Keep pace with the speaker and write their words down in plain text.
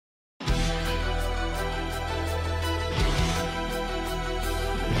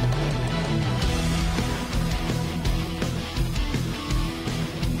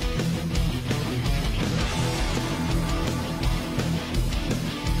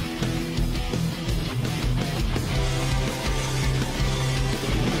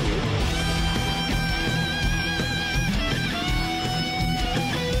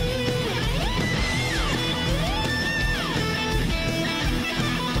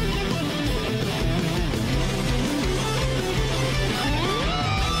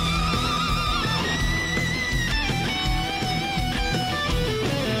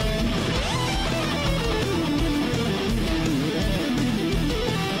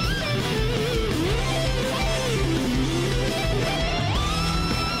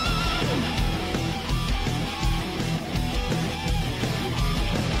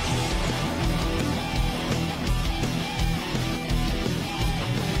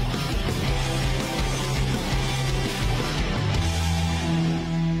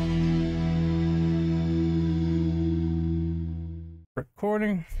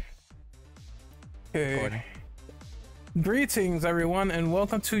Recording. Okay. Recording. Greetings, everyone, and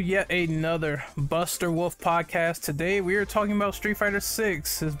welcome to yet another Buster Wolf podcast. Today, we are talking about Street Fighter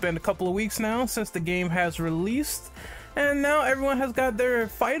 6. It's been a couple of weeks now since the game has released, and now everyone has got their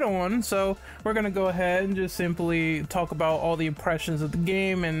fight on. So we're gonna go ahead and just simply talk about all the impressions of the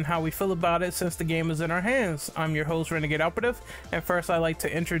game and how we feel about it since the game is in our hands. I'm your host, Renegade Operative, and first, I'd like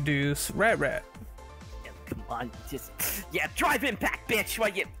to introduce Rat. Come on, drive impact, bitch.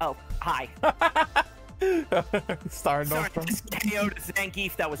 What you? Oh, hi. Sorry, just KO'd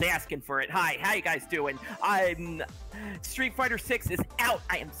Zangief that was asking for it. Hi, how you guys doing? Street Fighter 6 is out.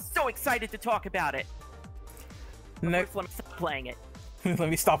 I am so excited to talk about it. Next, let me stop playing it. Let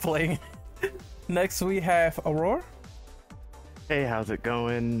me stop playing. Next, we have Aurora. Hey, how's it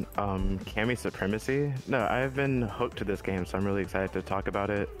going? Cammy Supremacy? No, I've been hooked to this game, so I'm really excited to talk about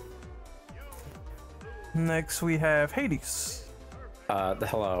it. Next, we have Hades.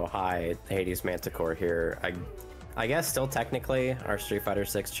 Hello, hi, Hades Manticore here. I guess still technically our Street Fighter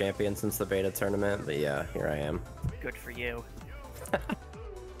 6 champion since the beta tournament, but yeah, here I am. Good for you.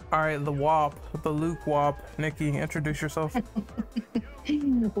 Alright, the WAP, the Luke WAP. Nikki, introduce yourself.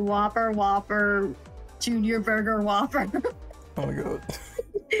 Whopper, Junior Burger Whopper. Oh my god.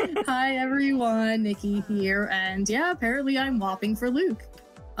 Hi everyone, Nikki here, and yeah, apparently I'm whopping for Luke.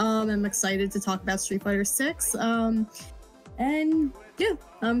 I'm excited to talk about Street Fighter 6. And yeah,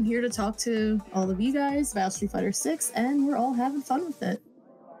 I'm here to talk to all of you guys about Street Fighter 6, and we're all having fun with it.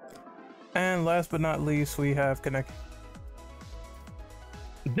 And last but not least, we have Connect.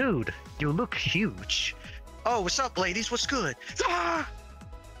 Dude, you look huge. Oh, what's up, ladies? What's good? Ah!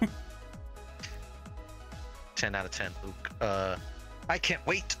 10 out of 10, Luke. I can't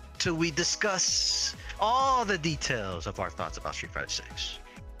wait till we discuss all the details of our thoughts about Street Fighter 6.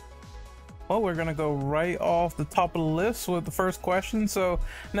 Well, we're gonna go right off the top of the list with the first question. So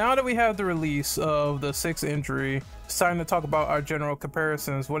now that we have the release of the 6 entry, it's time to talk about our general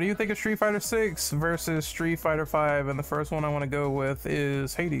comparisons. What do you think of Street Fighter 6 versus Street Fighter 5? And the first one I want to go with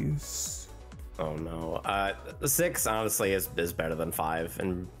is Hades. Oh no, the 6 honestly is better than 5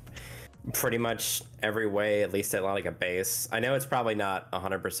 in pretty much every way, at least at like a base. I know it's probably not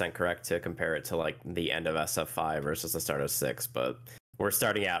 100% correct to compare it to like the end of SF5 versus the start of 6, but we're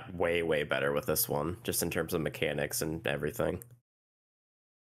starting out way better with this one, just in terms of mechanics and everything.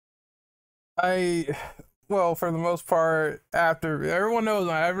 Well, for the most part, after everyone knows,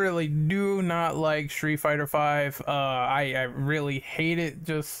 I really do not like Street Fighter 5. I really hate it,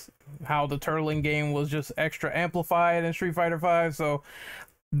 just how the turtling game was just extra amplified in Street Fighter 5. So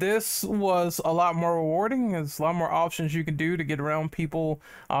this was a lot more rewarding. There's a lot more options you can do to get around people.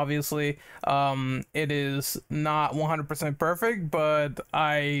 Obviously, it is not 100% perfect, but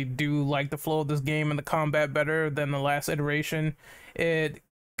I do like the flow of this game and the combat better than the last iteration. It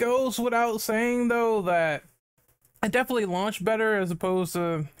goes without saying, though, that it definitely launched better as opposed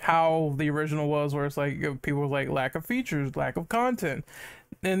to how the original was, where it's like people were like lack of features, lack of content.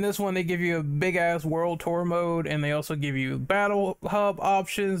 In this one, they give you a big ass world tour mode, and they also give you battle hub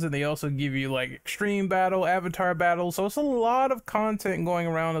options, and they also give you like extreme battle, avatar battle. So it's a lot of content going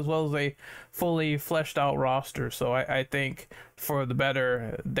around, as well as a fully fleshed out roster. So I think for the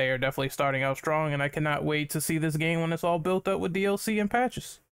better, they are definitely starting out strong, and I cannot wait to see this game when it's all built up with DLC and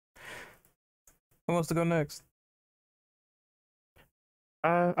patches. Who wants to go next?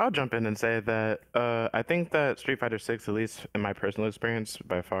 I'll jump in and say that I think that Street Fighter 6, at least in my personal experience,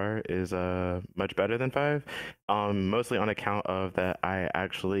 by far, is much better than 5. Mostly on account of that I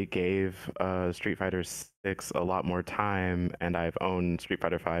actually gave Street Fighter 6 a lot more time, and I've owned Street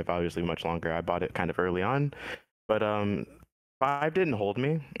Fighter 5 obviously much longer. I bought it kind of early on, but 5 didn't hold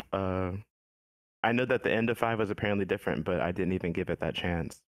me. I know that the end of 5 was apparently different, but I didn't even give it that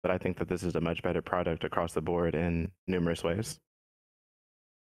chance. But I think that this is a much better product across the board in numerous ways.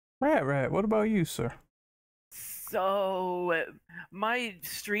 Rat, what about you, sir? So, my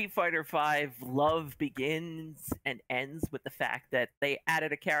Street Fighter 5 love begins and ends with the fact that they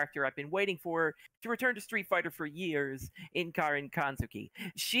added a character I've been waiting for to return to Street Fighter for years, in Karin Kanzuki.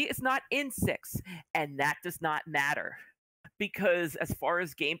 She is not in 6, and that does not matter. Because as far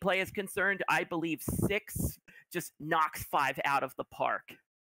as gameplay is concerned, I believe 6 just knocks 5 out of the park.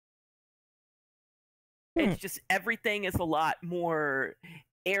 It's just, everything is a lot more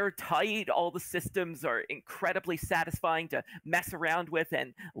airtight. All the systems are incredibly satisfying to mess around with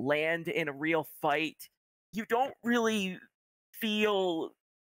and land in a real fight. You don't really feel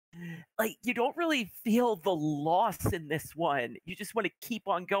the loss in this one. You just want to keep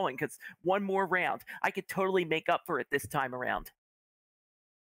on going because one more round, I could totally make up for it this time around.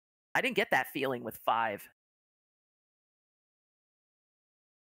 I didn't get that feeling with 5.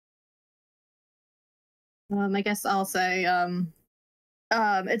 I guess I'll say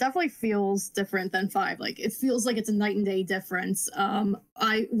it definitely feels different than 5. Like it feels like it's a night and day difference.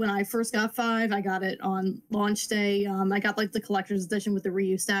 When I first got 5, I got it on launch day. I got like the collector's edition with the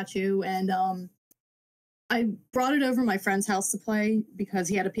Ryu statue, and I brought it over to my friend's house to play because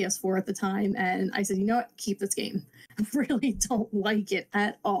he had a PS4 at the time, and I said, you know what, keep this game. I really don't like it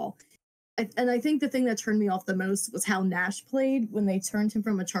at all. And I think the thing that turned me off the most was how Nash played when they turned him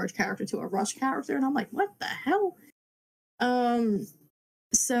from a charge character to a rush character, and I'm like, what the hell?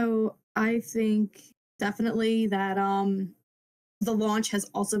 So I think definitely that the launch has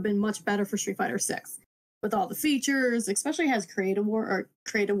also been much better for Street Fighter 6 with all the features, especially has create a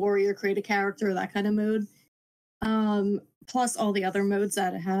warrior, create a character, that kind of mode. Plus all the other modes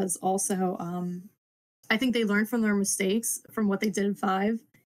that it has also. I think they learned from their mistakes from what they did in 5,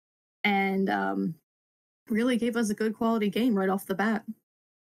 and really gave us a good quality game right off the bat.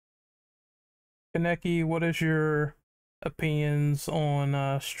 Kaneki, what is your opinions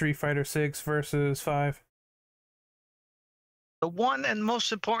on Street Fighter 6 versus 5? The one and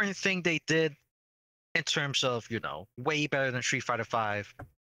most important thing they did in terms of, way better than Street Fighter 5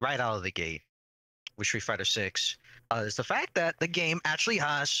 right out of the gate with Street Fighter 6 is the fact that the game actually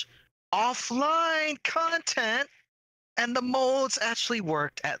has offline content and the modes actually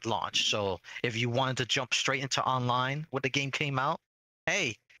worked at launch. So if you wanted to jump straight into online when the game came out,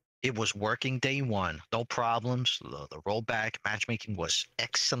 hey, it was working day one, no problems. The rollback matchmaking was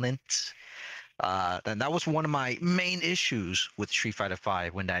excellent. And that was one of my main issues with Street Fighter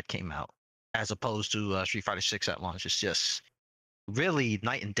 5 when that came out, as opposed to Street Fighter 6 at launch. It's just really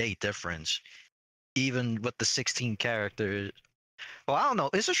night and day difference, even with the 16 characters. Well, I don't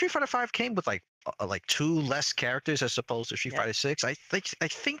know. Is the Street Fighter 5 came with like 2 less characters as opposed to Street Fighter 6? I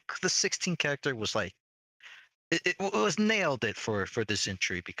think the 16 character was like it was nailed it for this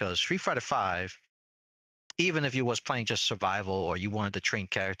entry, because Street Fighter 5, even if you was playing just survival or you wanted to train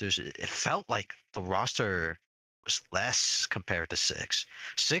characters, it felt like the roster was less compared to 6.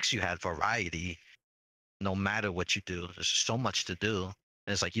 6, you had variety no matter what you do. There's so much to do.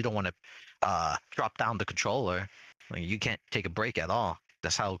 And it's like you don't want to drop down the controller. You can't take a break at all.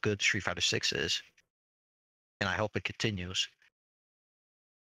 That's how good Street Fighter 6 is. And I hope it continues.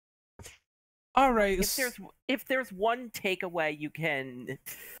 All right. If there's one takeaway you can,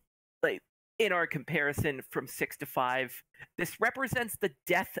 like, in our comparison from 6 to 5, this represents the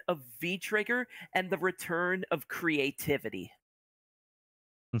death of V-Trigger and the return of creativity.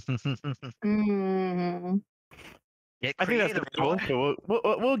 Mm-hmm. I think that's debatable. So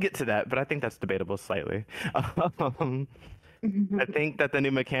we'll get to that, but I think that's debatable slightly. I think that the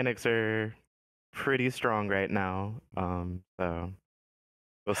new mechanics are pretty strong right now. So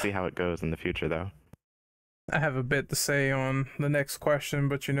we'll see how it goes in the future, though. I have a bit to say on the next question,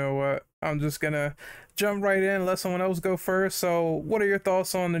 but you know what? I'm just gonna jump right in, let someone else go first. So, what are your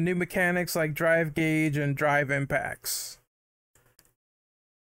thoughts on the new mechanics like drive gauge and drive impacts?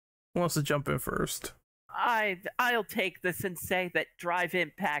 Who wants to jump in first? I'll take this and say that drive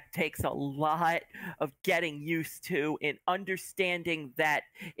impact takes a lot of getting used to in understanding that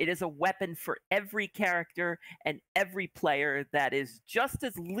it is a weapon for every character and every player that is just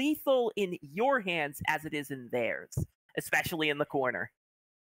as lethal in your hands as it is in theirs, especially in the corner.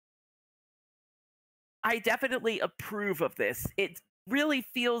 I definitely approve of this. It really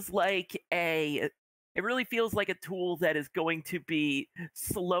feels like a tool that is going to be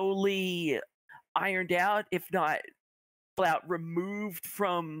slowly ironed out, if not out removed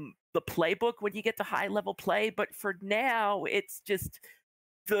from the playbook when you get to high level play. But for now, it's just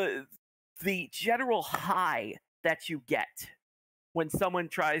the general high that you get when someone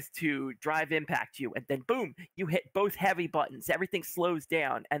tries to drive impact you, and then boom, you hit both heavy buttons, everything slows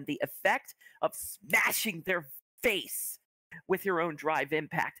down, and the effect of smashing their face with your own drive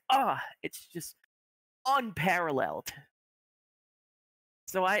impact, it's just unparalleled.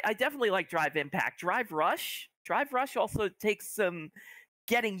 So I definitely like drive impact. Drive rush also takes some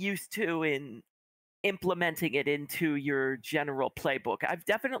getting used to in implementing it into your general playbook. I've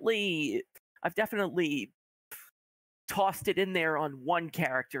definitely tossed it in there on one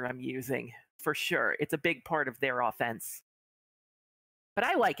character I'm using for sure. It's a big part of their offense. But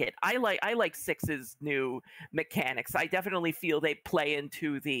I like it. I like 6's new mechanics. I definitely feel they play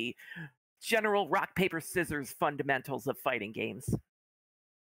into the general rock paper scissors fundamentals of fighting games.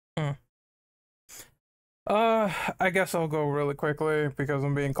 I guess I'll go really quickly because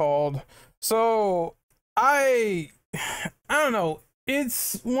I'm being called. So I don't know.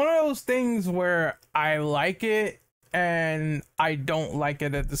 It's one of those things where I like it, and I don't like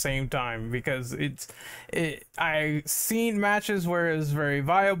it at the same time, because I've seen matches where it's very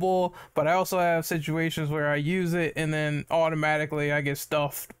viable, but I also have situations where I use it and then automatically I get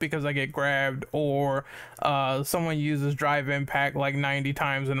stuffed because I get grabbed, or someone uses drive impact like 90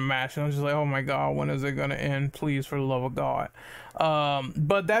 times in a match, and I'm just like, oh my god, when is it gonna end? Please, for the love of God.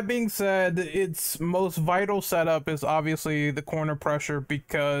 But that being said, its most vital setup is obviously the corner pressure,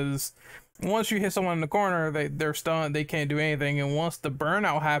 because once you hit someone in the corner, they're stunned, they can't do anything, and once the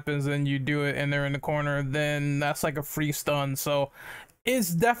burnout happens and you do it and they're in the corner, then that's like a free stun. So it's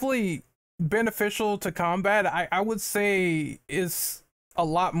definitely beneficial to combat. I would say it's a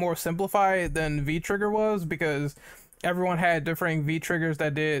lot more simplified than V-Trigger was, because everyone had differing V-Triggers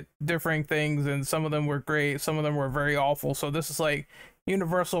that did differing things, and some of them were great, some of them were very awful. So this is like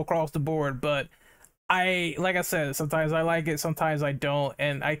universal across the board, but like I said, sometimes I like it, sometimes I don't,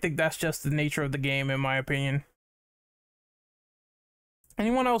 and I think that's just the nature of the game, in my opinion.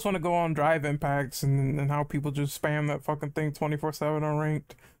 Anyone else want to go on drive impacts and how people just spam that fucking thing 24/7 on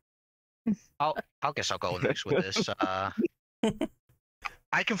ranked? I'll guess I'll go next with this.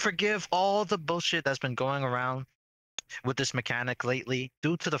 I can forgive all the bullshit that's been going around with this mechanic lately,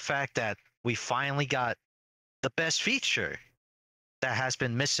 due to the fact that we finally got the best feature that has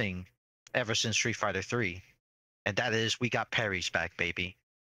been missing ever since Street Fighter 3, and that is we got parries back, baby.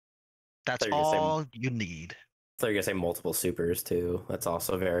 That's all you need. So you're gonna say multiple supers too. That's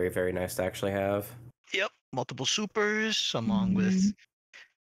also very, very nice to actually have. Yep, multiple supers along with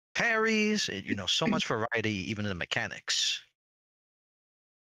parries. So much variety, even in the mechanics.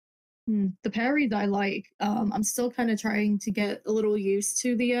 The parries I like. I'm still kind of trying to get a little used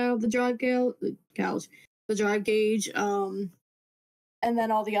to the drive the drive gauge. And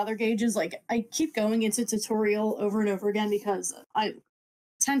then all the other gauges, like I keep going into tutorial over and over again because I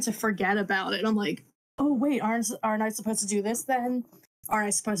tend to forget about it. I'm like, oh wait, aren't I supposed to do this then? Aren't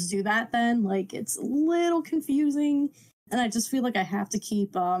I supposed to do that then? Like, it's a little confusing, and I just feel like I have to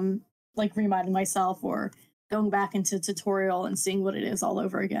keep like reminding myself or going back into tutorial and seeing what it is all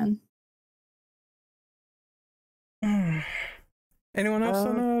over again. Anyone else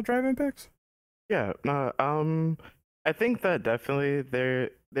on drive impacts? Yeah, I think that definitely there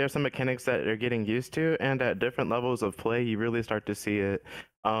are some mechanics that you're getting used to, and at different levels of play, you really start to see it.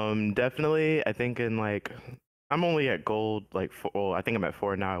 Definitely, I think in like, I'm only at gold, like, well, I think I'm at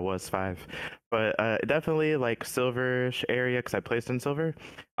 4 now. I was 5, but definitely like silverish area, because I placed in silver.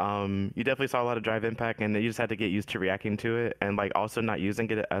 You definitely saw a lot of drive impact, and you just had to get used to reacting to it, and like also not using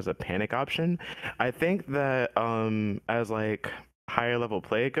it as a panic option. I think that as like higher level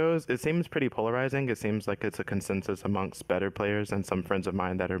play goes, it seems pretty polarizing. It seems like it's a consensus amongst better players and some friends of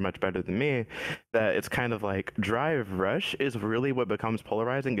mine that are much better than me, that it's kind of like drive rush is really what becomes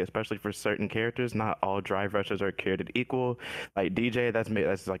polarizing, especially for certain characters. Not all drive rushes are created equal. Like DJ,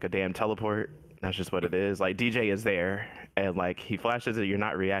 that's like a damn teleport. That's just what it is. Like DJ is there, and like he flashes it, you're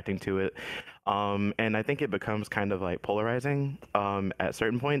not reacting to it. And I think it becomes kind of like polarizing at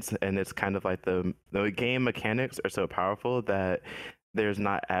certain points, and it's kind of like the game mechanics are so powerful that there's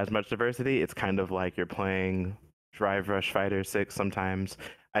not as much diversity. It's kind of like you're playing Drive Rush Fighter 6 sometimes.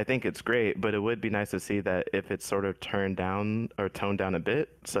 I think it's great, but it would be nice to see that if it's sort of turned down or toned down a bit,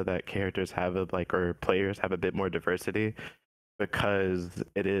 so that characters have or players have a bit more diversity, because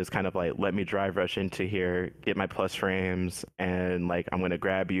it is kind of like, let me drive rush into here, get my plus frames, and like I'm gonna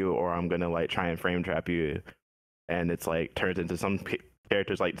grab you, or I'm gonna like try and frame trap you, and it's like turns into some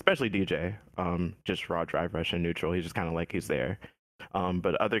characters, like especially DJ, just raw drive rush and neutral. He's just kind of like he's there.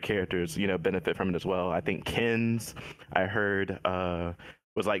 But other characters, benefit from it as well. I think Ken's, I heard,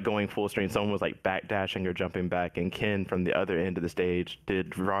 was like going full screen. Someone was like backdashing or jumping back, and Ken from the other end of the stage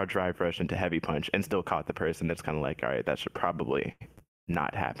did raw drive rush into heavy punch and still caught the person. That's kind of like, all right, that should probably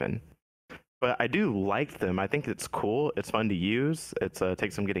not happen. But I do like them. I think it's cool. It's fun to use. It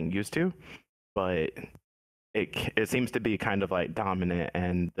takes some getting used to, but it seems to be kind of like dominant,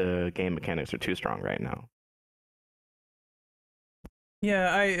 and the game mechanics are too strong right now.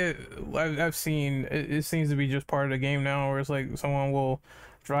 Yeah, I've seen it seems to be just part of the game now, where it's like someone will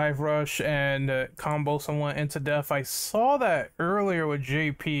drive rush and combo someone into death. I saw that earlier with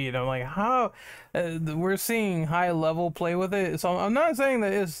JP, and I'm like, how we're seeing high level play with it. So I'm not saying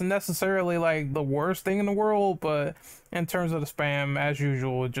that it's necessarily like the worst thing in the world, but in terms of the spam, as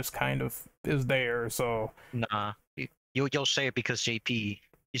usual, it just kind of is there. So Nah, you'll say it because JP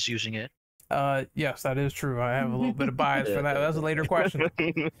is using it. Yes, that is true. I have a little bit of bias for that. That's a later question.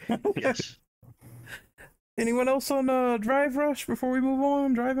 Yes. Anyone else on Drive Rush before we move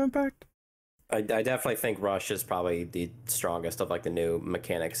on? Drive Impact? I definitely think Rush is probably the strongest of like the new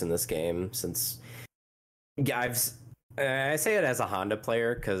mechanics in this game, since Yeah, I say it as a Honda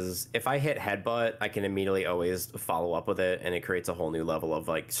player because if I hit headbutt, I can immediately always follow up with it, and it creates a whole new level of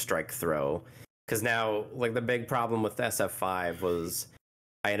like strike throw. Because now, like the big problem with SF5 was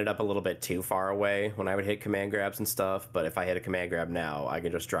I ended up a little bit too far away when I would hit command grabs and stuff. But if I hit a command grab now, I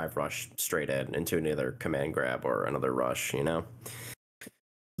can just drive rush straight in into another command grab or another rush. You know,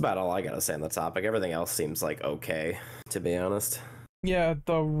 about all I gotta say on the topic. Everything else seems like okay, to be honest. Yeah,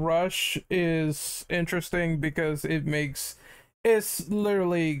 the rush is interesting because it's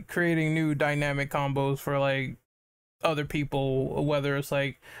literally creating new dynamic combos for like other people, whether it's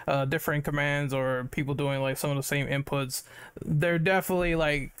like different commands or people doing like some of the same inputs. They're definitely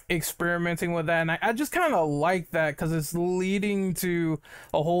like experimenting with that, and I just kind of like that because it's leading to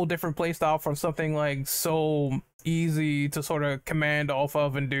a whole different playstyle from something like so easy to sort of command off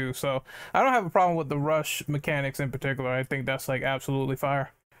of and do. So I don't have a problem with the rush mechanics in particular. I think that's like absolutely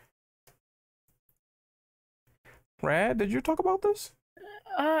fire. Rad, did you talk about this?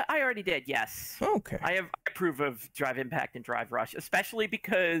 I already did, yes. Okay. I approve of Drive Impact and Drive Rush, especially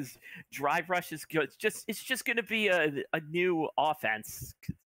because Drive Rush is good. It's just going to be a new offense.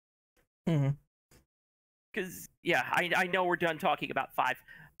 Mm-hmm. Because yeah, I know we're done talking about 5.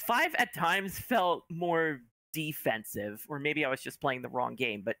 5 at times felt more defensive, or maybe I was just playing the wrong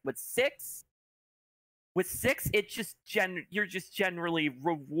game. But with 6, it just you're just generally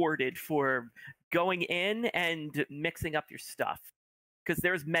rewarded for going in and mixing up your stuff. Because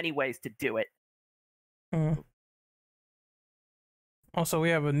there's many ways to do it. Also, we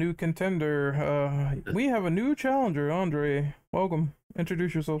have a new contender. We have a new challenger, Andre. Welcome.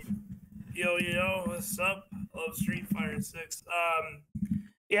 Introduce yourself. Yo, what's up? Love Street Fighter 6.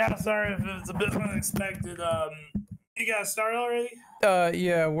 Yeah, sorry if it's a bit unexpected. You guys started already?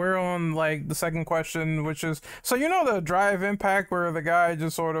 Yeah, we're on like the second question, which is, so you know the Drive Impact where the guy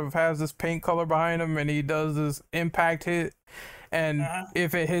just sort of has this paint color behind him and he does this impact hit, and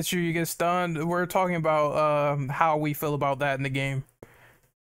if it hits you, you get stunned. We're talking about how we feel about that in the game.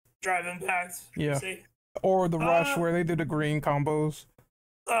 Drive Impact. Yeah. Or the Rush where they do the green combos.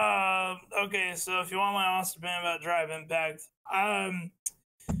 Okay, so if you want my honest opinion about Drive Impact, I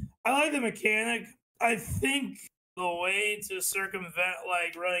like the mechanic. I think the way to circumvent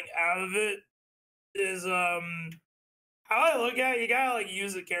like running out of it is how I look at it, you gotta like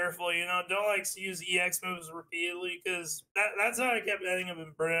use it carefully, you know. Don't like use EX moves repeatedly, because that's how I kept ending up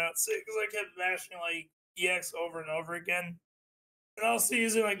in Burnout 6, because I kept mashing like EX over and over again. And also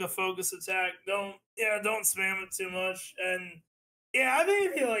using like the focus attack. Don't spam it too much. And yeah, I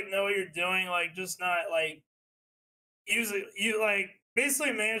think if you like know what you're doing, like just not like use it, you like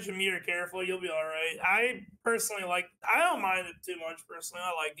basically manage the meter carefully, you'll be all right. I personally I don't mind it too much personally.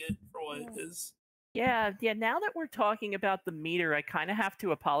 I like it for what it is. Yeah. Now that we're talking about the meter, I kind of have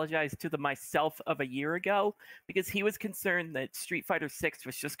to apologize to the myself of a year ago, because he was concerned that Street Fighter 6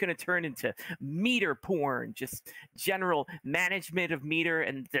 was just going to turn into meter porn, just general management of meter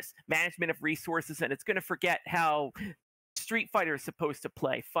and this management of resources, and it's going to forget how Street Fighter is supposed to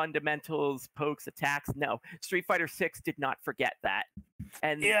play fundamentals, pokes, attacks. No, Street Fighter 6 did not forget that.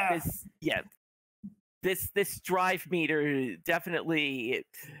 And this drive meter definitely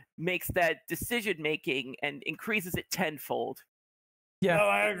makes that decision making and increases it tenfold. Yeah. No,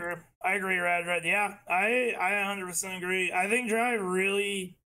 I agree, Rad. Yeah, I 100% agree. I think Drive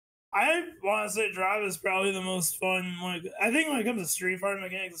really, I want to say Drive is probably the most fun. Like, I think when it comes to Street Fighter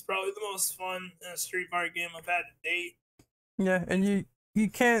mechanics, it's probably the most fun in a Street Fighter game I've had to date. Yeah, and you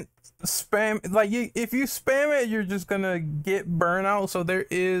can't spam, like, if you spam it, you're just gonna get burnout. So there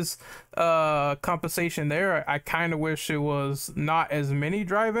is compensation there. I kind of wish it was not as many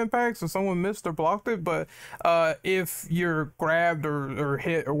drive impacts, or someone missed or blocked it. But if you're grabbed or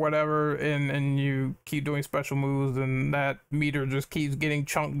hit or whatever, and you keep doing special moves, and that meter just keeps getting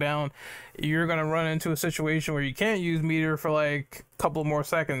chunked down, you're gonna run into a situation where you can't use meter for like a couple more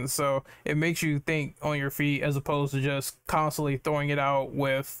seconds. So it makes you think on your feet, as opposed to just constantly throwing it out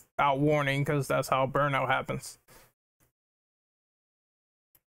without warning, because that's how burnout happens.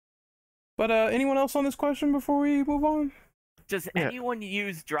 But anyone else on this question before we move on? Does anyone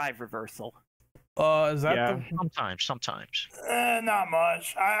use drive reversal? Is that Sometimes. Not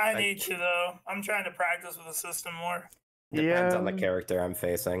much. I need to though. I'm trying to practice with the system more. Depends on the character I'm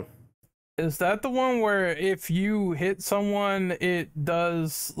facing. Is that the one where if you hit someone, it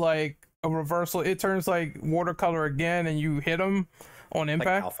does like a reversal? It turns like watercolor again, and you hit them on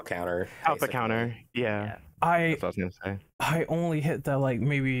impact. Like alpha counter. Alpha counter. Yeah. That's what I was gonna say. I only hit that like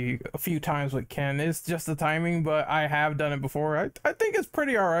maybe a few times with Ken. It's just the timing, but I have done it before. I think it's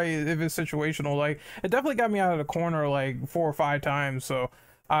pretty alright if it's situational. Like, it definitely got me out of the corner like 4 or 5 times. So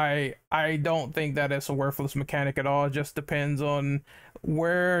I don't think that it's a worthless mechanic at all. It just depends on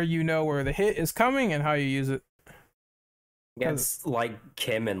where where the hit is coming and how you use it. Yeah, it's like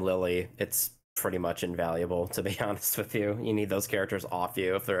Kim and Lily. It's pretty much invaluable, to be honest with you. You need those characters off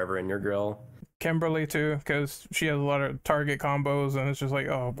you if they're ever in your grill. Kimberly too, because she has a lot of target combos, and it's just like,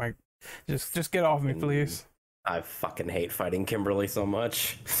 oh my, just get off me, please. I fucking hate fighting Kimberly so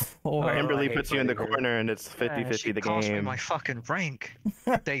much. Oh, Kimberly I puts you in the corner and it's 50-50 the Cost me game. my fucking rank.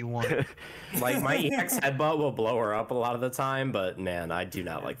 Day one. Like, my EX headbutt will blow her up a lot of the time, but man, I do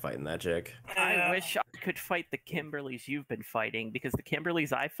not like fighting that chick. I wish I could fight the Kimberlys you've been fighting, because the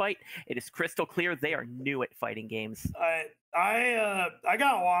Kimberlys I fight, it is crystal clear they are new at fighting games. I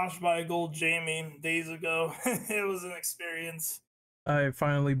got launched by a gold Jamie days ago. It was an experience. I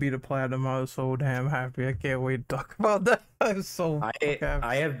finally beat a platinum. I was so damn happy. I can't wait to talk about that. I'm so happy.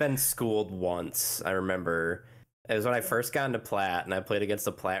 I have been schooled once. I remember it was when I first got into Plat, and I played against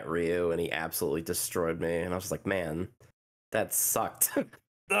the Plat Ryu, and he absolutely destroyed me. And I was just like, man, that sucked. Oh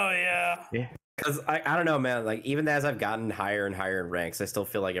yeah. Yeah. Because I don't know, man. Like, even as I've gotten higher and higher in ranks, I still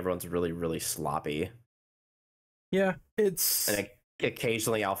feel like everyone's really, really sloppy. Yeah, it's. And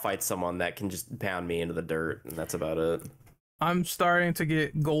occasionally I'll fight someone that can just pound me into the dirt, and that's about it. I'm starting to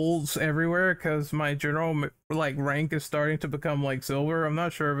get golds everywhere because my general like rank is starting to become like silver. I'm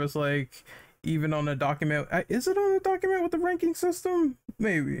not sure if it's like even on the document. Is it on the document with the ranking system?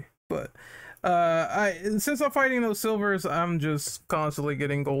 Maybe, but since I'm fighting those silvers, I'm just constantly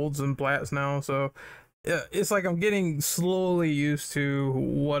getting golds and plats now. So it's like I'm getting slowly used to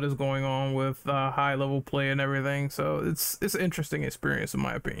what is going on with high level play and everything. So it's an interesting experience in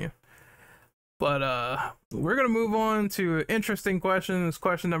my opinion. But we're gonna move on to interesting questions.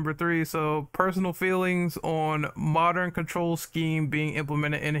 Question number 3. So, personal feelings on modern control scheme being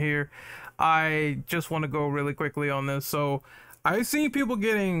implemented in here. I just want to go really quickly on this. So, I've seen people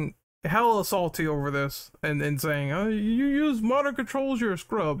getting hella salty over this and saying, "Oh, you use modern controls, you're a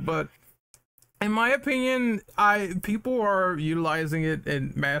scrub." But in my opinion, people are utilizing it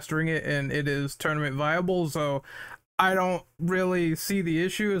and mastering it, and it is tournament viable. So I don't really see the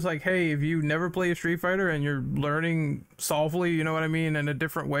issue. It's like, hey, if you never play a Street Fighter and you're learning softly, you know what I mean, in a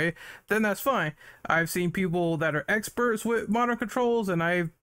different way, then that's fine. I've seen people that are experts with modern controls, and I've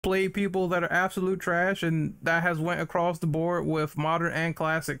played people that are absolute trash, and that has went across the board with modern and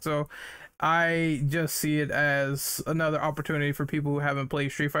classic. So I just see it as another opportunity for people who haven't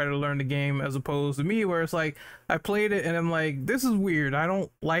played Street Fighter to learn the game, as opposed to me, where it's like, I played it and I'm like, this is weird. I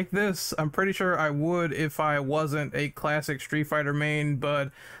don't like this. I'm pretty sure I would if I wasn't a classic Street Fighter main,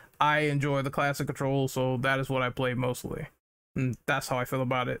 but I enjoy the classic controls, so that is what I play mostly. And that's how I feel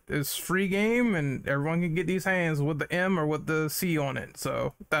about it. It's free game, and everyone can get these hands with the M or with the C on it.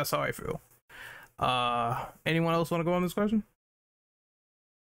 So that's how I feel. Anyone else want to go on this question?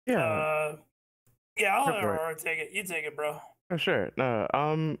 Yeah, I'll let Aurora take it. You take it, bro. Oh, sure. No,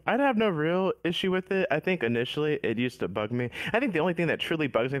 I'd have no real issue with it. I think initially it used to bug me. I think the only thing that truly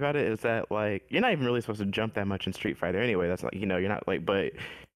bugs me about it is that, like, you're not even really supposed to jump that much in Street Fighter anyway. That's not, you're not like, but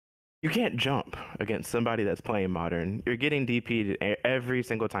you can't jump against somebody that's playing modern. You're getting DP'd every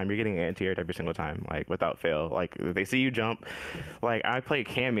single time. You're getting anti-aired every single time, like, without fail. Like, if they see you jump, like, I play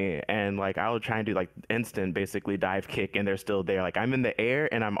Cammy, and, like, I'll try and do, like, instant, basically, dive kick, and they're still there. Like, I'm in the air,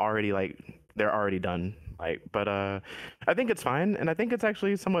 and I'm already, like, they're already done. Like, but I think it's fine, and I think it's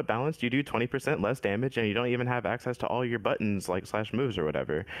actually somewhat balanced. You do 20% less damage, and you don't even have access to all your buttons, like, slash moves or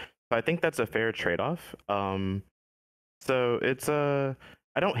whatever. So I think that's a fair trade-off. So it's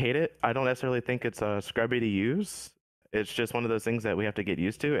I don't hate it. I don't necessarily think it's scrubby to use. It's just one of those things that we have to get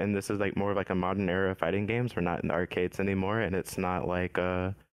used to, and this is like more of like a modern era of fighting games. We're not in the arcades anymore, and it's not like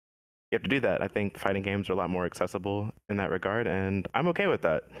you have to do that. I think fighting games are a lot more accessible in that regard, and I'm okay with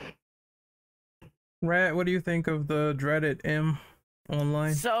that. Rat, what do you think of the dreaded M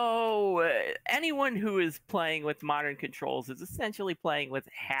online? So, anyone who is playing with modern controls is essentially playing with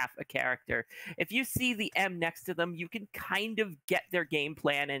half a character. If you see the M next to them, you can kind of get their game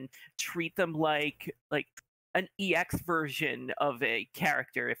plan and treat them like an EX version of a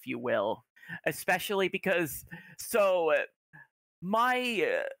character, if you will. Especially because,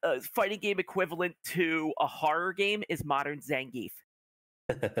 my fighting game equivalent to a horror game is modern Zangief.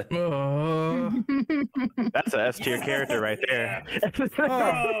 That's a S tier character right there.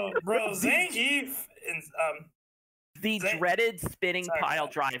 Bro, Zangief and the dreaded spinning pile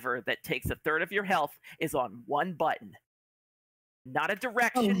driver that takes a third of your health is on one button. Not a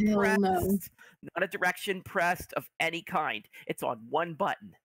direction pressed. No. Not a direction pressed of any kind. It's on one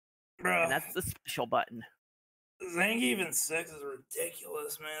button. Bro. And that's the special button. Zangief in 6 is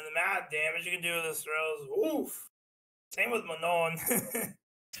ridiculous, man. The amount of damage you can do with his throws. Oof. Same with Manon.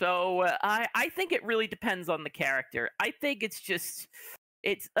 So I think it really depends on the character. I think it's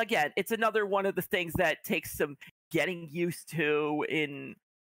again, it's another one of the things that takes some getting used to in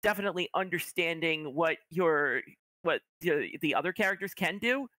definitely understanding what the other characters can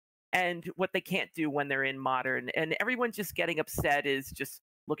do and what they can't do when they're in modern. And everyone just getting upset is just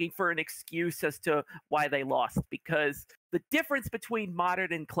looking for an excuse as to why they lost, because the difference between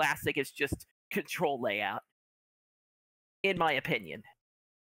modern and classic is just control layout, in my opinion.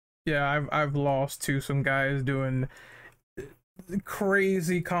 Yeah, I've lost to some guys doing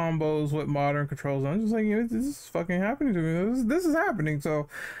crazy combos with modern controls. I'm just like, this is fucking happening to me. This is happening. So,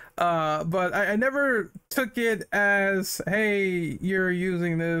 but I never took it as, hey, you're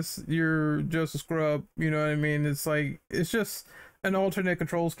using this, you're just a scrub. You know what I mean? It's like, it's just an alternate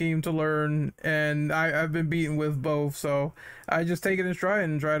control scheme to learn, and I've been beaten with both, so I just take it in stride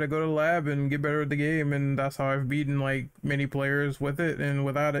and try to go to the lab and get better at the game, and that's how I've beaten like many players with it and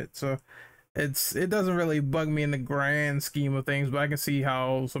without it. So it doesn't really bug me in the grand scheme of things, but I can see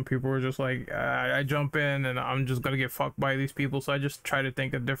how some people are just like, I jump in and I'm just gonna get fucked by these people, so I just try to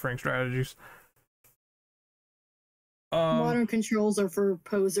think of different strategies. Modern controls are for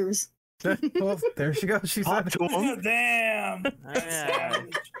posers. Well, there she goes. She said, Damn. Yeah.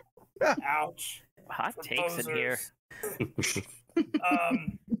 Ouch. Hot takes in here.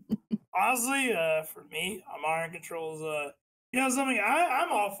 Honestly, for me, modern controls, something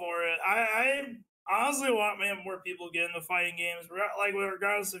I'm all for it. I honestly want more people get into fighting games, like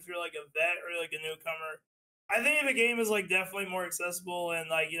regardless if you're like a vet or like a newcomer. I think if a game is like definitely more accessible and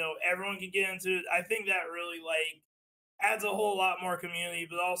like everyone can get into it, I think that really like adds a whole lot more community,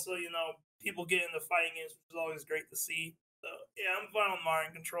 but also, people get into fighting games, which is always great to see. So, yeah, I'm fine with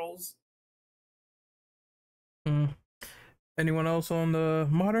modern controls. Anyone else on the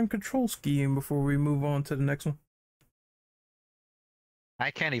modern control scheme before we move on to the next one? I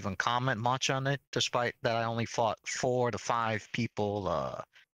can't even comment much on it, despite that I only fought 4 to 5 people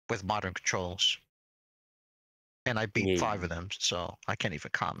with modern controls. And I beat 5 of them, so I can't even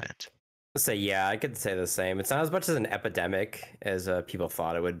comment. So yeah, I could say the same. It's not as much as an epidemic as people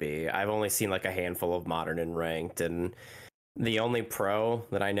thought it would be. I've only seen like a handful of modern and ranked, and the only pro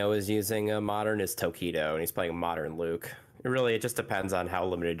that I know is using a modern is Tokido, and he's playing modern Luke. It just depends on how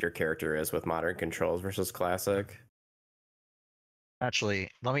limited your character is with modern controls versus classic. Actually,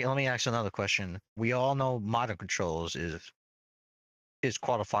 let me ask another question. We all know modern controls is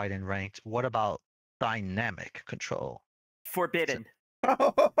qualified and ranked. What about dynamic control? Forbidden.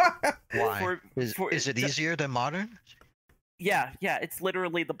 Why? Is it easier than modern? Yeah, it's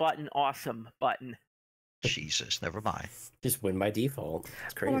literally the button awesome button. Jesus, never mind. Just win by default.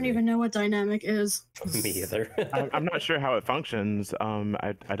 It's crazy. I don't even know what dynamic is. Me either. I'm not sure how it functions.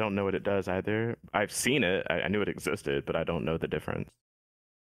 I don't know what it does either. I've seen it. I knew it existed, but I don't know the difference.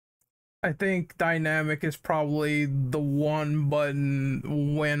 I think dynamic is probably the one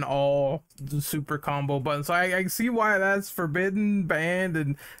button when all the super combo buttons. So I see why that's forbidden, banned,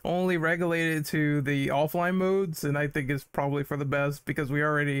 and only regulated to the offline modes. And I think it's probably for the best, because we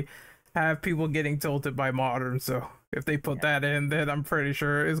already have people getting tilted by modern. So if they put that in, then I'm pretty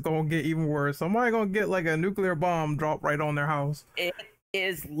sure it's going to get even worse. Somebody going to get like a nuclear bomb drop right on their house. It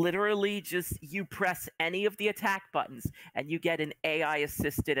is literally just you press any of the attack buttons and you get an AI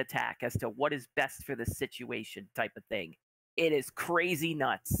assisted attack as to what is best for the situation type of thing. It is crazy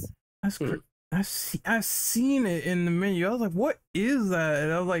nuts. That's I've seen it in the menu. I was like, what is that?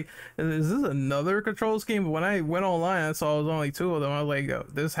 And I was like, is this another control scheme? But when I went online, I saw it was only 2 of them. I was like, oh,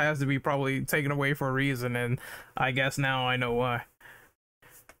 this has to be probably taken away for a reason, and I guess now I know why.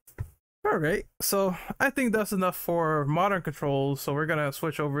 All right, so I think that's enough for modern controls. So we're gonna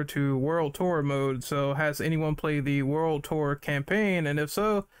switch over to World Tour mode. So has anyone played the World Tour campaign? And if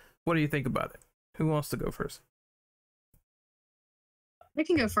so, what do you think about it? Who wants to go first? I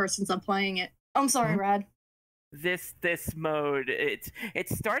can go first since I'm playing it. I'm sorry, Rad. This mode, it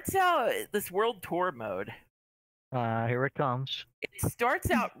starts out, this World Tour mode. Here it comes. It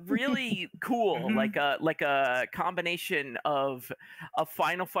starts out really cool, like a combination of a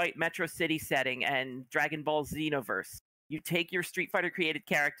Final Fight Metro City setting and Dragon Ball Xenoverse. You take your Street Fighter created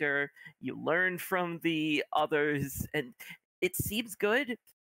character, you learn from the others, and it seems good.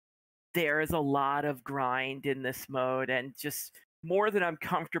 There is a lot of grind in this mode, and just more than I'm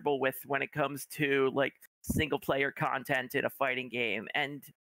comfortable with when it comes to like single player content in a fighting game. And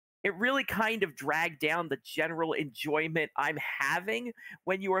it really kind of dragged down the general enjoyment I'm having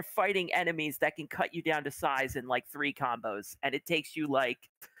when you are fighting enemies that can cut you down to size in like 3 combos, and it takes you like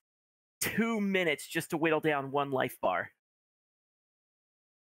 2 minutes just to whittle down 1 life bar.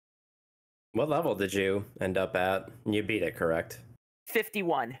 What level did you end up at? You beat it, correct?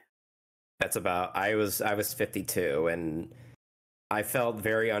 51. That's about. I was 52, and I felt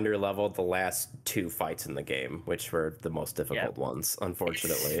very underleveled the last 2 fights in the game, which were the most difficult ones,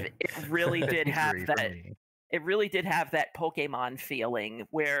 unfortunately. It really did have Agree for that. me. It really did have that Pokemon feeling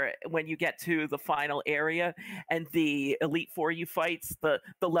where when you get to the final area and the Elite Four you fights, the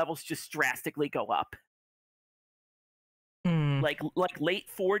levels just drastically go up. Hmm. Like late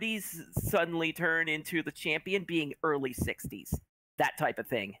 40s suddenly turn into the champion being early 60s. That type of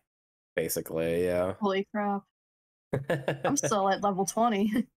thing. Basically, yeah. Holy crap. I'm still at level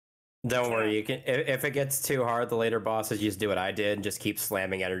 20. Don't worry, you can. If it gets too hard, the later bosses, you just do what I did and just keep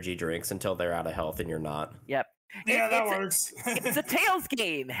slamming energy drinks until they're out of health and you're not. Yep. Yeah, that It's works. It's a Tails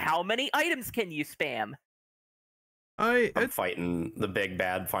game. How many items can you spam? I'm fighting the big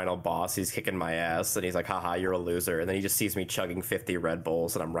bad final boss. He's kicking my ass, and he's like, "Haha, you're a loser." And then he just sees me chugging 50 Red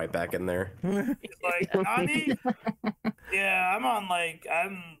Bulls, and I'm right back in there. Like, Nani? Yeah, I'm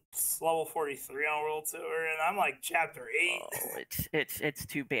level 43 on World Tour, and I'm like chapter 8. Oh, it's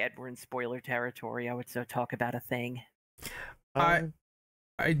too bad we're in spoiler territory. I would so talk about a thing. I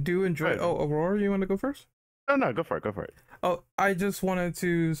do enjoy. Oh, Aurora, you want to go first? No, go for it. Go for it. Oh, I just wanted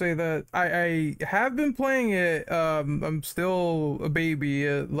to say that I have been playing it. I'm still a baby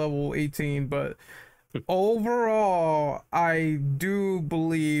at level 18, but overall, I do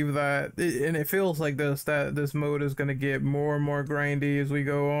believe that, and it feels like that this mode is gonna get more and more grindy as we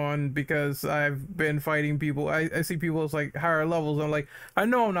go on, because I've been fighting people. I see people as like higher levels. I'm like, I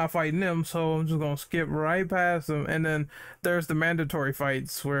know I'm not fighting them, so I'm just gonna skip right past them. And then there's the mandatory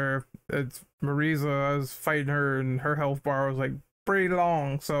fights where it's Marisa. I was fighting her, and her health bar was like pretty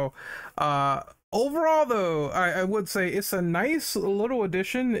long. So, overall, though, I would say it's a nice little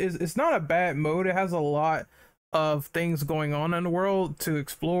addition. It's not a bad mode. It has a lot of things going on in the world to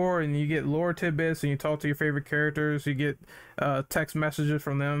explore, and you get lore tidbits, and you talk to your favorite characters. You get text messages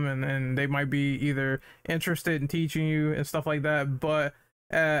from them, and they might be either interested in teaching you and stuff like that. But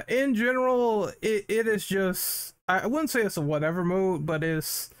in general, it is just, I wouldn't say it's a whatever mode, but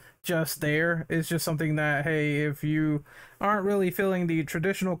it's just there. It's just something that, hey, if you aren't really feeling the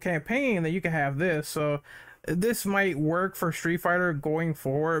traditional campaign, then you can have this. So this might work for Street Fighter going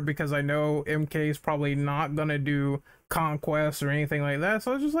forward, because I know MK is probably not gonna do conquest or anything like that.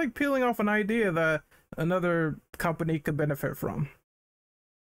 So it's just like peeling off an idea that another company could benefit from.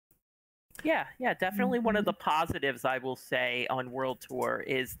 Yeah, definitely one of the positives I will say on World Tour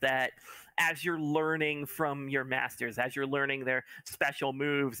is that as you're learning from your masters, as you're learning their special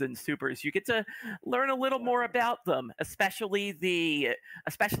moves and supers, you get to learn a little more about them, especially the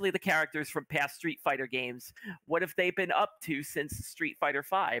characters from past Street Fighter games. What have they been up to since Street Fighter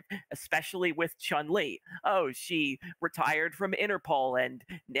V, especially with Chun-Li? Oh, she retired from Interpol and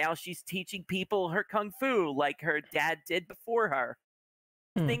now she's teaching people her kung fu like her dad did before her.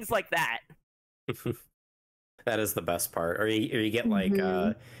 Things like that. That is the best part. Or you get like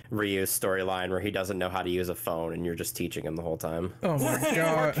Ryu's storyline where he doesn't know how to use a phone, and you're just teaching him the whole time. Oh my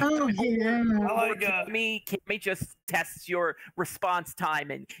god! Oh yeah. I like Cammy just tests your response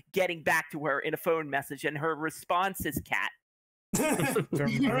time and getting back to her in a phone message, and her response is cat. It's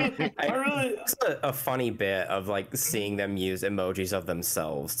a funny bit of like seeing them use emojis of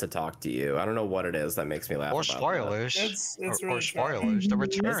themselves to talk to you. I don't know what it is that makes me laugh. Or about spoilers. It's Or really spoilers. The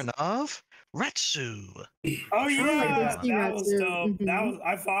return of Retsu. Oh yeah, Yeah. that was dope. Mhm. That was,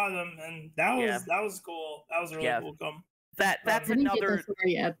 I fought him, and that was cool. That was really cool. That's I didn't get another that far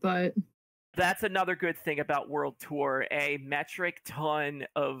yet, but that's another good thing about World Tour, a metric ton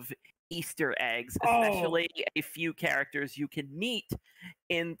of Easter eggs, especially a few characters you can meet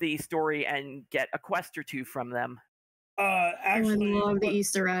in the story and get a quest or two from them. Actually, I love the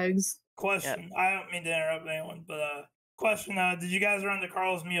Easter eggs. question. I don't mean to interrupt anyone, but question. Did you guys run the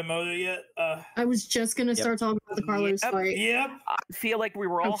Carlos Miyamoto yet? I was just gonna start talking about the Carlos fight. Yep. I feel like we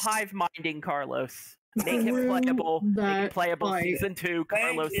were all hive minding Carlos. Make him Through playable. Make him that playable fight. season 2.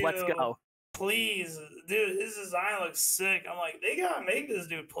 Carlos, let's go. Please, dude, his design looks sick. I'm like, they gotta make this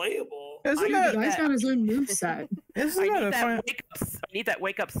dude playable. Isn't Dude, that the guy's got his own moveset. isn't that a final? I need that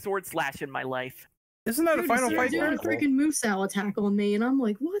wake up sword slash in my life. Isn't that a Dude, final he's fight? doing a character? freaking moveset attack on me, and I'm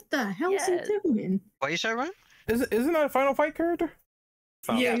like, what the hell is he doing? What you say, Ryan? Isn't that a final fight character?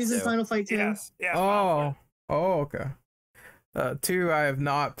 Yeah, he's in Final Fight 2. Yes. Yeah. Oh, okay. 2, I have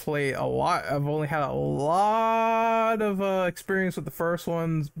not played a lot. I've only had a lot of experience with the first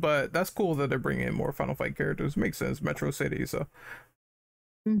ones, but that's cool that they're bringing in more Final Fight characters. Makes sense, Metro City. So,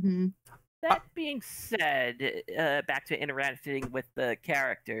 That being said, back to interacting with the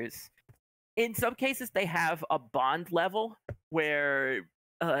characters. In some cases, they have a bond level where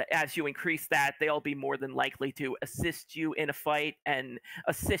as you increase that, they'll be more than likely to assist you in a fight and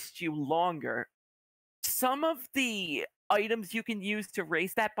assist you longer. Some of the items you can use to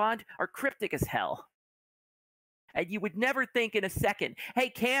raise that bond are cryptic as hell. And you would never think in a second,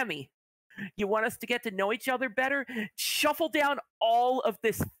 hey, Cammy, you want us to get to know each other better? Shuffle down all of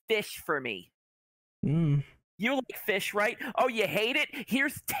this fish for me. Mm. You like fish, right? Oh, you hate it?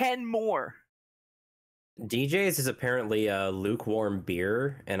 Here's 10 more. DJ's is apparently a lukewarm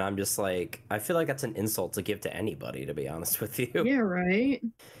beer, and I'm just like, I feel like that's an insult to give to anybody, to be honest with you. Yeah, right.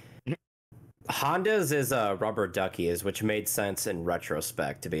 Honda's is rubber duckies, which made sense in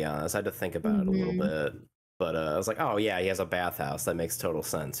retrospect, to be honest. I had to think about it a little bit. But I was like, oh yeah, he has a bathhouse. That makes total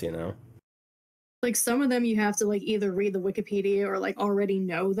sense, you know? Like some of them you have to like either read the Wikipedia or like already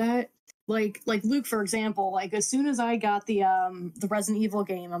know that. Like Luke, for example, like as soon as I got the Resident Evil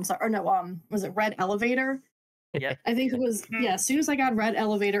game, I'm sorry, or no, was it Red Elevator? Yeah. I think it was, yeah, as soon as I got Red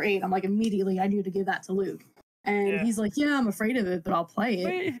Elevator 8, I'm like immediately I knew to give that to Luke. And he's like, yeah, I'm afraid of it, but I'll play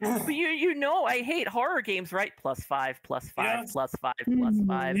it. But you know I hate horror games, right? +5, +5, +5, +5. You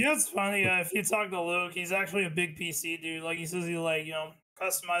know what's funny? If you talk to Luke, he's actually a big PC dude. Like he says he like, you know,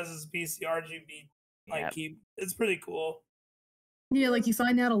 customizes PC RGB like it's pretty cool. Yeah, like you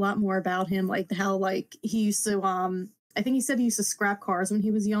find out a lot more about him, like how like he used to I think he said he used to scrap cars when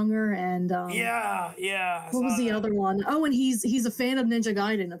he was younger, and yeah. What was the other one? Oh, and he's a fan of Ninja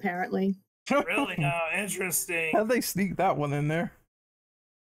Gaiden apparently. Really? Interesting. How'd they sneak that one in there?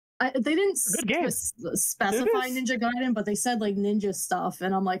 They didn't specify Ninja Gaiden, but they said like ninja stuff,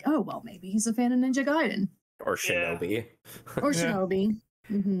 and I'm like, oh well, maybe he's a fan of Ninja Gaiden or Shinobi, or Shinobi.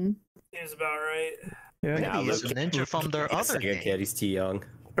 Mm-hmm. Seems about right. Yeah, Maybe he's a ninja from their other game. Kid, he's too young.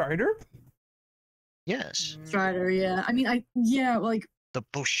 Strider? Yes. Strider, yeah. I mean, like the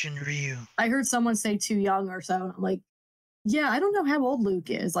Bushin Ryu. I heard someone say too young or so, and I'm like, yeah, I don't know how old Luke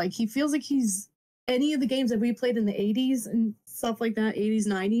is. Like, he feels like he's any of the games that we played in the 80s and stuff like that, 80s,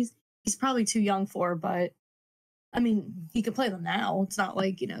 90s, he's probably too young for, but I mean, he could play them now. It's not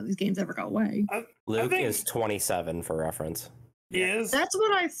like, you know, these games ever go away. Luke is 27 for reference. He is? That's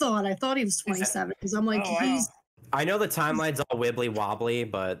what I thought. I thought he was 27 because I'm like, he's. I know the timeline's all wibbly wobbly,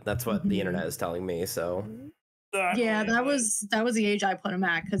 but that's what the internet is telling me, so. Yeah, that was the age I put him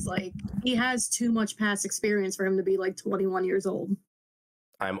at, because like he has too much past experience for him to be like 21 years old.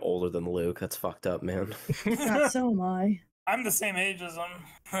 I'm older than Luke. That's fucked up, man. God, so am I. I'm the same age as him.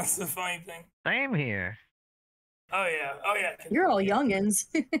 That's the funny thing. Same here. Oh yeah. You're all youngins.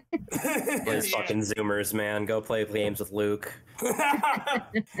 Those fucking Zoomers, man. Go play games with Luke.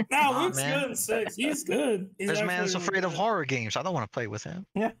 No, Luke's good in 6. He's good. This man's afraid of horror games. I don't want to play with him.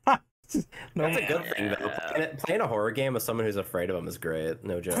 Yeah. That's a good thing, though. Playing a horror game with someone who's afraid of them is great.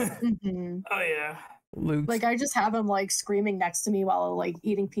 No joke. Oh, yeah. Luke. Like, I just have him, like, screaming next to me while, like,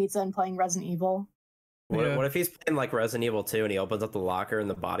 eating pizza and playing Resident Evil. What if he's playing, like, Resident Evil 2 and he opens up the locker and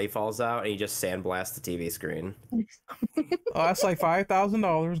the body falls out and he just sandblasts the TV screen? Oh, that's like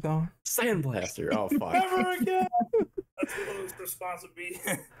 $5,000 gone. Sandblaster. Oh, fuck. Never again. That's what Luke's response would be.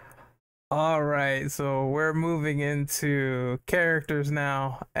 All right, so we're moving into characters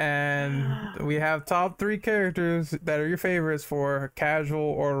now, and we have top 3 characters that are your favorites for casual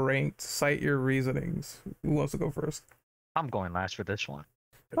or ranked. Cite your reasonings. Who wants to go first? I'm going last for this one.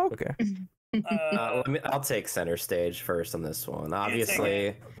 Okay. I'll take center stage first on this one.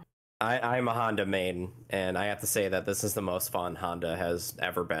 Obviously, I'm a Honda main, and I have to say that this is the most fun Honda has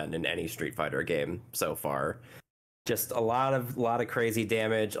ever been in any Street Fighter game so far. Just a lot of crazy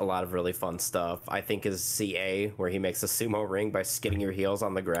damage, a lot of really fun stuff. I think his CA, where he makes a sumo ring by skidding your heels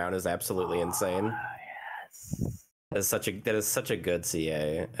on the ground, is absolutely insane. Yes. That is such a good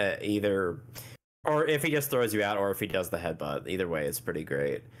CA. Or if he just throws you out, or if he does the headbutt. Either way, it's pretty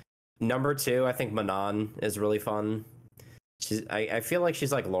great. Number 2, I think Manon is really fun. I feel like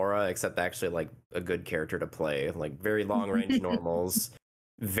she's like Laura, except actually like a good character to play. Like very long range normals.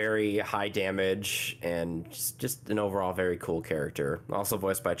 Very high damage, and just an overall very cool character. Also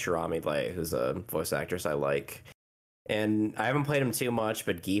voiced by Chirami Lei, who's a voice actress I like. And I haven't played him too much,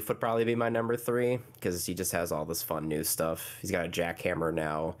 but Geef would probably be my number 3, because he just has all this fun new stuff. He's got a jackhammer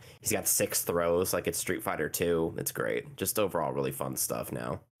now. He's got 6 throws, like it's Street Fighter 2. It's great. Just overall really fun stuff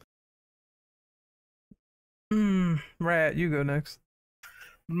now. Rat, you go next.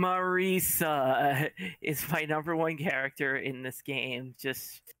 Marisa is my number 1 character in this game.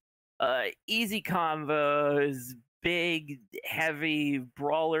 Just easy combos, big, heavy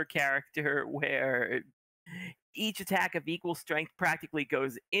brawler character where each attack of equal strength practically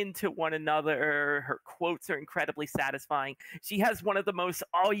goes into one another. Her quotes are incredibly satisfying. She has one of the most,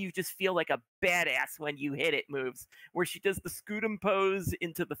 oh, you just feel like a badass when you hit it moves, where she does the Scootum pose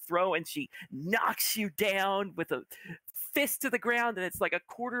into the throw and she knocks you down with a fist to the ground and it's like a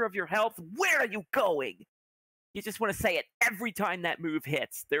quarter of your health. Where are you going? You just want to say it every time that move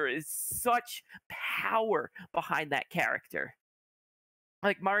hits. There is such power behind that character.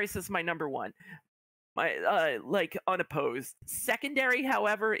 Like, Marisa's my number one. My like unopposed. Secondary,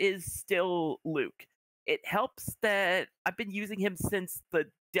 however, is still Luke. It helps that I've been using him since the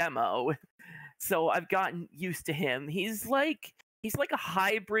demo, so I've gotten used to him. He's like a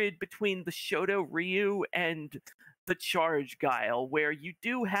hybrid between the Shoto Ryu and the Charge Guile, where you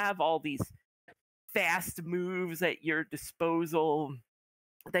do have all these fast moves at your disposal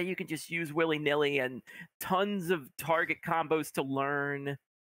that you can just use willy-nilly and tons of target combos to learn.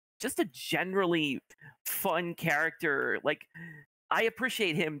 Just a generally fun character. Like, I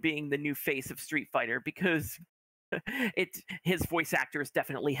appreciate him being the new face of Street Fighter because his voice actor is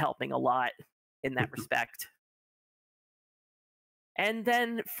definitely helping a lot in that respect. And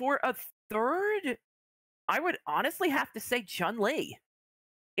then for a third, I would honestly have to say Chun-Li.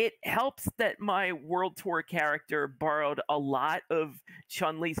 It helps that my World Tour character borrowed a lot of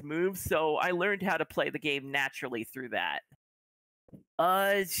Chun-Li's moves, so I learned how to play the game naturally through that.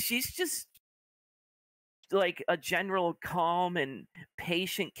 She's just like a general calm and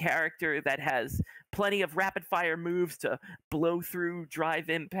patient character that has plenty of rapid fire moves to blow through drive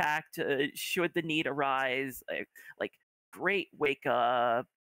impact should the need arise. Like great wake up,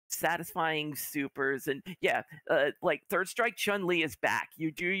 satisfying supers, and yeah, like Third Strike Chun-Li is back.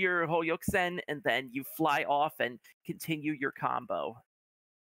 You do your Horyuken and then you fly off and continue your combo.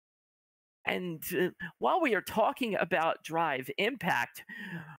 And while we are talking about drive impact,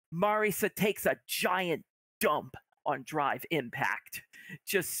 Marisa takes a giant dump on drive impact.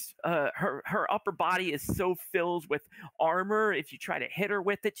 Just her upper body is so filled with armor. If you try to hit her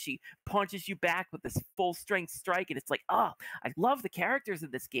with it, she punches you back with this full strength strike, and it's like, I love the characters in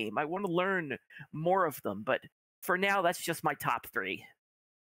this game. I want to learn more of them, but for now, that's just my top three.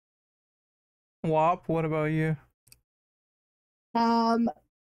 Wop, what about you?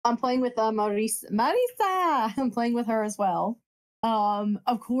 I'm playing with Marisa. I'm playing with her as well.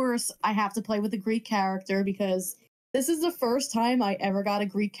 Of course, I have to play with a Greek character because this is the first time I ever got a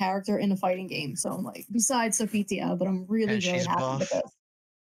Greek character in a fighting game. So I'm like, besides Sophia, but I'm really happy with this.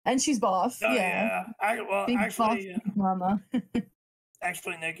 And she's buff. Oh, yeah. Actually, buff mama.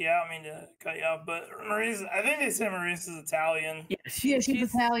 Actually, Nikki, I don't mean to cut you off, but Marisa, I think they say Marisa's Italian. Yeah,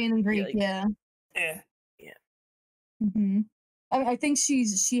 she's Italian and Greek. Yeah. Mm-hmm. I think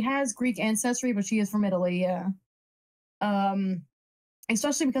she has Greek ancestry, but she is from Italy. Yeah.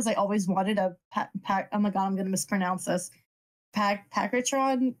 Especially because I always wanted a oh my god, I'm gonna mispronounce this.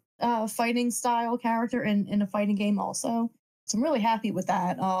 Pakratron fighting style character in a fighting game also. So I'm really happy with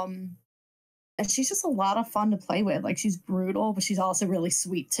that. And she's just a lot of fun to play with. Like, she's brutal, but she's also really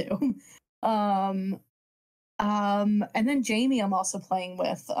sweet too. And then Jamie I'm also playing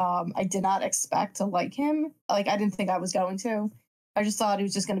with. I did not expect to like him. Like, I didn't think I was going to. I just thought he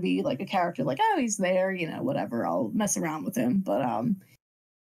was just going to be like a character, like, oh, he's there, you know, whatever. I'll mess around with him. But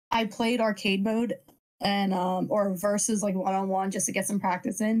I played arcade mode and or versus like one-on-one just to get some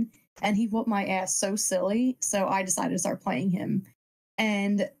practice in, and he whooped my ass so silly. So I decided to start playing him,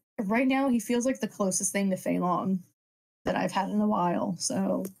 and right now he feels like the closest thing to Fei Long that I've had in a while. So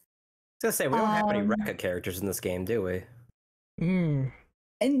I was gonna say, we don't have any Rekka characters in this game, do we? And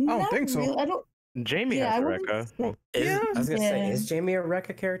I don't think so. really, I don't. Jamie has a Rekka. I was gonna say, is Jamie a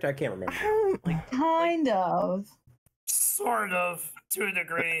Rekka character? I can't remember. Kind of. Sort of, to a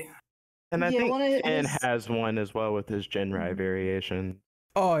degree. And I think Ken has one as well with his Jinrai variation.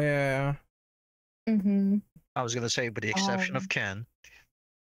 Oh, yeah. Mm-hmm. I was gonna say, with the exception of Ken.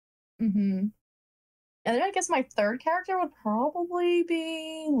 Mm-hmm. And then I guess my third character would probably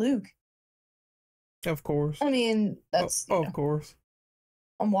be Luke. Of course. I mean, that's of course.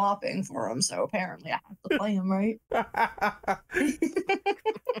 I'm whopping for him, so apparently I have to play him, right?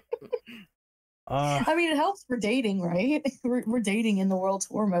 I mean, it helps for dating, right? We're dating in the World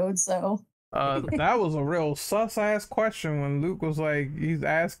Tour mode, so. That was a real sus-ass question when Luke was like, he's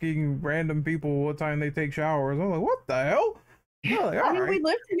asking random people what time they take showers. I'm like, what the hell? Like, I mean, we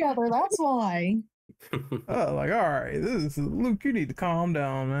live together, that's why. Like, all right, this is Luke, you need to calm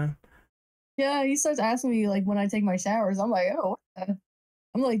down, man. Yeah, he starts asking me, like, when I take my showers. I'm like, oh, what the?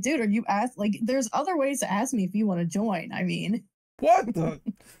 I'm like, dude, are you like, there's other ways to ask me if you want to join. I mean, what the?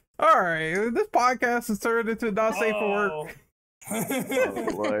 All right, this podcast is turned into not safe for work. Oh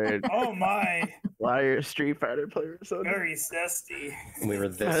Lord. Oh my, Why are Street Fighter players so very zesty. We were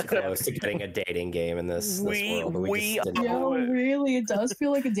this close to getting a dating game in this world, but we just didn't. Yo, really, it does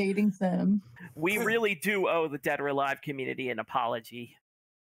feel like a dating sim. We really do owe the Dead or Alive community an apology.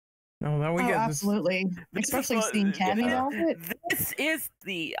 No, now we Oh, get absolutely. This Especially was- seeing Cammy yeah. outfit. This is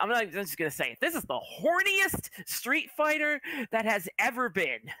the, I'm just gonna say it, this is the horniest Street Fighter that has ever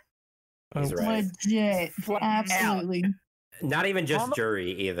been. He's right. Legit. Flat Absolutely. Not even just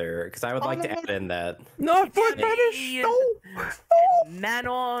jury either, because I would like to add in that. not foot fetish. Cammy No. and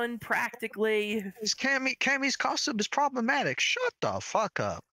Manon, practically. Cammy's costume is problematic. Shut the fuck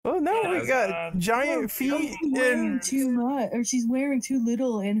up. Oh no, we got Uh, giant feet She's wearing and too much, or she's wearing too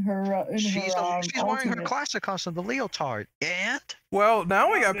little in her. She's wearing her ultimate. classic costume, the leotard. And well,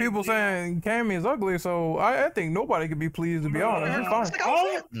 now we got big people deal. saying Cammy is ugly, so I think nobody could be pleased, to be honest. It's fine. Like,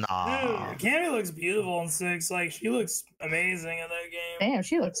 Oh, nah. dude, Cammy looks beautiful in 6. Like, she looks amazing in that game. Damn,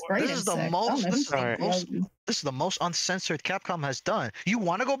 she looks great. This in is the six. most- I don't know this if is the she's most- ugly. This is the most uncensored Capcom has done. You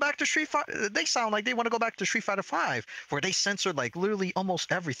want to go back to Street Fighter? They sound like they want to go back to Street Fighter 5, where they censored like literally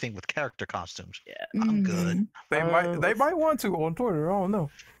almost everything with character costumes. Yeah. I'm good. Mhm. They might want to on Twitter. I don't know.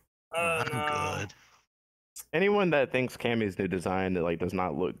 I'm No. good. Anyone that thinks Cammy's new design like does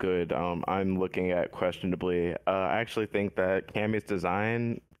not look good, I'm looking at questionably. I actually think that Cammy's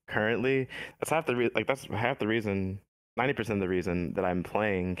design currently that's half the reason. 90% of the reason that I'm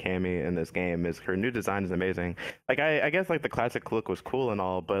playing Cammy in this game is her new design is amazing. Like I guess like the classic look was cool and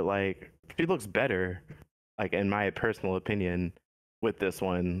all, but like she looks better, like in my personal opinion, with this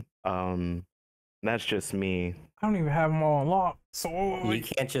one. That's just me. I don't even have them all unlocked. So You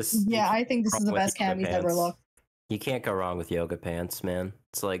can't just. Yeah, I think this is the wrong with best yoga Cammy's ever pants. looked. You can't go wrong with yoga pants, man.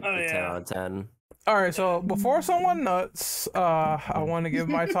 It's like Oh, the 10 yeah. out of 10. all right, so before someone nuts, I want to give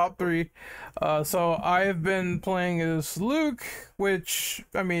my top 3. So I have been playing as Luke, which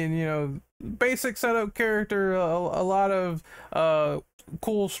I mean, you know, basic setup character, a lot of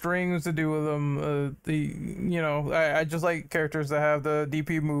cool strings to do with them. I just like characters that have the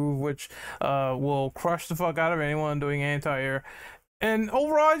DP move, which will crush the fuck out of anyone doing anti-air. And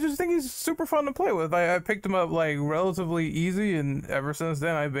overall, I just think he's super fun to play with. I picked him up like relatively easy, and ever since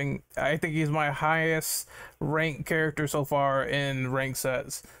then, I think he's my highest ranked character so far in ranked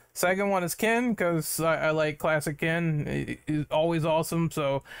sets. Second one is Ken, because I like classic Ken. He's always awesome.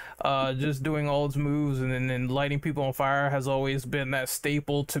 So just doing all his moves and then lighting people on fire has always been that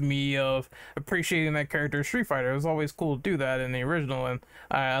staple to me of appreciating that character in Street Fighter. It was always cool to do that in the original, and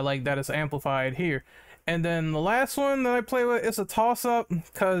I like that it's amplified here. And then the last one that I play with, it's a toss-up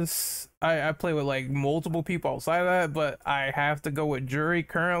because I play with like multiple people outside of that, but I have to go with Jury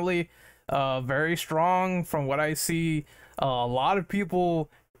currently. Very strong from what I see. A lot of people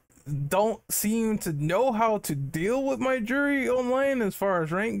don't seem to know how to deal with my Jury online as far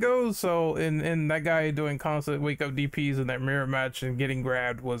as rank goes. So in that guy doing constant wake up DPs in that mirror match and getting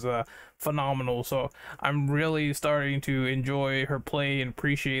grabbed was phenomenal. So I'm really starting to enjoy her play and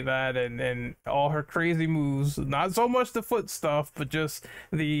appreciate that, and all her crazy moves. Not so much the foot stuff, but just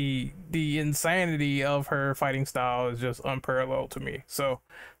the insanity of her fighting style is just unparalleled to me. So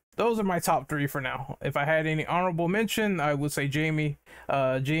those are my top 3 for now. If I had any honorable mention, I would say Jamie.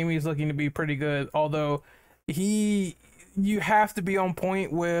 Jamie's looking to be pretty good, although you have to be on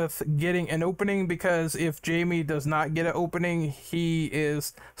point with getting an opening, because if Jamie does not get an opening, he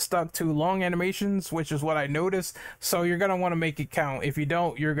is stuck to long animations, which is what I noticed. So you're gonna want to make it count. If you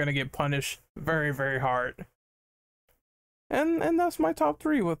don't, you're gonna get punished very, very hard. And that's my top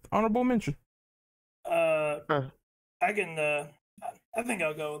 3 with honorable mention. I can. I think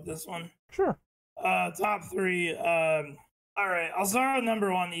I'll go with this one. Sure. Top 3. All right, I'll start with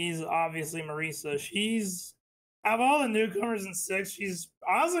number 1. He's obviously Marisa. She's, out of all the newcomers in 6, she's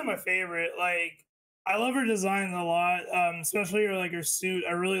honestly my favorite. Like, I love her design a lot, especially her suit.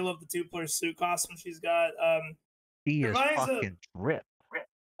 I really love the 2-player suit costume she's got. He is reminds of- fucking ripped.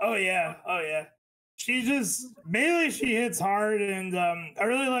 Oh yeah. She just mainly she hits hard, and I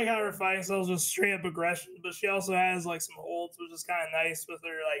really like how her fighting style is just straight up aggression. But she also has like some holds, which is kind of nice with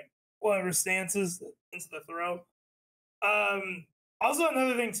her like whatever stances into the throw. Also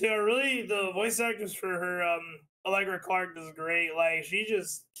another thing too, the voice actress for her Allegra Clark does great. Like she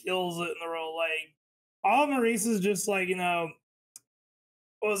just kills it in the role. Like all of Marisa's just like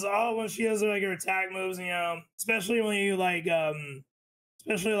when she has like her attack moves, especially when you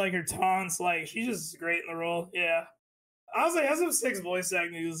especially like her taunts, like she's just great in the role. Yeah. I was like, SF6 voice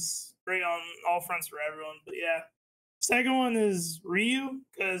acting is great on all fronts for everyone. But yeah. Second one is Ryu,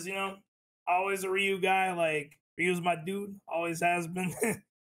 because always a Ryu guy. Like Ryu's my dude, always has been.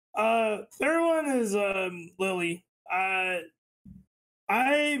 Third one is Lily.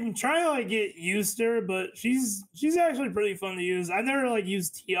 I'm trying to like get used to her, but she's actually pretty fun to use. I never like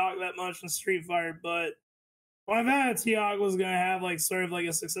used Tiok that much in Street Fighter, but when I found out Tiok was gonna have like sort of like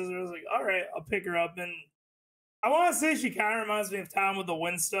a successor, I was like, all right, I'll pick her up. And I want to say she kind of reminds me of Tom with the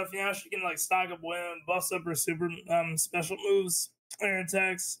wind stuff. You know, she can like stock up wind and bust up her super special moves and her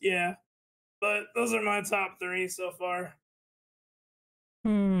attacks. Yeah, but those are my top 3 so far.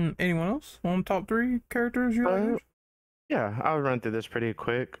 Anyone else on top 3 characters you like? Yeah, I'll run through this pretty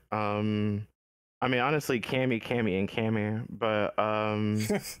quick. I mean, honestly, Cammy, and Cammy, but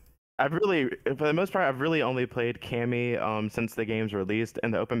I've really, for the most part, I've really only played Cammy since the game's released.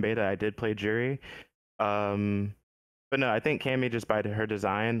 In the open beta, I did play Jury. But no, I think Cammy, just by her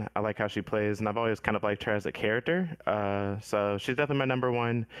design, I like how she plays, and I've always kind of liked her as a character. So she's definitely my number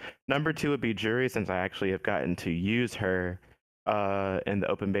 1. Number 2 would be Jury, since I actually have gotten to use her in the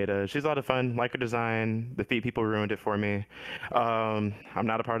open beta. She's a lot of fun. Like her design. The Feet people ruined it for me. I'm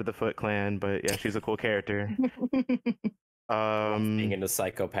not a part of the Foot Clan, but yeah, she's a cool character. Being into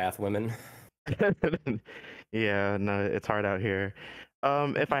psychopath women. Yeah, no, it's hard out here.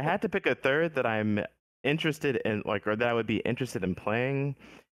 If I had to pick a third that I'm interested in, like, or that I would be interested in playing,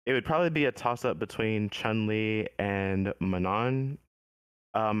 it would probably be a toss-up between Chun-Li and Manon.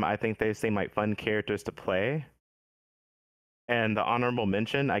 I think they seem like fun characters to play. And the honorable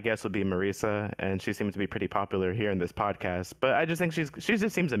mention, I guess, would be Marisa, and she seems to be pretty popular here in this podcast. But I just think she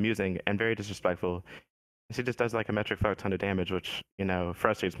just seems amusing and very disrespectful. She just does like a metric fuck ton of damage, which, you know,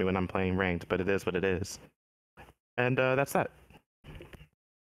 frustrates me when I'm playing ranked, but it is what it is. And that's that.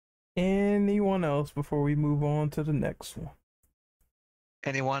 Anyone else before we move on to the next one?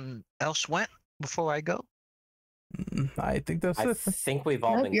 Anyone else went before I go? I think that's I it. think we've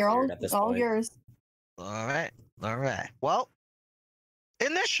all been You're cleared at this all point. yours. All right. Well,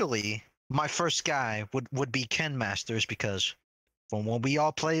 initially, my first guy would be Ken Masters, because from when we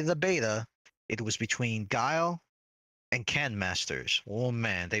all played the beta, it was between Guile and Ken Masters. Oh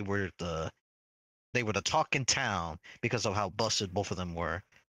man, they were the talk in town because of how busted both of them were.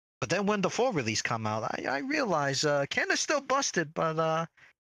 But then when the full release come out, I realized Ken is still busted, but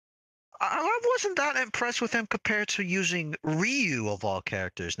I wasn't that impressed with him compared to using Ryu of all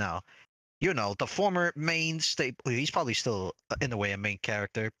characters. Now, you know, the former main staple, he's probably still in a way a main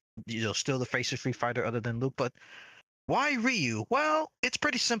character, you know, still the face of Street Fighter other than Luke, but why Ryu? Well, it's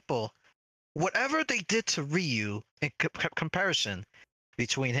pretty simple. Whatever they did to Ryu in comparison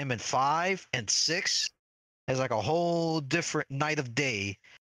between him and 5 and 6 is like a whole different night of day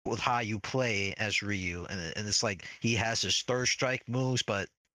with how you play as Ryu. And it's like he has his third strike moves, but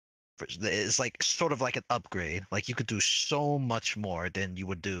it's like sort of like an upgrade. Like you could do so much more than you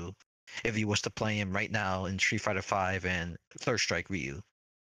would do if you was to play him right now in Street Fighter 5 and third strike Ryu.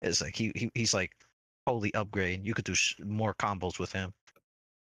 It's like he's like holy upgrade. You could do more combos with him.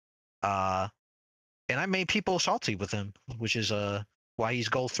 And I made people salty with him, which is why he's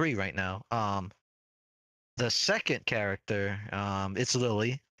gold 3 right now. The second character, it's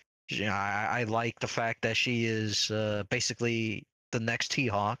Lily. I like the fact that she is basically the next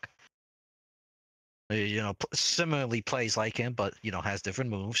T-Hawk. You know, similarly plays like him, but you know has different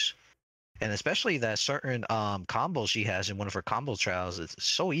moves, and especially that certain combos she has in one of her combo trials. It's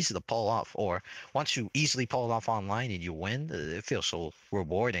so easy to pull off, or once you easily pull it off online and you win, it feels so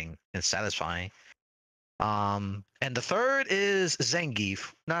rewarding and satisfying. And the third is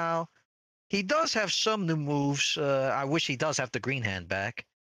Zangief. Now, he does have some new moves. I wish he does have the green hand back.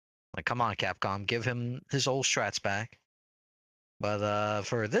 Like, come on, Capcom, give him his old strats back. But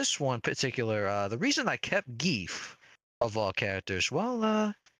for this one particular, the reason I kept Geef of all characters,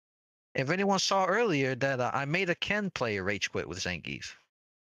 well, if anyone saw earlier that I made a Ken player rage quit with Zangief.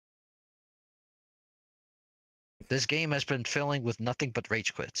 This game has been filling with nothing but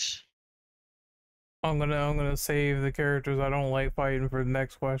rage quits. I'm gonna save the characters I don't like fighting for the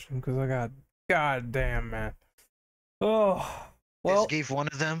next question because I got goddamn man. Oh well, Is Geef one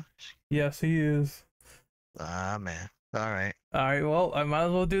of them? yes he is. Ah man. All right. Well, I might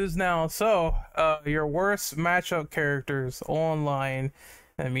as well do this now. So, your worst matchup characters online.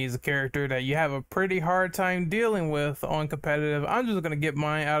 That means a character that you have a pretty hard time dealing with on competitive. I'm just gonna get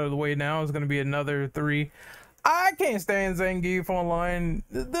mine out of the way now. It's gonna be another 3. I can't stand Zangief online.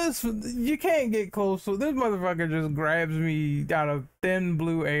 This, you can't get close to this motherfucker. Just grabs me out of thin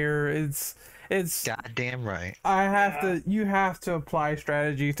blue air. It's goddamn right. You have to apply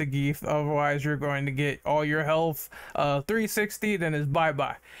strategy to Geef, otherwise you're going to get all your health 360, then it's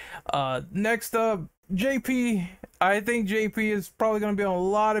bye-bye. Next up, JP. I think JP is probably going to be on a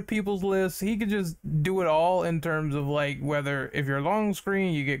lot of people's lists. He could just do it all in terms of like whether if you're long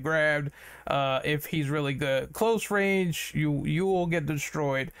screen you get grabbed, if he's really good close range you will get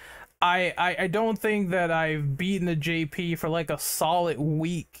destroyed. I don't think that I've beaten the JP for like a solid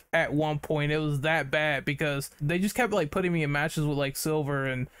week at one point. It was that bad because they just kept like putting me in matches with like silver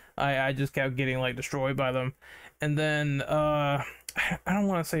and I just kept getting like destroyed by them. And then I don't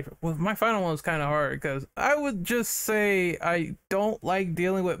want to say, well, my final one was kind of hard because I would just say I don't like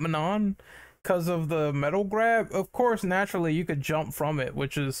dealing with Manon because of the metal grab. Of course, naturally you could jump from it,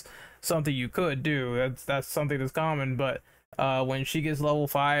 which is something you could do. That's something that's common, but when she gets level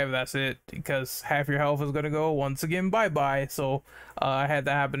 5, that's it, because half your health is gonna go once again. Bye bye. So I had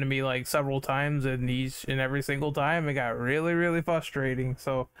that happen to me like several times, and every single time it got really, really frustrating.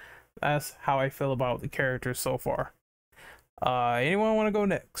 So that's how I feel about the characters so far. Anyone want to go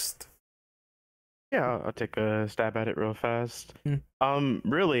next? Yeah, I'll take a stab at it real fast.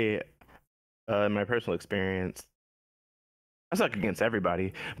 Really, in my personal experience, I suck against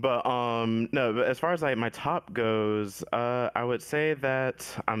everybody. But no, but as far as like my top goes, I would say that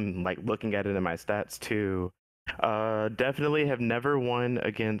I'm like looking at it in my stats too. Definitely have never won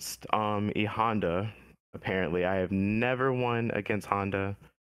against E Honda. Apparently, I have never won against Honda.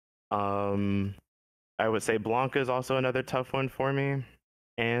 I would say Blanca is also another tough one for me,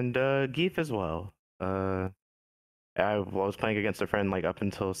 and Geef as well. I was playing against a friend like up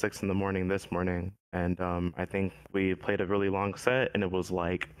until 6 in the morning this morning, and I think we played a really long set, and it was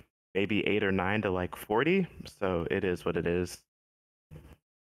like maybe 8 or 9 to like 40. So it is what it is.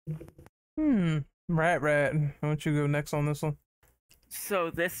 Rat, why don't you go next on this one? So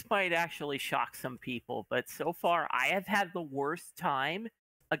this might actually shock some people, but so far I have had the worst time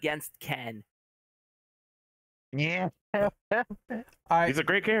against Ken. Yeah. He's a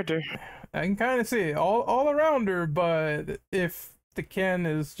great character. I can kind of see it all around her, but if the Ken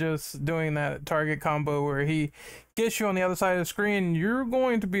is just doing that target combo where he gets you on the other side of the screen, you're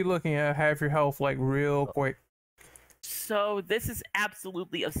going to be looking at half your health like real quick. So this is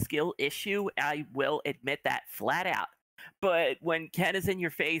absolutely a skill issue. I will admit that flat out. But when Ken is in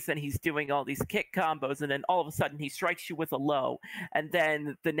your face and he's doing all these kick combos, and then all of a sudden he strikes you with a low, and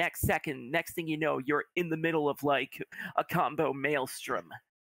then the next thing you know, you're in the middle of like a combo maelstrom.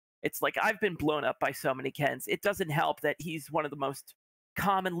 It's like I've been blown up by so many Kens. It doesn't help that he's one of the most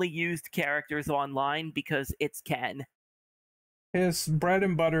commonly used characters online because it's Ken. His bread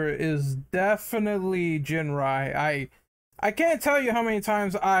and butter is definitely Jinrai. I can't tell you how many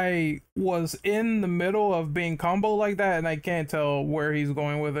times I was in the middle of being combo like that, and I can't tell where he's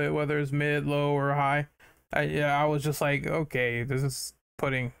going with it, whether it's mid, low, or high. I was just like, okay, this is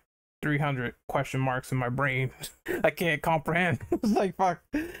putting 300 question marks in my brain. I can't comprehend. It's like, fuck.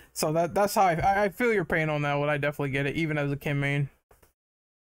 So that's how I feel your pain on that one. I definitely get it, even as a Kim main.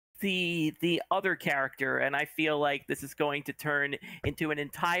 The other character, and I feel like this is going to turn into an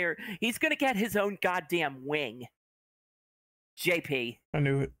entire... He's going to get his own goddamn wing. JP. I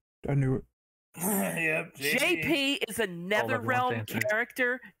knew it. Yep. JP is a Netherrealm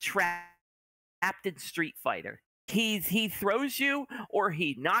character trapped in Street Fighter. He throws you or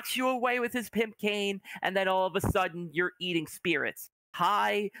he knocks you away with his pimp cane, and then all of a sudden you're eating spirits.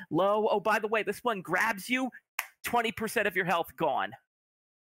 High, low. Oh, by the way, this one grabs you, 20% of your health gone.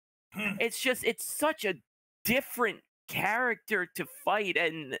 It's such a different character to fight,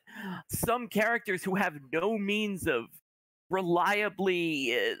 and some characters who have no means of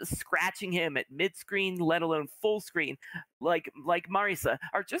reliably scratching him at mid-screen, let alone full screen, like Marisa,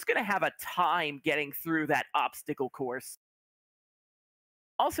 are just going to have a time getting through that obstacle course.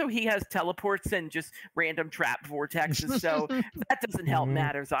 Also, he has teleports and just random trap vortexes, so that doesn't help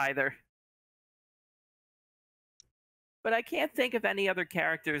matters either. But I can't think of any other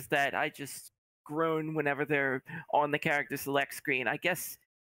characters that I just groan whenever they're on the character select screen. I guess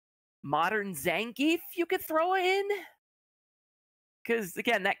modern Zangief you could throw in? Because,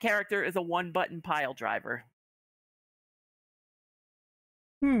 again, that character is a one-button pile driver.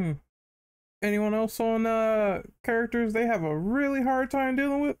 Anyone else on characters they have a really hard time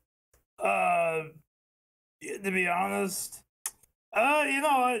dealing with? To be honest, you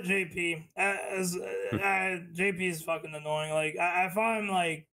know what, JP? JP is fucking annoying. Like, I find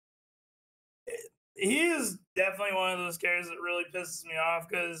like he is definitely one of those characters that really pisses me off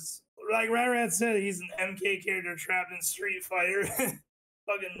because, like Rat said, he's an MK character trapped in Street Fighter.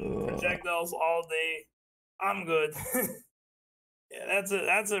 Fucking projectiles all day. I'm good. Yeah,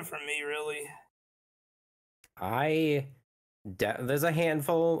 that's it for me, really. There's a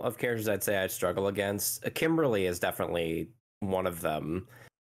handful of characters I'd say I struggle against. Kimberly is definitely one of them.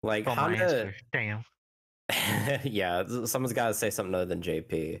 Like Honda, damn. Yeah, someone's got to say something other than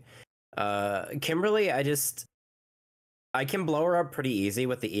JP. Kimberly, I can blow her up pretty easy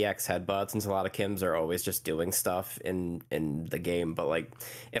with the EX headbutts, since a lot of Kims are always just doing stuff in the game. But like,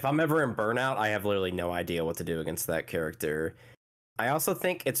 if I'm ever in burnout, I have literally no idea what to do against that character. I also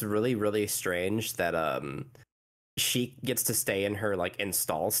think it's really, really strange that she gets to stay in her like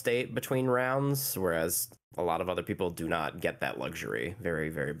install state between rounds, whereas a lot of other people do not get that luxury. Very,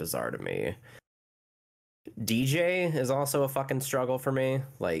 very bizarre to me. DJ is also a fucking struggle for me.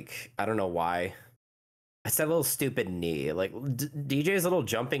 Like, I don't know why. It's that little stupid knee. Like, DJ's little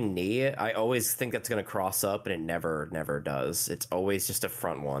jumping knee, I always think that's going to cross up, and it never does. It's always just a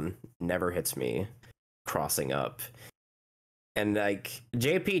front one. Never hits me crossing up. And, like,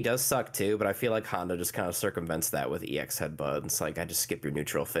 JP does suck too, but I feel like Honda just kind of circumvents that with EX headbutt. It's like, I just skip your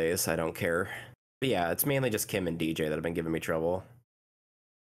neutral phase. I don't care. But yeah, it's mainly just Kim and DJ that have been giving me trouble.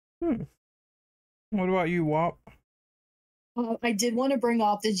 What about you, Wop? I did want to bring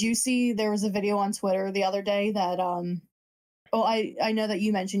up, did you see there was a video on Twitter the other day that I know that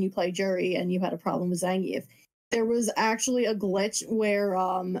you mentioned you play Jury and you had a problem with Zangief. There was actually a glitch where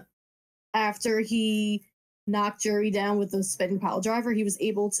after he knocked Jury down with the spinning pile driver, he was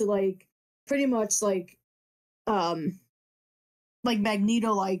able to like pretty much like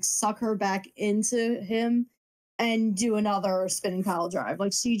Magneto like suck her back into him and do another spinning pile drive.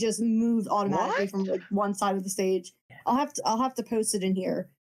 Like she just moved automatically from like one side of the stage. I'll have to post it in here.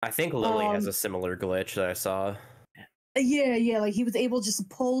 I think Lily has a similar glitch that I saw. Yeah, like he was able just to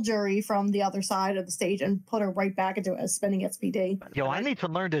pull Jury from the other side of the stage and put her right back into a spinning SPD. Yo, I need to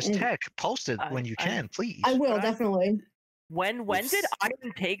learn this tech. Post it when you can, please. I will, definitely. When did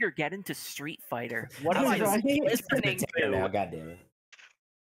Iron Tager get into Street Fighter? What am I listening Now, to? goddamn it.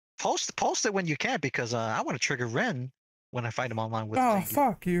 Post it when you can, because I want to trigger Ren when I fight him online with. Oh,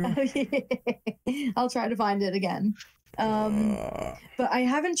 fuck you. I'll try to find it again. But I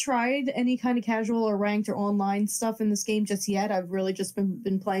haven't tried any kind of casual or ranked or online stuff in this game just yet. I've really just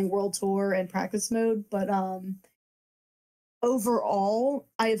been playing World Tour and practice mode. But overall,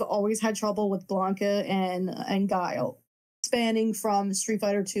 I've always had trouble with Blanca and Guile, spanning from Street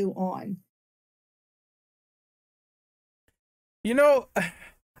Fighter 2 on. You know,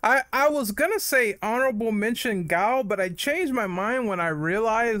 I was gonna say honorable mention Gao, but I changed my mind when I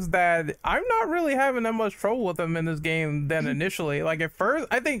realized that I'm not really having that much trouble with him in this game than initially. Like at first,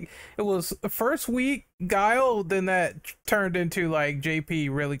 I think it was the first week Guile, then that turned into like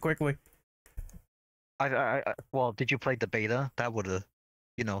JP really quickly. Well, did you play the beta? That would have,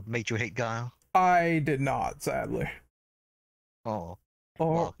 made you hate Guile. I did not, sadly. Oh,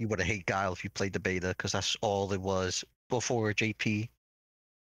 Or well, you would have hate Guile if you played the beta, because that's all it was before JP.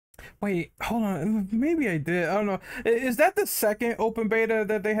 wait, hold on. Maybe I did. I don't know. Is that the second open beta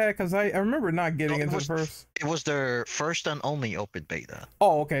that they had? Because I remember not getting No, into the first. It was their first and only open beta.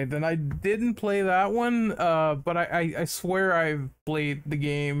 Oh, okay. Then I didn't play that one. But I swear I've played the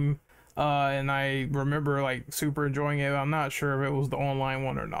game. And I remember like super enjoying it. I'm not sure if it was the online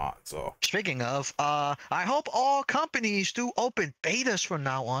one or not. So Speaking of, I hope all companies do open betas from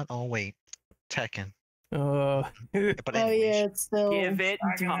now on. Oh wait, Tekken. But anyways, yeah, it's still Give it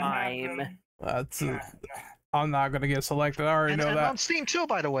Not gonna time. happen. that's I'm not gonna get selected. I already know and that. on Steam too,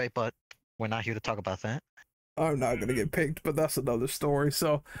 by the way. But we're not here to talk about that. I'm not gonna get picked, but that's another story.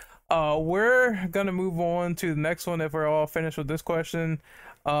 So, we're gonna move on to the next one if we're all finished with this question.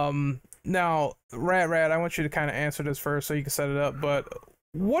 Now, Rad, I want you to kind of answer this first so you can set it up. But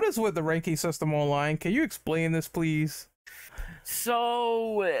what is with the ranking system online? Can you explain this, please?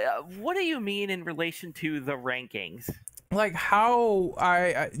 So, what do you mean in relation to the rankings? Like how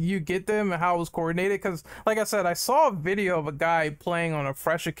you get them and how it was coordinated? Because, like I said, I saw a video of a guy playing on a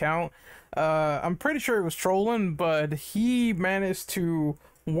fresh account. I'm pretty sure it was trolling, but he managed to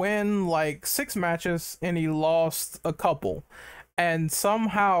win like 6 matches and he lost a couple. And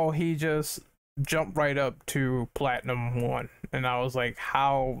somehow he just jumped right up to Platinum 1. And I was like,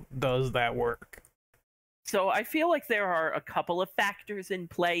 how does that work? So, I feel like there are a couple of factors in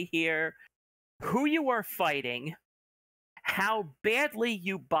play here. Who you are fighting, how badly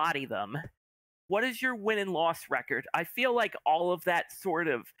you body them, what is your win and loss record? I feel like all of that sort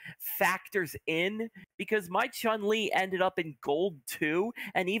of factors in, because my Chun-Li ended up in gold too,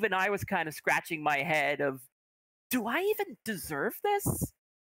 and even I was kind of scratching my head of, do I even deserve this?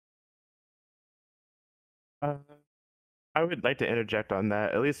 I would like to interject on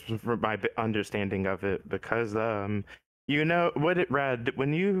that, at least from my understanding of it, because Rad,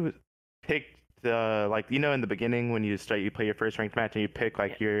 when you pick in the beginning when you play your first ranked match and you pick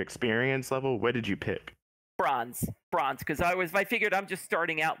like your experience level, what did you pick? bronze, because I figured I'm just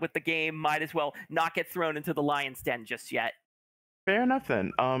starting out with the game, might as well not get thrown into the lion's den just yet. Fair enough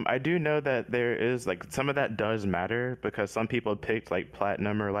then. I do know that there is like some of that does matter because some people picked like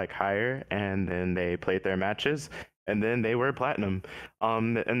platinum or like higher, and then they played their matches, and then they were platinum.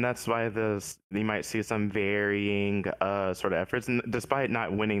 And that's why you might see some varying sort of efforts, and despite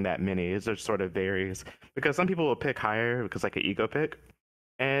not winning that many, it just sort of varies because some people will pick higher because like an ego pick,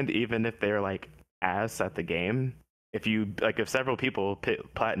 and even if they're like ass at the game, if several people pick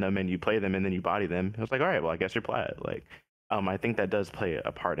platinum and you play them and then you body them, it's like, all right, well, I guess you're plat. Like, I think that does play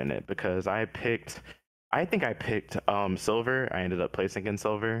a part in it because I think I picked silver. I ended up placing in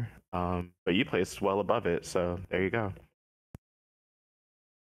silver, but you placed well above it, so there you go.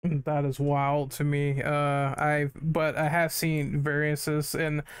 That is wild to me. But I have seen variances,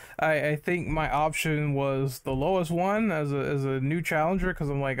 and I think my option was the lowest one as a new challenger because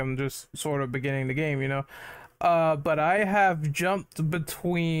I'm just sort of beginning the game, you know. But I have jumped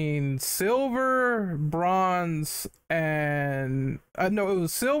between silver, bronze, and no, it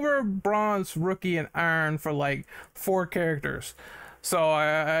was silver, bronze, rookie, and iron for like 4 characters. So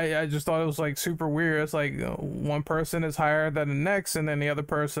I just thought it was like super weird. It's like one person is higher than the next, and then the other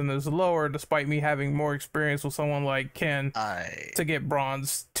person is lower, despite me having more experience with someone like Ken to get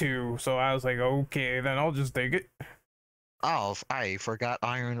bronze too. So I was like, okay, then I'll just take it. Oh, I forgot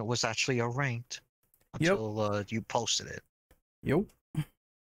iron was actually a ranked. Until you posted it. Yep.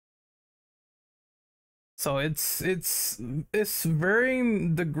 So it's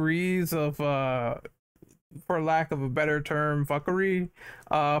varying degrees of for lack of a better term, fuckery.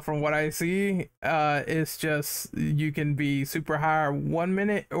 From what I see, it's just you can be super high 1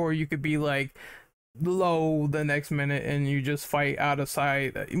 minute, or you could be like low the next minute, and you just fight out of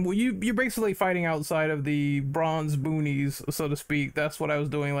sight. Well, you're basically fighting outside of the bronze boonies, so to speak. That's what I was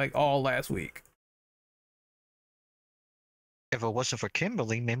doing like all last week. If it wasn't for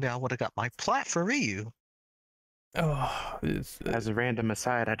Kimberly, maybe I would have got my plat for Ryu. Oh, as a random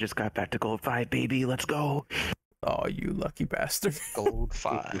aside, I just got back to gold 5, baby. Let's go. Oh, you lucky bastard. Gold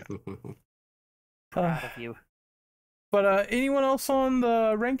 5. Proud of you. But anyone else on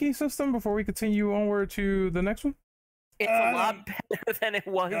the ranking system before we continue onward to the next one? It's a lot better than it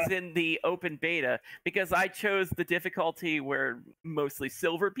was in the open beta because I chose the difficulty where mostly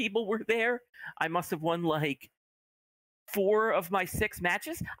silver people were there. I must have won like 4 of my 6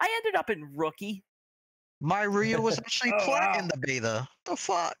 matches. I ended up in rookie. My Ryu was actually plat in the beta. The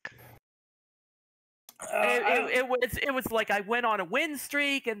fuck? It was like I went on a win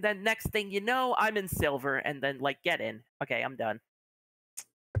streak, and then next thing you know, I'm in silver, and then like get in. Okay, I'm done.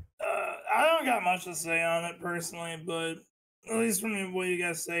 I don't got much to say on it personally, but at least from what you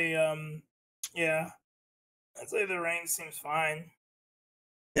guys say, yeah, I'd say the rank seems fine.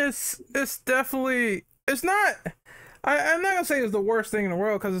 It's definitely not. I'm not gonna say it's the worst thing in the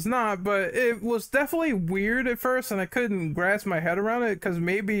world because it's not, but it was definitely weird at first, and I couldn't grasp my head around it because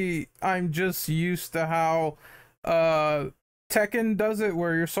maybe I'm just used to how Tekken does it,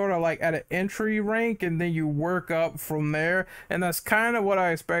 where you're sort of like at an entry rank and then you work up from there, and that's kind of what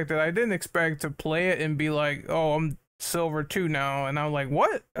I expected. I didn't expect to play it and be like, oh, I'm silver 2 now, and I'm like,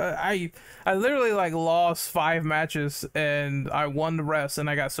 what? I literally like lost 5 matches and I won the rest, and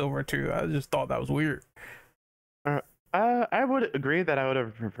I got silver 2. I just thought that was weird. I would agree that I would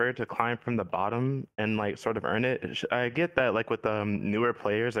have preferred to climb from the bottom and like sort of earn it. I get that like with newer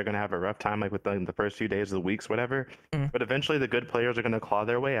players, they're gonna have a rough time like with the first few days of the weeks, whatever. But eventually, the good players are gonna claw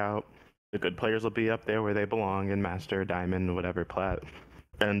their way out. The good players will be up there where they belong in Master, Diamond, whatever plat,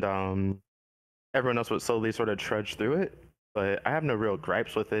 and everyone else would slowly sort of trudge through it. But I have no real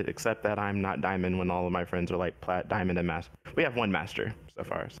gripes with it, except that I'm not Diamond when all of my friends are like plat, Diamond, and Master. We have 1 Master so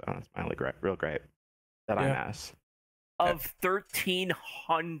far, so that's my only real gripe that I'm ass. Of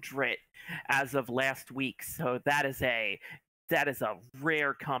 1,300 as of last week, so that is a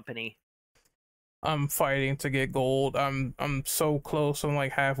rare company. I'm fighting to get gold. I'm so close. I'm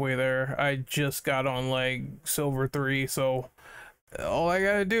like halfway there. I just got on like silver 3, so all I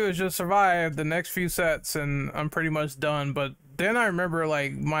gotta do is just survive the next few sets, and I'm pretty much done. But then I remember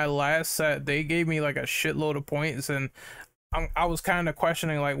like my last set, they gave me like a shitload of points, and I was kind of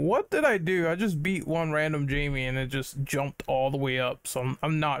questioning like, what did I do? I just beat one random Jamie and it just jumped all the way up. So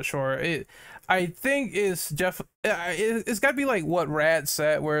I'm not sure. I think it's it's got to be like what Rad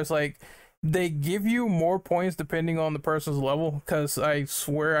said, where it's like they give you more points depending on the person's level. Because I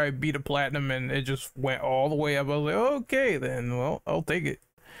swear I beat a platinum and it just went all the way up. I was like, okay, then well, I'll take it.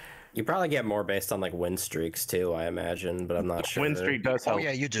 You probably get more based on like win streaks too, I imagine, but I'm not sure. Win streak does help. Oh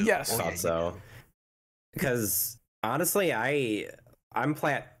yeah, you do. Yes. Oh, Thought so. Because honestly, I'm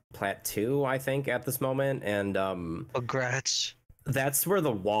plat Plat 2, I think, at this moment, and Congrats. that's where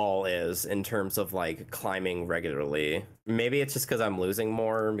the wall is in terms of like climbing regularly. Maybe it's just because I'm losing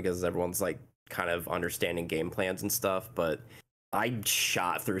more because everyone's like kind of understanding game plans and stuff, but I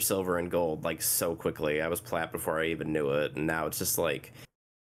shot through silver and gold like so quickly. I was plat before I even knew it, and now it's just like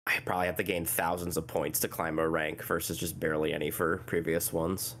I probably have to gain thousands of points to climb a rank versus just barely any for previous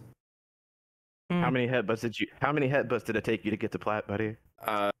ones. How many headbutts did it take you to get to plat, buddy?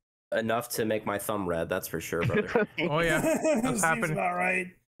 Enough to make my thumb red, that's for sure, brother. Oh yeah, that's Seems happening. about right.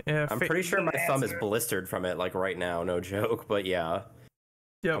 Yeah, I'm pretty sure my Good thumb is answer. blistered from it, like right now, no joke. But yeah,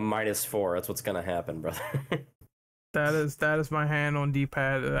 Yep. a -4. That's what's gonna happen, brother. That is my hand on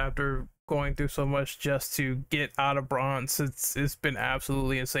D-pad after going through so much just to get out of bronze. It's been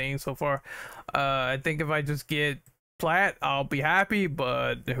absolutely insane so far. I think if I just get plat, I'll be happy,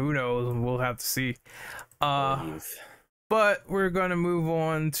 but who knows? We'll have to see. But we're gonna move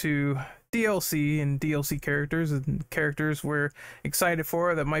on to DLC and DLC characters and characters we're excited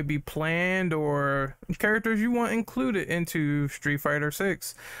for that might be planned or characters you want included into Street Fighter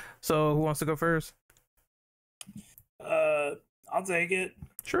 6. So who wants to go first? I'll take it.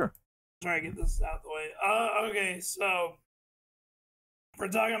 Sure. Try to get this out the way. Okay, so we're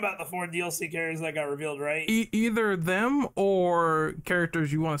talking about the 4 DLC characters that got revealed, right? Either them or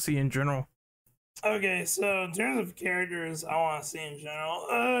characters you want to see in general. Okay, so in terms of characters I want to see in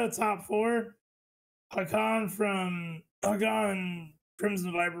general, top 4, Hakan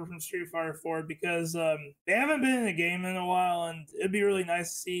Crimson Viper from Street Fighter 4, because they haven't been in a game in a while, and it'd be really nice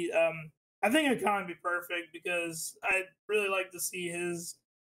to see. I think Hakan would be perfect because I'd really like to see his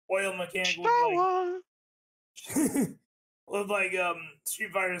oil mechanic with like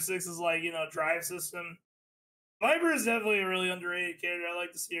Street Fighter 6's like, you know, drive system. Viper is definitely a really underrated character. I'd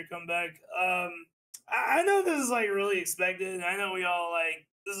like to see her come back. I know this is like really expected, and I know we all like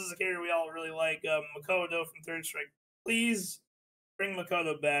this is a character we all really like. Makoto from Third Strike. Please bring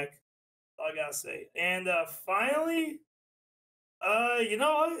Makoto back. That's all I gotta say. And finally, you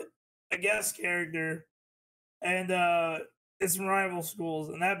know what? A guest character, and it's from Rival Schools,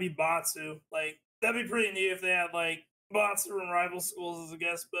 and that'd be Batsu. Like that'd be pretty neat if they had like Batsu from Rival Schools as a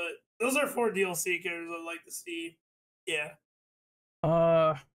guest. But those are 4 DLC characters I'd like to see. Yeah.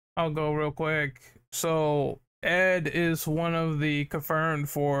 I'll go real quick. So Ed is one of the confirmed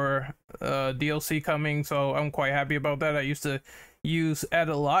for DLC coming, so I'm quite happy about that. I used to use Ed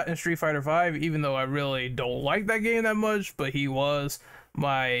a lot in Street Fighter 5, even though I really don't like that game that much, but he was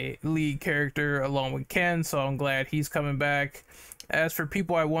my lead character along with Ken, so I'm glad he's coming back. As for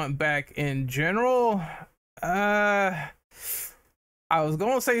people I want back in general, I was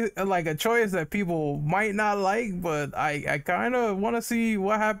gonna say like a choice that people might not like, but I kind of want to see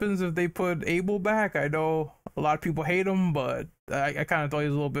what happens if they put Abel back. I know a lot of people hate him, but I kind of thought he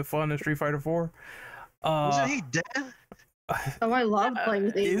was a little bit fun in Street Fighter 4. Wasn't he dead? Oh, I love playing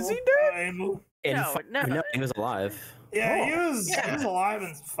with Abel. Is he dead? Abel. No, he was alive. Yeah, Oh. he was alive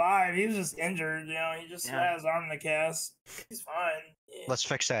in 5. He was just injured, you know. He just had his arm in the cast. He's fine. Yeah. Let's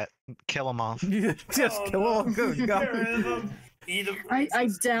fix that. Kill him off. Just kill him. Good Get God. rid of him. Eat him. I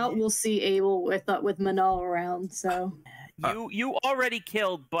doubt we'll see Abel with Manal around. So You already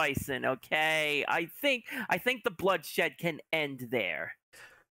killed Bison, okay? I think the bloodshed can end there.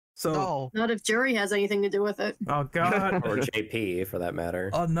 So No. not if Jury has anything to do with it. oh God, Or JP, for that matter.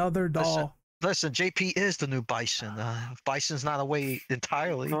 another doll. Listen, JP is the new Bison. Bison's not away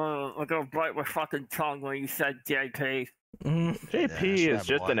entirely. I'm gonna bite my fucking tongue when you said JP. JP Yeah, is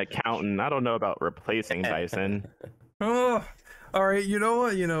just an accountant. I don't know about replacing Dyson. Oh, all right. You know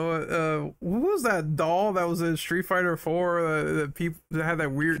what? What was that doll that was in Street Fighter 4 that people that had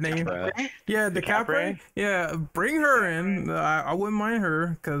that weird name? Yeah, the Capre. Yeah, bring her in. I wouldn't mind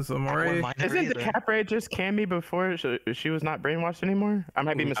her because I'm already. Isn't the Capre just Cammy before she was not brainwashed anymore? I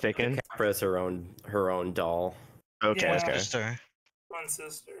might be mistaken. Capra's her own doll. Okay, Yeah. okay. Sister. One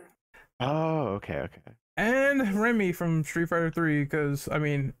sister. Oh, okay. And Remy from Street Fighter 3, because I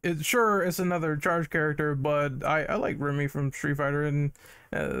mean, it's another charge character, but I like Remy from Street Fighter, and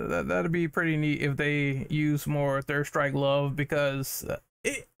that'd be pretty neat if they use more Third Strike love, because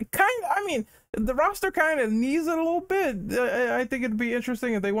it the roster kind of needs it a little bit. I think it'd be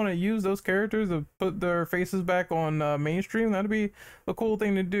interesting if they want to use those characters to put their faces back on mainstream. That'd be a cool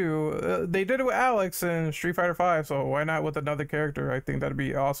thing to do. They did it with Alex in Street Fighter 5, so why not with another character? I think that'd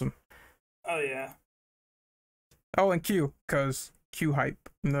be awesome. Oh yeah. Oh, and Q, because Q hype.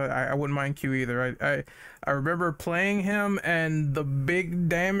 No, I wouldn't mind Q either. I remember playing him, and the big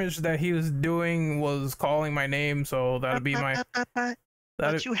damage that he was doing was calling my name, so that'd be my...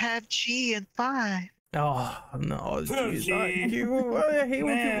 But you have G and 5. Oh no, jeez, not gee. you. I hate when people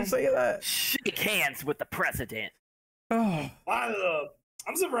Man. say that. Shake hands with the president. Oh, Light it up.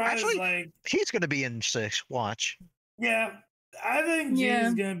 I'm surprised. Actually- like, He's gonna be in 6. Watch. yeah, I think G Yeah.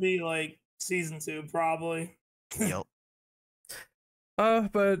 is gonna be like season 2 probably. Yup.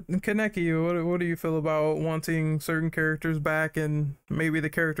 but Kaneki, what do you feel about wanting certain characters back and maybe the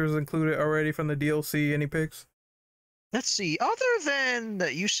characters included already from the DLC? Any picks? Let's see. Other than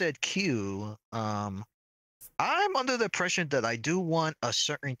that, you said Q. I'm under the impression that I do want a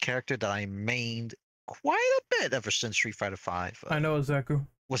certain character that I mained quite a bit ever since Street Fighter V. I know it's Zaku.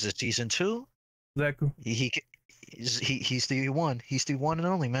 Was it season 2? Zaku. He's the one. He's the one and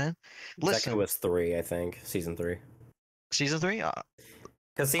only, man. Listen, Zeku was 3, I think, season 3. season 3.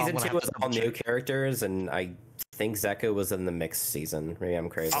 Because season gonna 2 have was to all new double-check. characters, and I think Zeku was in the mixed season. Maybe I'm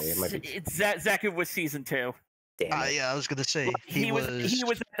crazy. It might be. Zeku was season 2. Damn it. Yeah, I was gonna say He was at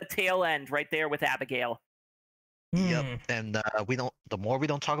the tail end right there with Abigail. Yep. Hmm. And we don't. The more we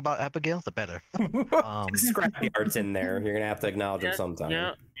don't talk about Abigail, the better. Scrapyard's in there. You're gonna have to acknowledge him sometime.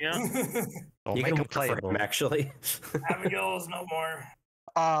 Yeah. Don't You make can him work for playable. him, actually. Abigail is no more.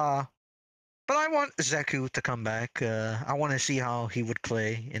 But I want Zeku to come back. I want to see how he would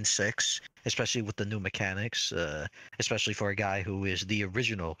play in 6, especially with the new mechanics. Especially for a guy who is the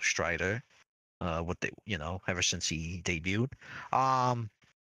original Strider. Ever since he debuted.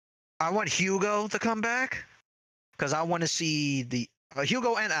 I want Hugo to come back because I want to see the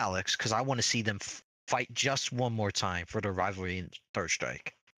Hugo and Alex because I want to see them fight just one more time for the rivalry in Third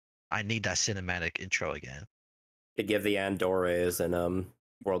Strike. I need that cinematic intro again. To give the Andores and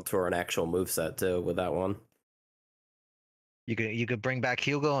World Tour an actual moveset too with that one. You could bring back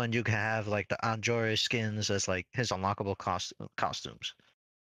Hugo and you can have like the Andore skins as like his unlockable costumes.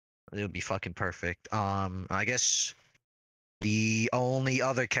 It would be fucking perfect. I guess the only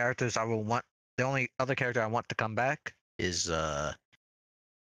other characters I will want, the only other character I want to come back is a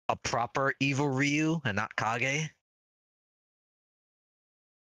proper evil Ryu and not Kage.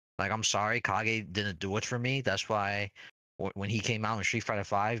 Like, I'm sorry, Kage didn't do it for me. That's why when he came out in Street Fighter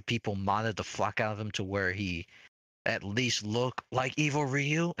V, people modded the fuck out of him to where he at least looked like evil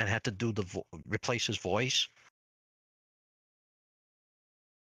Ryu and had to do the replace his voice.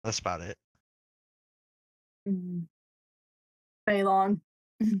 That's about it. Fei Long.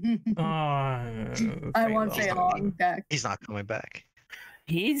 I want Fei Fei Long. Long back. He's not coming back.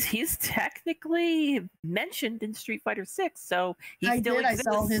 He's technically mentioned in Street Fighter 6, so he I still did. exists.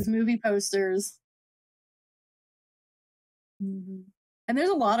 I saw his movie posters. And there's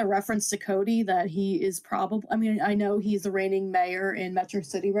a lot of reference to Cody that he is probably. I mean, I know he's the reigning mayor in Metro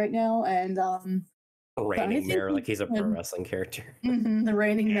City right now, and Reigning think mayor, he like he's a pro could- wrestling character. the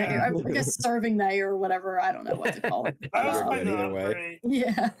reigning mayor. I guess Yeah. serving mayor or whatever. I don't know what to call it. I was You're find good that either way. great.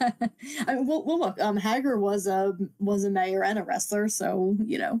 Yeah. I mean, well, look. Hager was a mayor and a wrestler, so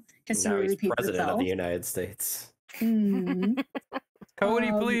Now history he's repeats president itself. of the United States. Mhm.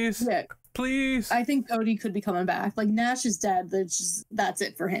 Cody, please, Yeah, please. I think Cody could be coming back. Like Nash is dead. That's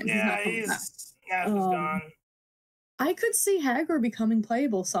it for him. He's Yeah, not coming back. Nash is gone. I could see Hager becoming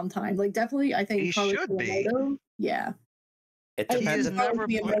playable sometime. Like definitely, I think He probably should be. Miyamoto. Yeah, It I think depends. has If, never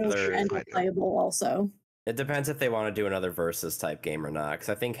probably played Miyamoto Street should be Fighter. playable also. it depends if they want to do another versus type game or not. Because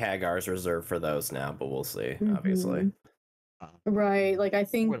I think Hagar's reserved for those now, but we'll see. Obviously, Right. Like I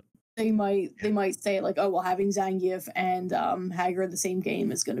think Well- they might say like, oh well, having Zangief and Hager in the same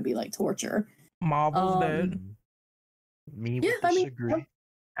game is going to be like torture. Marvel's dead. Me Yeah, would I mean, disagree.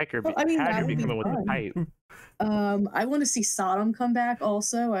 Hacker, Well, I mean, that Hacker would be be coming with the fun. pipe. I want to see Sodom come back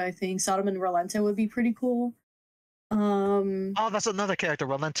also. I think Sodom and Relento would be pretty cool. Oh, that's another character,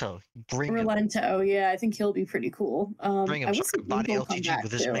 Rolento. Bring him. Relento, yeah, I think he'll be pretty cool. Bring him I so would I see can body Eagle come LTG back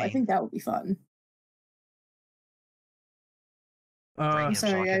with his too. I main. think that would be fun. Bring Uh, him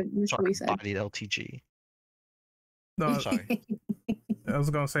sorry, I missed so what I you can said. body LTG. no, Sorry. I was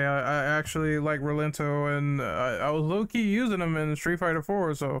gonna say I actually like Relento, and I was low key using him in Street Fighter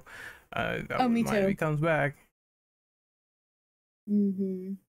 4, so I Oh, me wouldn't mind if too. he comes back.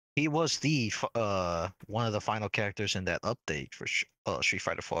 hmm He was the one of the final characters in that update for Street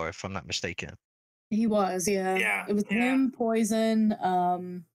Fighter 4, if I'm not mistaken. He was, yeah. Yeah, It was yeah. him, Poison.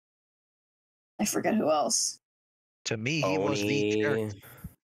 I forget who else. To me, he was the Oni. character.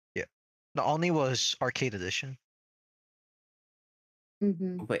 The only was Arcade Edition.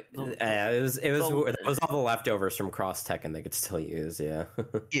 hmm Wait, The- it was the- it was all the leftovers from Cross Tekken they could still use. Yeah.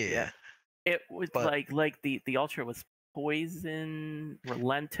 Yeah. It was But- like the Ultra was Poison,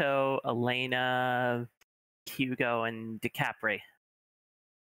 Relento, Elena, Hugo, and DiCaprio.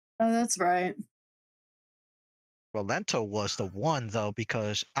 Oh, that's right. Rolento was the one though,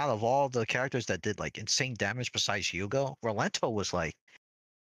 because out of all the characters that did like insane damage besides Hugo, Rolento was like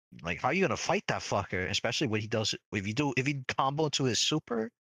how are you gonna fight that fucker? Especially when he does if he combo to his super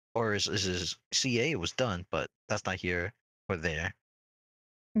or his CA, it was done. But that's not here or there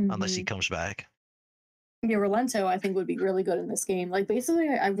unless he comes back. Yeah, Rolento I think would be really good in this game. Like basically,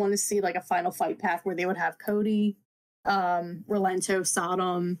 I want to see like a final fight path where they would have Cody, Rolento,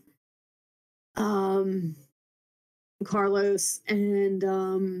 Sodom, Carlos, and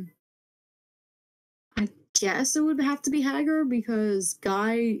I guess it would have to be Hagar because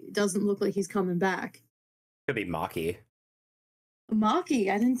Guy doesn't look like he's coming back. Could be Maki.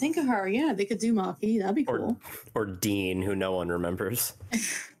 Maki, I didn't think of her. Yeah, they could do Maki. That'd be cool. Or Dean, who no one remembers.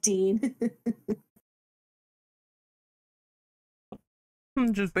 Dean.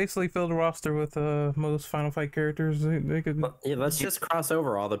 Just basically fill the roster with most Final Fight characters. They could. Yeah, let's just cross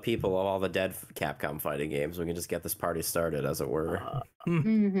over all the people of all the dead Capcom fighting games. We can just get this party started, as it were. I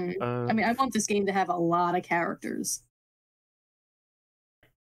mean, I want this game to have a lot of characters.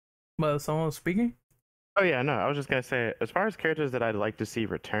 But someone speaking? Oh yeah, no, I was just gonna say, as far as characters that I'd like to see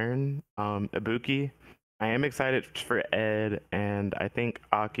return, Ibuki, I am excited for Ed, and I think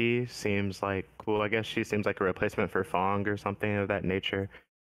Aki seems like cool. I guess she seems like a replacement for Fong or something of that nature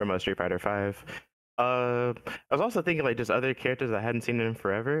from Street Fighter 5. I was also thinking like just other characters I hadn't seen in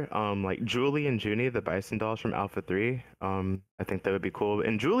forever, like Julie and Junie, the Bison dolls from Alpha 3. I think that would be cool.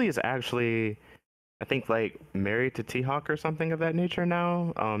 And Julie is actually, I think, like married to T-Hawk or something of that nature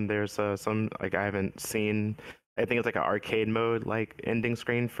now. There's some like I haven't seen. I think it's like an arcade mode like ending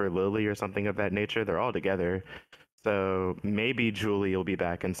screen for Lily or something of that nature. They're all together, so maybe Julie will be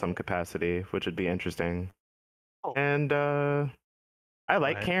back in some capacity, which would be interesting. Oh. And I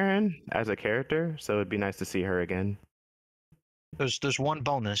like Karen as a character, so it'd be nice to see her again. There's one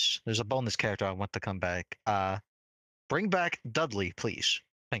bonus. There's a bonus character I want to come back. Bring back Dudley, please.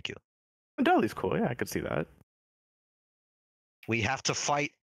 Thank you. Dudley's cool. Yeah, I could see that. We have to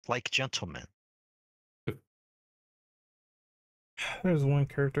fight like gentlemen. There's one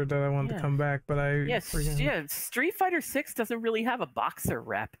character that I wanted to come back, but I yeah. Street Fighter 6 doesn't really have a boxer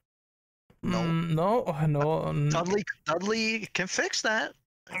rep. No. Dudley can fix that.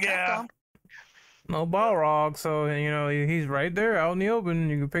 Yeah. No Balrog, so you know he's right there out in the open.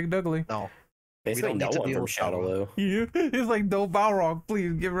 You can pick Dudley. No, basically no one from Shadowloo. Yeah, he's like no Balrog.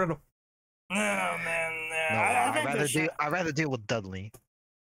 Please get rid of him. No man, no, I'd rather deal with Dudley.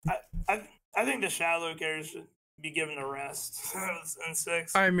 I think the Shadow characters should be given a rest in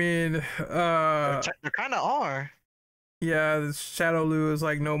 6. I mean, they kind of are. Yeah, Shadowloo is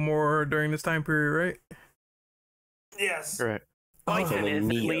like no more during this time period, right? Yes. Correct. Bison is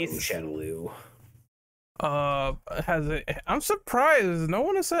at least. Shadowloo. Has it? I'm surprised no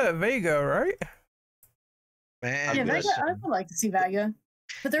one has said Vega, right? Man, yeah, Vega. I would like to see Vega,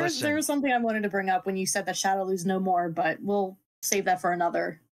 but there was something I wanted to bring up when you said that Shadowloo's no more, but we'll save that for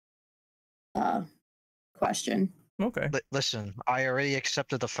another question. Okay. Listen, I already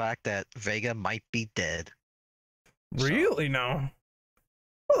accepted the fact that Vega might be dead. Really? No.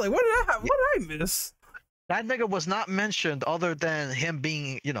 Well, like, what did I miss? That nigga was not mentioned other than him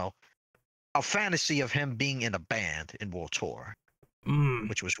being, a fantasy of him being in a band in World Tour,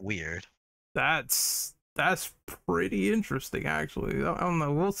 which was weird. That's pretty interesting, actually. I don't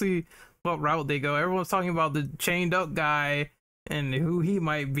know. We'll see what route they go. Everyone's talking about the chained up guy and who he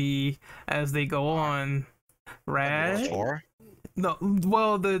might be as they go on. Rad? No,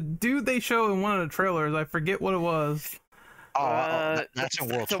 well, the dude they show in one of the trailers, I forget what it was. That's a World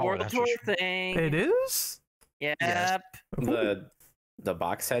Tour. It's a World Tour thing. It is? Yep. Yes. The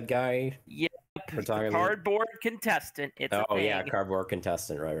box head guy. Yep. Cardboard contestant. It's a thing. Yeah, cardboard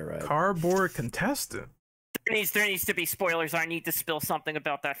contestant. Right. Cardboard contestant. There needs to be spoilers. I need to spill something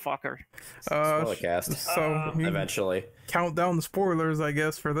about that fucker. Spoilercast. So eventually count down the spoilers, I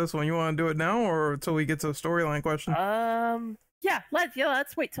guess, for this one. You want to do it now, or until we get to the storyline question?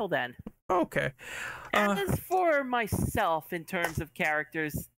 Let's wait till then. Okay. As for myself, in terms of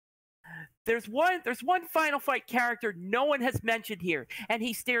characters, there's one Final Fight character no one has mentioned here, and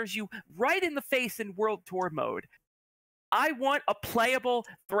he stares you right in the face in World Tour mode. I want a playable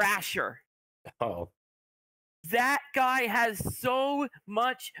Thrasher. Oh. That guy has so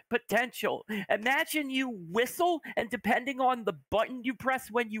much potential. Imagine you whistle, and depending on the button you press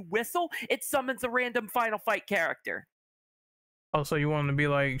when you whistle, it summons a random Final Fight character. Oh, so you want to be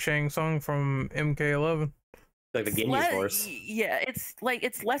like Shang Tsung from MK11? Like the Ginyu Force. Yeah,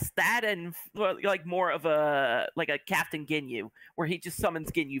 it's less that and like more of a Captain Ginyu, where he just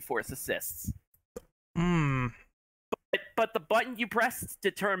summons Ginyu Force assists. but the button you press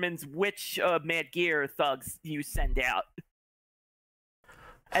determines which Mad Gear thugs you send out.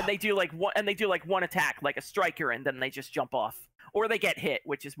 And they do like one attack, like a striker, and then they just jump off. Or they get hit,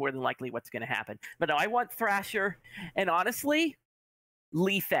 which is more than likely what's going to happen. But no, I want Thrasher, and honestly,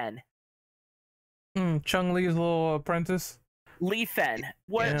 Lee Fen. Chun-Li's little apprentice. Lee Fen.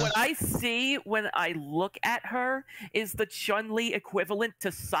 What Yeah. what I see when I look at her is the Chun-Li equivalent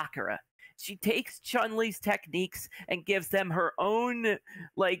to Sakura. She takes Chun-Li's techniques and gives them her own,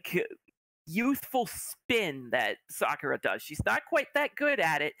 like, youthful spin that Sakura does. She's not quite that good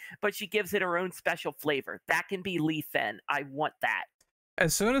at it, but she gives it her own special flavor. That can be Lee Fen. I want that.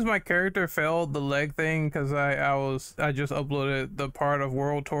 As soon as my character failed the leg thing, because I just uploaded the part of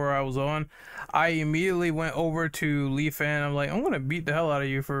World Tour I was on, I immediately went over to Lee Fan. I'm like, I'm gonna beat the hell out of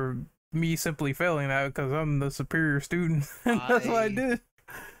you for me simply failing that because I'm the superior student. And that's what I did.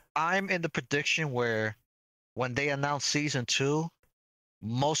 I'm in the prediction where when they announce season 2,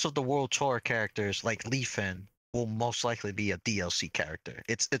 most of the World Tour characters, like Lee Fin, will most likely be a DLC character.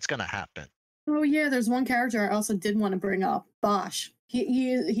 It's gonna happen. Oh yeah, there's one character I also did want to bring up, Bosch.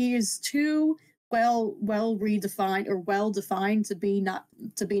 He is too well redefined or well defined to be not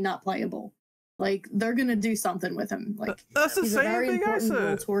playable. Like they're gonna do something with him. Like That's the he's a same very thing I important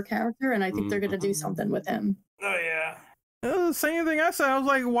World said. Tour character, and I think they're gonna do something with him. Oh yeah. It was the same thing I said. I was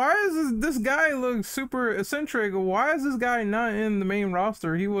like, why is this guy look super eccentric? Why is this guy not in the main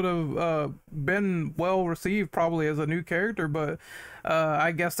roster? He would have been well received probably as a new character, but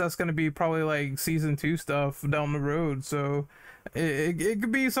I guess that's going to be probably like season 2 stuff down the road. So it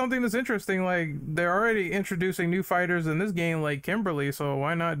could be something that's interesting. Like they're already introducing new fighters in this game like Kimberly, so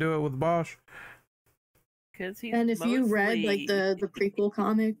why not do it with Bosch? And if you read like the prequel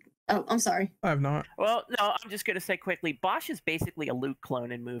comic, oh, I'm sorry. I have not. Well, no, I'm just going to say quickly, Bosch is basically a Luke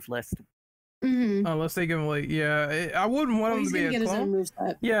clone in move list. Unless they give him like, I wouldn't want him to be a clone.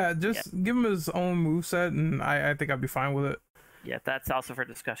 Yeah, just give him his own moveset, and I think I'd be fine with it. Yeah, that's also for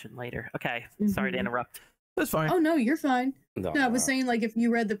discussion later. Okay, sorry to interrupt. That's fine. Oh no, you're fine. No, I was saying like if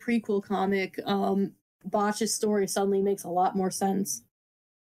you read the prequel comic, Bosch's story suddenly makes a lot more sense.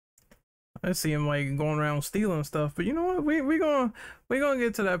 I see him like going around stealing stuff, but you know what? We gonna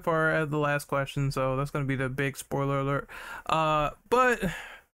get to that part at the last question, so that's gonna be the big spoiler alert. But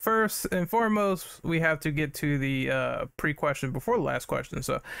first and foremost, we have to get to the pre-question before the last question.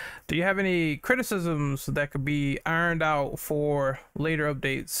 So, do you have any criticisms that could be ironed out for later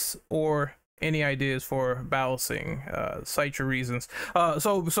updates, or any ideas for balancing? Cite your reasons.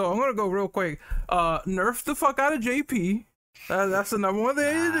 So I'm gonna go real quick. Nerf the fuck out of JP. That's the number one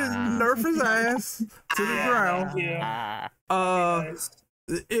thing. Nerf his ass to the ground. Yeah.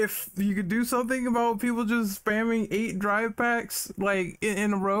 If you could do something about people just spamming 8 drive packs like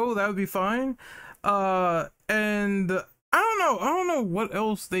in a row, that would be fine. And I don't know what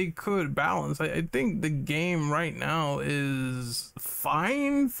else they could balance. I think the game right now is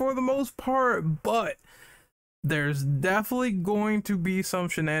fine for the most part, but there's definitely going to be some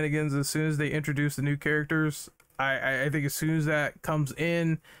shenanigans as soon as they introduce the new characters. I think as soon as that comes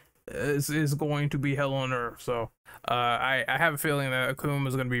in, is going to be hell on earth. So I have a feeling that Akuma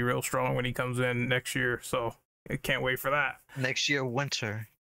is going to be real strong when he comes in next year. So I can't wait for that. Next year, winter.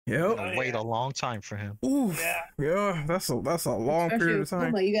 Yep. Wait a long time for him. Oof. Yeah, that's a long period of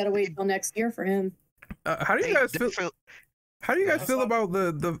time. You got to wait till next year for him. How do you guys feel? How do you guys feel about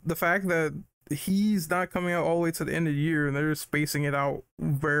the fact that he's not coming out all the way to the end of the year and they're spacing it out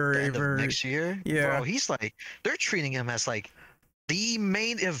very next year? Yeah, bro, he's like, they're treating him as like the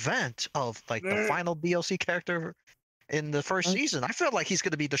main event of like the final DLC character in the first season. I feel like he's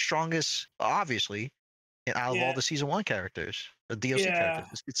going to be the strongest, obviously, out of all the season 1 characters, the DLC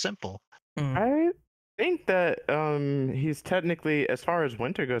characters. It's simple. I think that he's technically, as far as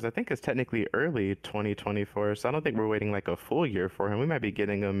winter goes, I think it's technically early 2024. So I don't think we're waiting like a full year for him. We might be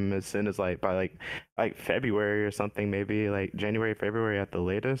getting him as soon as by February or something, maybe like January, February at the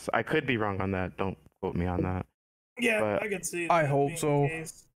latest. I could be wrong on that. Don't quote me on that. Yeah, but I can see. I hope so.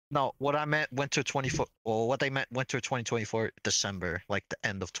 No, what I meant winter 24. Well, what they meant winter 2024, December, like the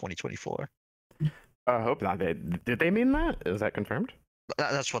end of 2024. I hope not. Did they mean that? Is that confirmed?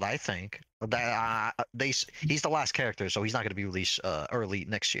 That's what I think. That he's the last character, so he's not going to be released early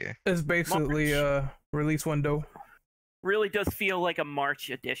next year. It's basically release window. Really does feel like a March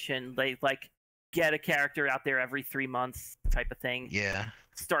edition. They like get a character out there every 3 months type of thing. Yeah.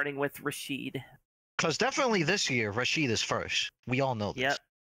 Starting with Rashid. Because definitely this year, Rashid is first. We all know this. Yep.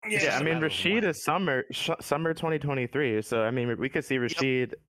 Yeah, I mean, Rashid is summer 2023. So I mean, we could see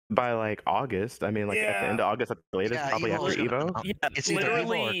Rashid by like August. I mean, like at the end of August at the latest, probably after Evo. Yeah, it's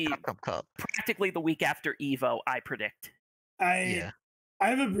literally either Evo or Capcom Cup. Practically the week after Evo, I predict. Yeah. I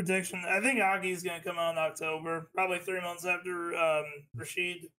have a prediction. I think Aki's gonna come out in October, probably 3 months after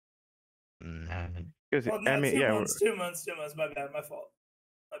Rashid. Because Well, no, I mean, 2 months. 2 months. 2 months. My bad. My fault.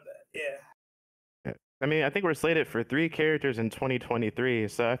 My bad. Yeah. I mean, I think we're slated for 3 characters in 2023.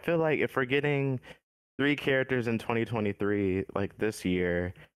 So I feel like if we're getting 3 characters in 2023, like this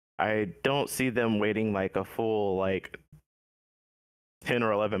year, I don't see them waiting like a full like 10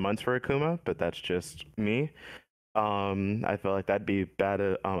 or 11 months for Akuma, but that's just me. I feel like that'd be bad.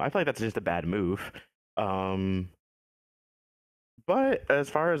 I feel like that's just a bad move. But as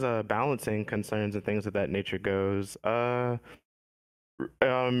far as balancing concerns and things of that nature goes,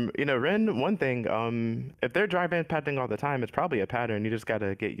 Ren, one thing, if they're dry band padding all the time, it's probably a pattern. You just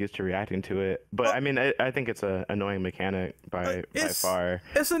gotta get used to reacting to it. But I mean, I think it's an annoying mechanic by far.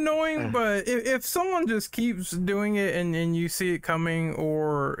 It's annoying, but if someone just keeps doing it and you see it coming,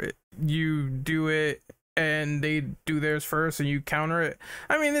 or you do it and they do theirs first and you counter it,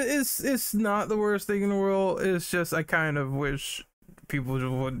 I mean, it's not the worst thing in the world. It's just I kind of wish people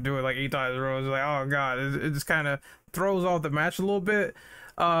just would do it like 8 times in a row. It's like, oh god, it just kind of throws off the match a little bit.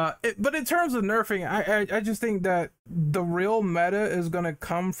 But in terms of nerfing, I just think that the real meta is gonna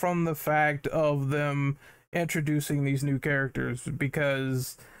come from the fact of them introducing these new characters,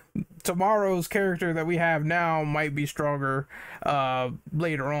 because tomorrow's character that we have now might be stronger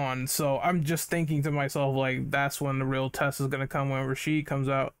later on. So I'm just thinking to myself, like, that's when the real test is going to come, when Rashid comes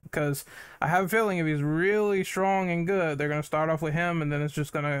out, because I have a feeling if he's really strong and good, they're going to start off with him and then it's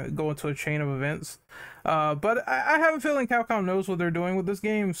just going to go into a chain of events. But I have a feeling Capcom knows what they're doing with this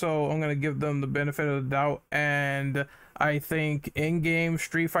game, so I'm going to give them the benefit of the doubt. And I think in-game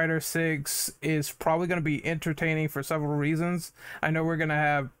Street Fighter 6 is probably going to be entertaining for several reasons. I know we're going to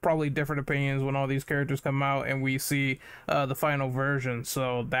have probably different opinions when all these characters come out and we see the final version,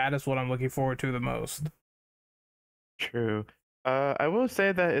 so that is what I'm looking forward to the most. True. I will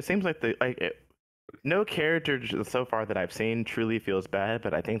say that it seems like no character so far that I've seen truly feels bad,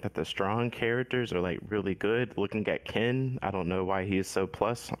 but I think that the strong characters are like really good. Looking at Ken, I don't know why he's so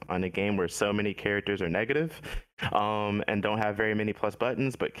plus on a game where so many characters are negative, and don't have very many plus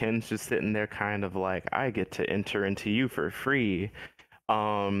buttons, but Ken's just sitting there kind of like, I get to enter into you for free.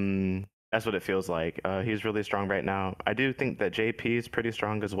 That's what it feels like. He's really strong right now. I do think that JP is pretty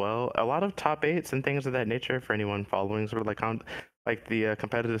strong as well. A lot of top 8s and things of that nature for anyone following sort of like the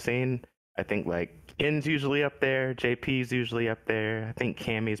competitive scene. I think like Ken's usually up there, JP's usually up there. I think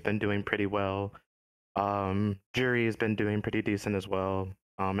Cammy's been doing pretty well. Jury has been doing pretty decent as well.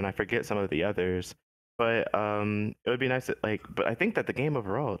 And I forget some of the others. But it would be nice to but I think that the game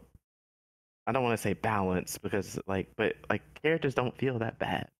overall, I don't want to say balance because but characters don't feel that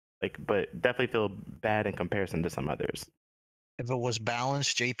bad. But definitely feel bad in comparison to some others. If it was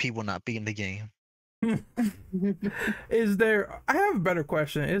balanced, JP will not be in the game. I have a better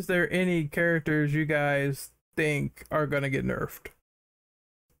question. Is there any characters you guys think are gonna get nerfed?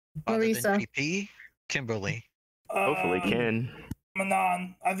 Other than JP, Kimberly. Hopefully Ken.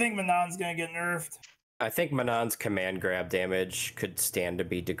 Manon. I think Manon's gonna get nerfed. I think Manon's command grab damage could stand to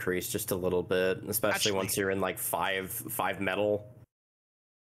be decreased just a little bit, especially once you're in like five metal.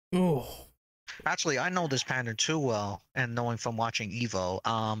 Oh. Actually, I know this pattern too well, and knowing from watching Evo.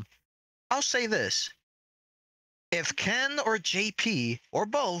 I'll say this. If Ken or JP or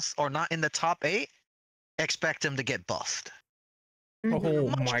both are not in the top 8, expect them to get buffed. Oh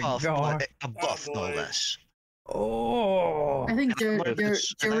Much my buff, god. but a buff no less. Oh. I think Jury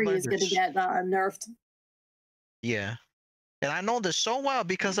is going to get nerfed. Yeah. And I know this so well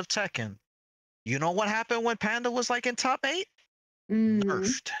because of Tekken. You know what happened when Panda was like in top 8?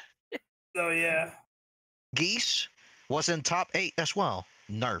 Nerfed. Oh yeah. Geese was in top 8 as well.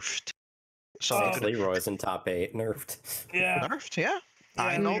 Nerfed. So Leroy's in top 8. Nerfed. Yeah. Nerfed, yeah.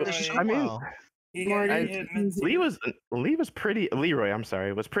 I know this so I mean, well. Leroy, I'm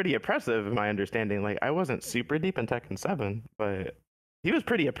sorry, was pretty oppressive in my understanding. Like I wasn't super deep in Tekken 7, but he was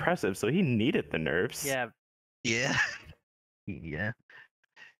pretty oppressive, so he needed the nerfs. Yeah. Yeah. Yeah.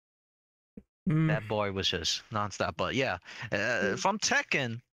 That boy was just nonstop. But yeah, from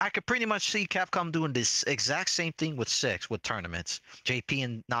Tekken, I could pretty much see Capcom doing this exact same thing with 6 with tournaments. JP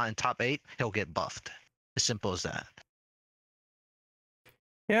and not in top 8, he'll get buffed. As simple as that.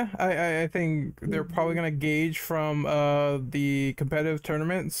 Yeah, I think they're probably gonna gauge from the competitive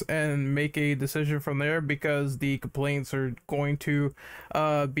tournaments and make a decision from there, because the complaints are going to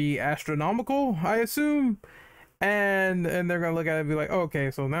be astronomical, I assume. and they're gonna look at it and be like, okay,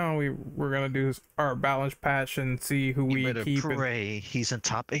 so now we're gonna do our balance patch and see who You we better keep. pray he's in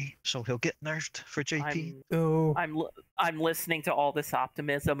top 8, so he'll get nerfed for JP. I'm listening to all this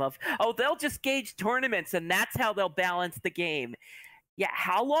optimism of, oh, they'll just gauge tournaments and that's how they'll balance the game. Yeah,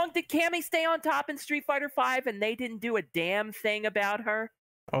 how long did Cammy stay on top in Street Fighter V and they didn't do a damn thing about her?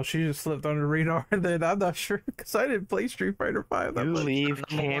 Oh, she just slipped under the radar. Then I'm not sure because I didn't play Street Fighter V. You leave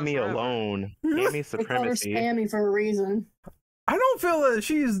Cammy alone. Cammy They call her supremacy. Spammy for a reason. I don't feel that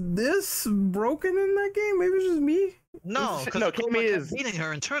she's this broken in that game. Maybe it's just me. No, because No, Cammy Cammy is is. beating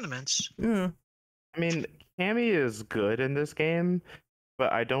her in tournaments. Yeah. I mean, Cammy is good in this game,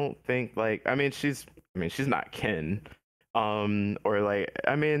 but I don't think like. I mean, she's not Ken. Or like.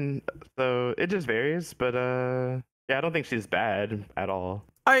 I mean, so it just varies. But yeah, I don't think she's bad at all.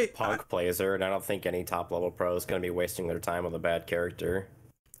 Punk plays her, and I don't think any top level pro is going to be wasting their time with a bad character.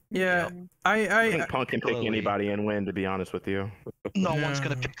 Yeah, I think Punk can pick Lily. anybody and win. To be honest with you. No one's Yeah.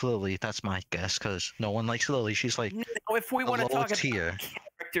 gonna pick Lily. That's my guess, because no one likes Lily. She's like No, if we a want to low talk about tier.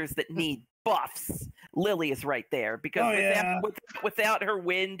 characters that need buffs, Lily is right there because Oh, yeah. without her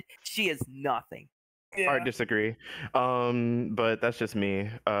wind, she is nothing. Yeah. Hard disagree. But that's just me.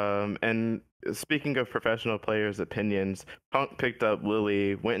 And speaking of professional players' opinions, Punk picked up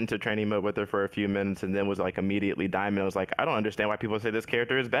Lily, went into training mode with her for a few minutes, and then was like immediately diamond. I was like, I don't understand why people say this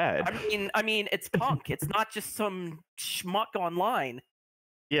character is bad. I mean, it's Punk. It's not just some schmuck online.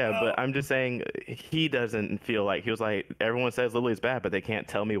 Yeah, but Oh. I'm just saying he doesn't feel like he was like everyone says Lily's bad, but they can't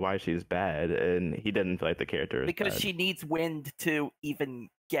tell me why she's bad, and he didn't feel like the character is Because bad. she needs wind to even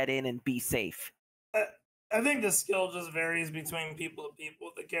get in and be safe. I think the skill just varies between people to people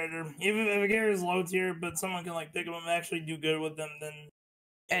with the character. Even if a character is low tier, but someone can like pick them up and actually do good with them, then.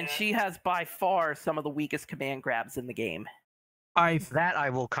 And yeah. she has by far some of the weakest command grabs in the game. that. I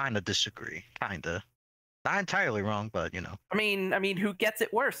will kind of disagree. Kinda, not entirely wrong, but you know, I mean, who gets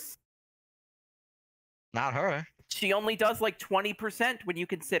it worse? not her. She only does like 20% when you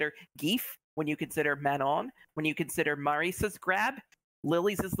consider Geef, when you consider Manon, when you consider Marisa's grab.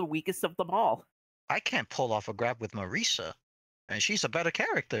 Lily's is the weakest of them all. I can't pull off a grab with Marisa, and she's a better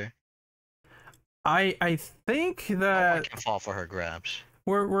character. I think No one that can fall for her grabs.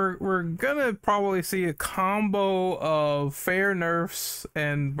 we're gonna probably see a combo of fair nerfs,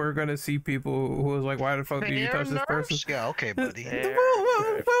 and we're gonna see people who is like, why the fuck do you touch this person? Yeah, okay, buddy.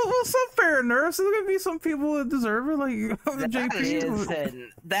 Well, some fair nerfs. There's gonna be some people that deserve it, like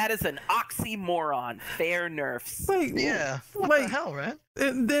That is an oxymoron. Fair nerfs. Like, Yeah, what like, the hell, man?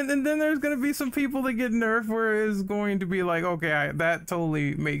 and then there's gonna be some people that get nerfed where it's going to be like, okay, that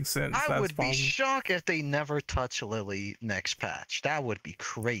totally makes sense. I That's would be fine. shocked if they never touch Lily next patch. That would be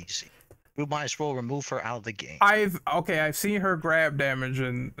crazy. We might as well remove her out of the game. I've seen her grab damage,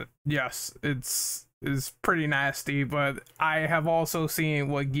 and yes, it's pretty nasty, but I have also seen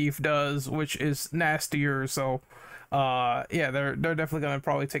what Geef does, which is nastier. So yeah, they're definitely gonna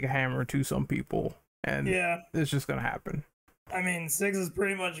probably take a hammer to some people, and Yeah. it's just gonna happen. I mean, 6 is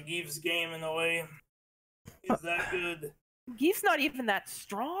pretty much Geef's game in a way. He's that good. Geef's not even that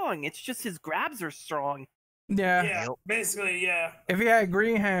strong. It's just his grabs are strong. Yeah, Yeah, basically, yeah. if he had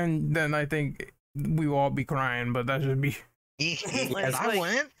green hand, then I think we will all be crying, but that should be And It's I like-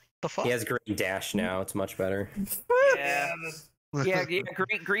 went. The fuck? He has green dash now. It's much better. Yeah. but- Yeah,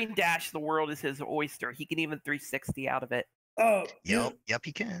 green dash. The world is his oyster. He can even 360 out of it. Oh, Yep,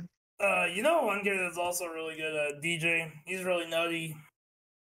 he can. you know one character that's also really good, DJ. He's really nutty.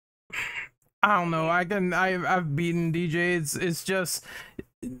 I don't know. I've beaten DJ. It's just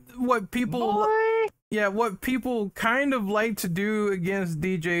what people what people kind of like to do against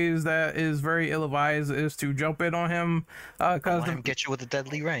DJs that is very ill-advised is to jump in on him because Let him get you with a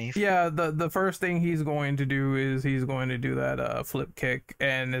deadly rave. yeah, the first thing he's going to do is he's going to do that flip kick,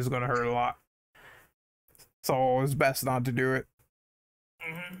 and it's going to hurt a lot. So it's best not to do it.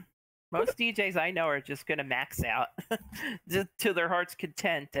 Hmm. Most DJs I know are just gonna max out just to their heart's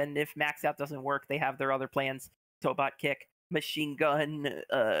content, and if max out doesn't work, they have their other plans: Tobot kick, machine gun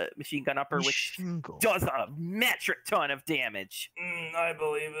upper, which does a metric ton of damage. I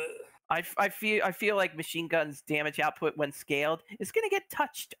believe it. I feel like machine gun's damage output when scaled is gonna get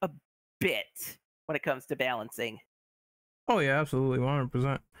touched a bit when it comes to balancing. Oh yeah, absolutely,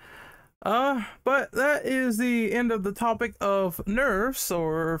 100%. But that is the end of the topic of nerfs,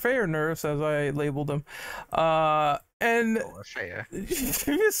 or fair nerfs as I labeled them. And Fair. it's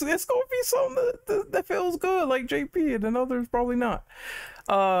gonna be something that feels good, like JP, and then others probably not.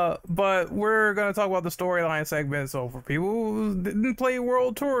 But we're gonna talk about the storyline segment. So for people who didn't play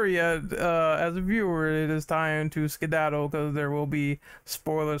World Tour yet, as a viewer, it is time to skedaddle because there will be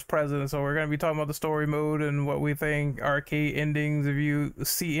spoilers present. So we're gonna be talking about the story mode and what we think, arcade endings, if you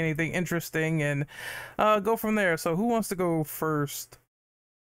see anything interesting, and go from there. So who wants to go first?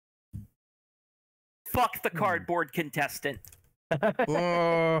 Fuck the cardboard contestant.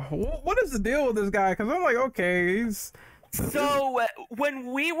 What is the deal with this guy? Because I'm like, okay, he's. So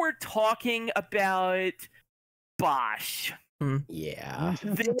when we were talking about Bosch, Yeah.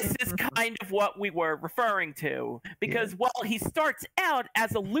 this is kind of what we were referring to. Because while he starts out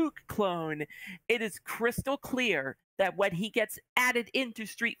as a Luke clone, it is crystal clear that when he gets added into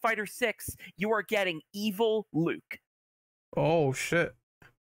Street Fighter 6, you are getting evil Luke. Oh shit.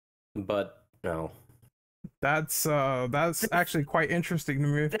 But no. That's actually quite interesting to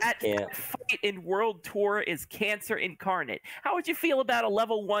me. That fight in World Tour is cancer incarnate. How would you feel about a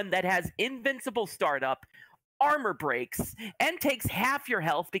level 1 that has invincible startup, armor breaks, and takes half your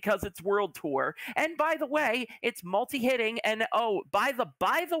health because it's World Tour? And by the way, it's multi-hitting, and oh, by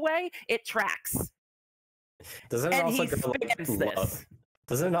the way, it tracks. Doesn't it And also he go like spams low? this.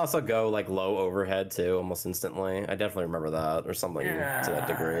 Doesn't it also go like low overhead too, almost instantly? I definitely remember that, or something to that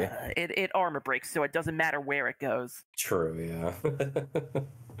degree. It armor breaks, so it doesn't matter where it goes. True, yeah.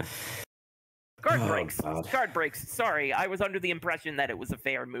 Guard Oh, breaks. God. Guard breaks. Sorry, I was under the impression that it was a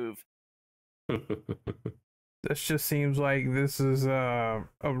fair move. This just seems like this is a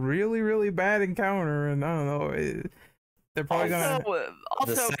really, really bad encounter, and I don't know. They're probably gonna. Also,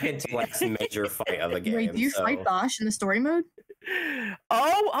 the second to last major fight of the game. Wait, do you fight Bosch in the story mode?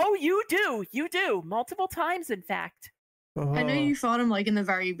 Oh, you do multiple times, in fact. I know you fought him like in the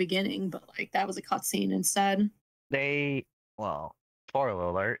very beginning, but like that was a cutscene instead. Well, spoiler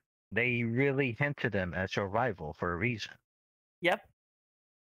alert, they really hinted him as your rival for a reason. Yep.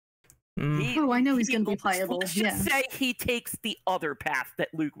 I know he's gonna be playable. Let's Yeah. just say he takes the other path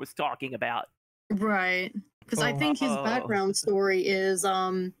that Luke was talking about. Right. Because I think his background story is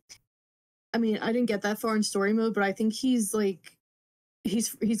I mean, I didn't get that far in story mode, but I think he's like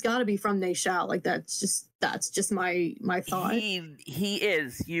he's got to be from Nashal. Like that's just my thought. He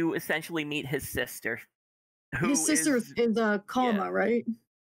is. You essentially meet his sister. His sister is Kalma, right?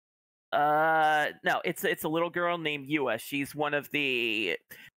 No, it's a little girl named Yua. She's one of the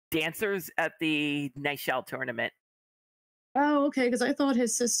dancers at the Nashal tournament. Oh, okay. Because I thought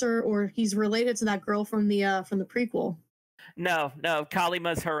his sister, or he's related to that girl from the prequel. No,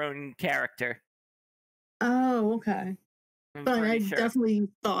 Kalima's her own character. Oh, okay. But I sure. definitely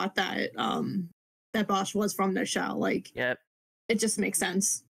thought that that Bosch was from Nashal. Like, yep, it just makes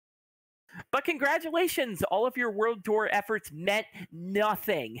sense. But congratulations, all of your World Tour efforts meant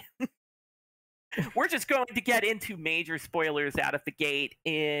nothing. We're just going to get into major spoilers out of the gate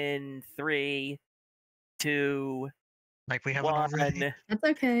in 3, 2, Like we haven't 1. already. That's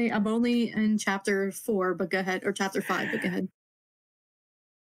okay. I'm only in chapter 4, but go ahead, or chapter 5, but go ahead.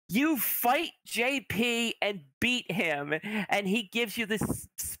 You fight JP and beat him, and he gives you this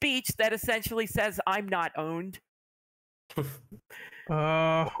speech that essentially says, "I'm not owned."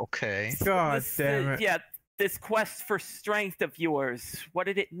 Okay. God damn it. Yeah, this quest for strength of yours. What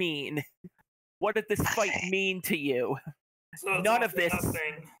did it mean? What did this fight mean to you? So None of this.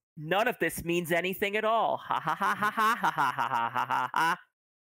 nothing. None of this means anything at all. Ha ha ha ha ha ha ha ha ha ha.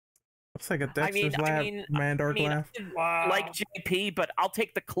 It's like a Dexter's Mandark laugh. Wow. Like JP, but I'll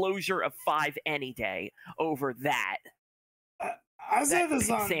take the closure of 5 any day over that. I said That this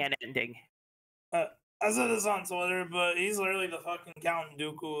on sand ending. I said this on Twitter, but he's literally the fucking Count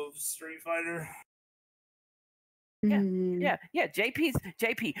Dooku of Street Fighter. Yeah.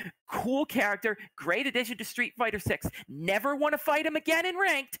 JP, cool character, great addition to Street Fighter 6. Never want to fight him again in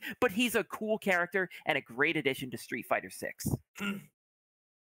ranked, but he's a cool character and a great addition to Street Fighter 6.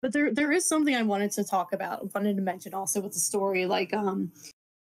 But there is something I wanted to mention also with the story. Like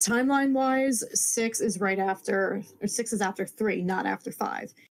timeline wise, 6 is after 3, not after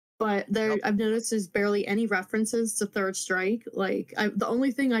 5. But I've noticed there's barely any references to Third Strike. Like the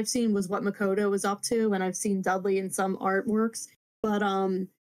only thing I've seen was what Makoto was up to, and I've seen Dudley in some artworks. But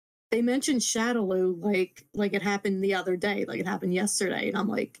they mentioned Shadowloo like it happened the other day, like it happened yesterday, and I'm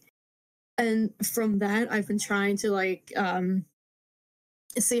like, and from that I've been trying to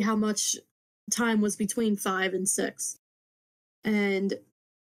see how much time was between 5 and 6. And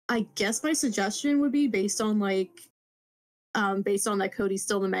I guess my suggestion would be based on that Cody's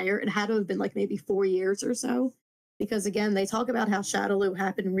still the mayor, it had to have been like maybe 4 years or so. Because again, they talk about how Shadowloo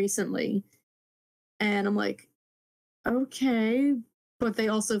happened recently. And I'm like, okay. But they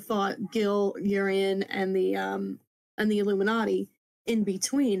also fought Gil, Urian, and the Illuminati in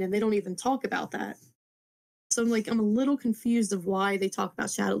between, and they don't even talk about that. So I'm a little confused of why they talk about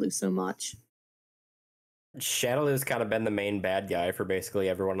Shadowloo so much. Shadowloo's kind of been the main bad guy for basically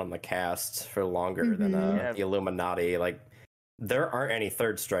everyone on the cast for longer than Yeah. the Illuminati. Like, there aren't any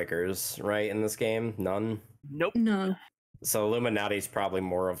third strikers, right, in this game? None? Nope. No. So Illuminati's probably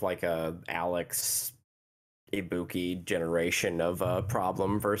more of like a Alex Ibuki generation of a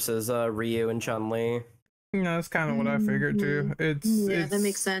problem versus Ryu and Chun-Li. That's kind of what I figured too. Yeah, that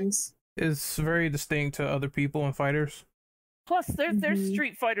makes sense. It's very distinct to other people and fighters. Plus, there's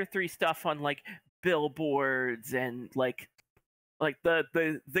Street Fighter 3 stuff on like billboards and like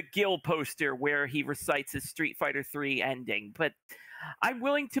the Gil poster where he recites his Street Fighter 3 ending. But I'm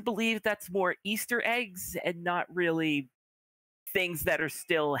willing to believe that's more Easter eggs and not really things that are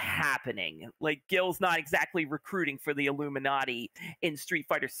still happening. Like, Gil's not exactly recruiting for the Illuminati in Street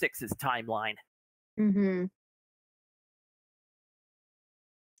Fighter 6's timeline.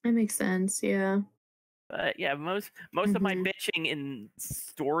 That makes sense, yeah. But yeah, most of my bitching in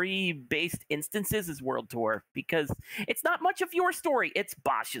story-based instances is World Tour, because it's not much of your story, it's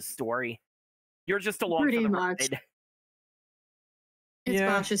Bosch's story. You're just along Pretty for the much. ride. It's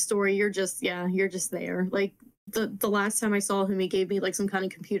Bosch's story. You're just there. Like the last time I saw him, he gave me like some kind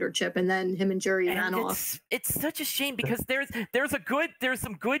of computer chip, and then him and Jury ran off. It's such a shame because there's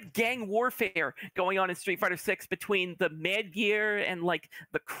some good gang warfare going on in Street Fighter 6 between the Mad Gear and like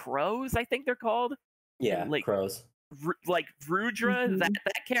the Crows, I think they're called. Yeah, like Crows. Like Rudra, that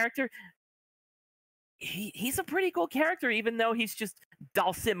character. He's a pretty cool character, even though he's just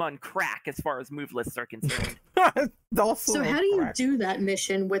Dalsim on crack as far as move lists are concerned. So how do you do that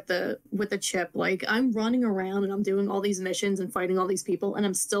mission with the chip? Like, I'm running around and I'm doing all these missions and fighting all these people, and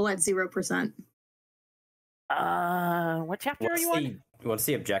I'm still at 0%. What chapter are you on? What's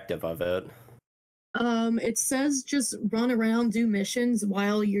the objective of it? It says just run around, do missions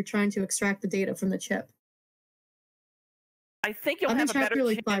while you're trying to extract the data from the chip. I think you'll I'm in have a better chapter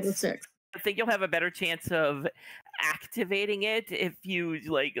like chance. 5 or 6. I think you'll have a better chance of activating it if you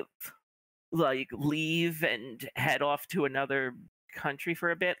like leave and head off to another country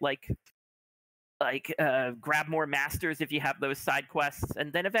for a bit, like grab more masters if you have those side quests,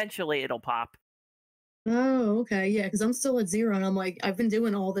 and then eventually it'll pop. Oh, okay, yeah, because I'm still at 0, and I'm like, I've been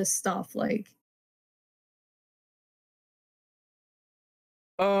doing all this stuff, like.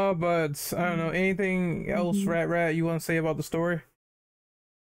 But I don't know, anything else, Rat, you want to say about the story?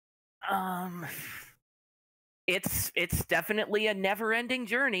 It's definitely a never-ending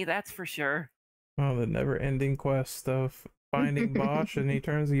journey, that's for sure. Oh, the never-ending quest of finding Bosch and he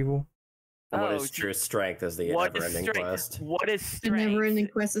turns evil. What is true strength is the never-ending quest. What is The strength? never-ending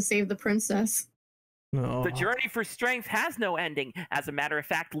quest to save the princess. No. The journey for strength has no ending. As a matter of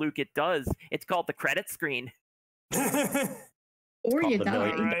fact, Luke, it does. It's called the credit screen. Or you the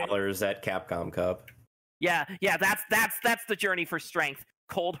die. $1 million at Capcom Cup. Yeah, that's the journey for strength.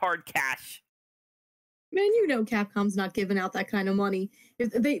 Cold hard cash. Man, you know Capcom's not giving out that kind of money.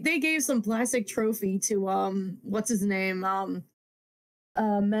 They gave some plastic trophy to what's his name?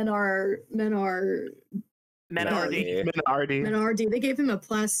 Menardi. They gave him a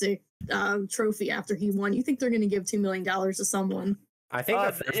plastic trophy after he won. You think they're gonna give $2 million to someone? I think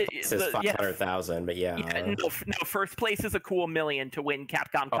the first place is 500,000, but yeah. No, first place is a cool $1 million to win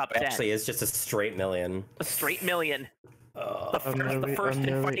Capcom Cup 10. Actually, it's just a straight $1 million. A straight $1 million. The first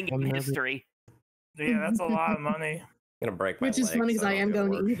in fighting game history. Yeah, that's a lot of money. I'm gonna break my Which is legs, funny because so I am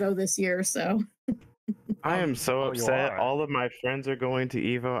don't going work. to Evo this year, so. I am so Oh, you upset. are. All of my friends are going to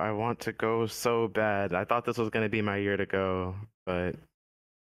Evo. I want to go so bad. I thought this was going to be my year to go, but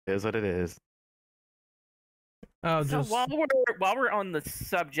it is what it is. So while we're on the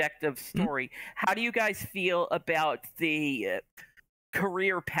subject of story, how do you guys feel about the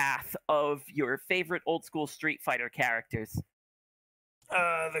career path of your favorite old school Street Fighter characters?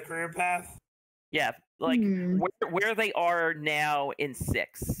 The career path. Yeah, like where they are now in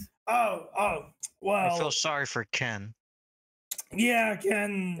 6. Oh, well. I feel sorry for Ken. Yeah,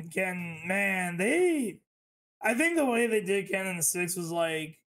 Ken, man, I think the way they did Ken in the 6 was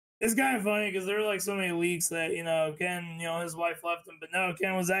like, it's kind of funny because there were like so many leaks that, Ken, his wife left him, but no,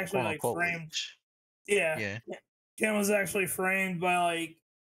 Ken was actually like framed. Leaks. Yeah. Ken was actually framed by like,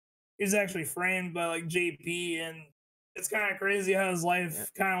 JP, and it's kind of crazy how his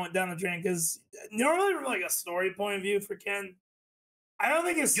life kind of went down the drain because normally from like a story point of view for Ken, I don't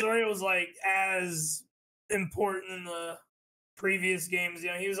think his story was like as important in the previous games.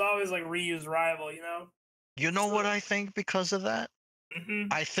 He was always like Ryu's rival. You know what I think because of that? Mm-hmm.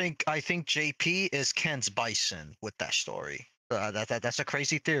 I think JP is Ken's Bison with that story. That's a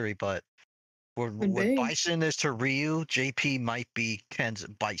crazy theory, but What be. Bison is to Ryu, JP might be Ken's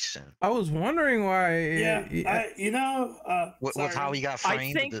Bison. I was wondering why. Yeah, With sorry. how he got I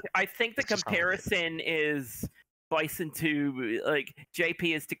framed. think the it's just how it is. comparison is Bison to like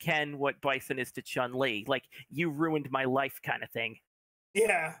JP is to Ken what Bison is to Chun-Li. Like, you ruined my life kind of thing.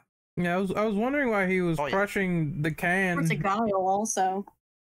 Yeah. Yeah, I was wondering why he was Oh, yeah. crushing the can. Or to Guile also,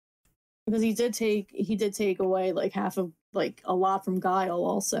 because he did take away like half of like a lot from Guile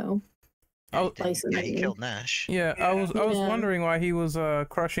also. Oh, Bison, Yeah, he maybe. killed Nash. Yeah, I was Yeah. wondering why he was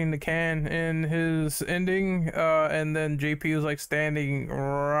crushing the can in his ending, and then JP was like standing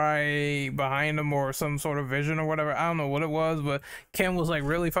right behind him or some sort of vision or whatever. I don't know what it was, but Ken was like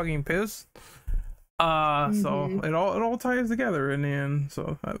really fucking pissed. So it all ties together in the end.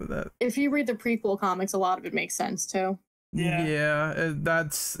 So that If you read the prequel comics, a lot of it makes sense too. Yeah.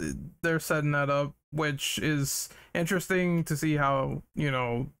 that's they're setting that up, which is interesting to see how, you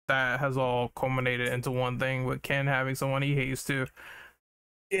know, that has all culminated into one thing with Ken having someone he hates too.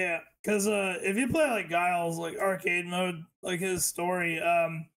 Yeah, because if you play like Guile's like arcade mode, like his story,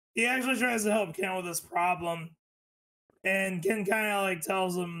 he actually tries to help Ken with this problem, and Ken kind of like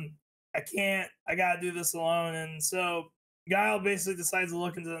tells him, "I can't, I gotta do this alone." And so Guile basically decides to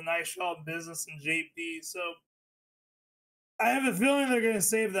look into the knife shop business and JP. So I have a feeling they're gonna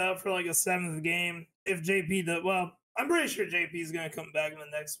save that up for like a 7th game if JP does. Well, I'm pretty sure JP is gonna come back in the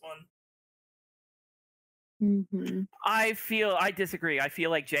next one. I disagree. I feel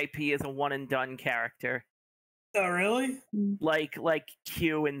like JP is a one and done character. Oh, really? Like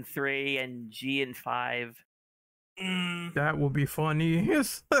Q in 3 and G in 5. That would be funny.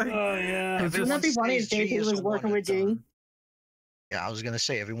 It's like, Oh yeah. it's Wouldn't that be funny if says G JP is a was working one with and G? done. Yeah, I was gonna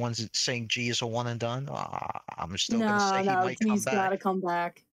say everyone's saying G is a one and done. I'm still gonna say he might come G's gotta back. come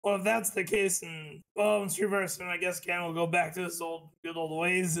back. Well, if that's the case, in Street Fighter 7, I guess Ken will go back to his good old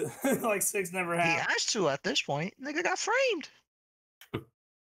ways, like 6 never He happened. has to at this point. Nigga got framed.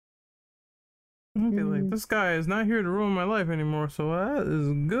 I'd be like, this guy is not here to ruin my life anymore, so that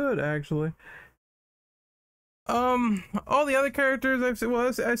is good actually. All the other characters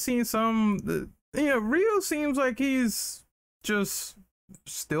I've seen some. You know, Ryo seems like he's just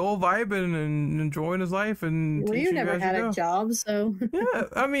still vibing and enjoying his life and Ryu teaching never as had you a go. job, so Yeah,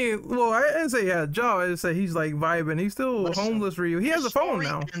 I mean, well, I didn't say he had a job. I just say he's like vibing. He's still Listen, homeless. Ryu. He has a phone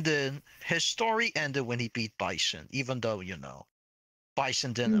now. His story ended when he beat Bison, even though, you know,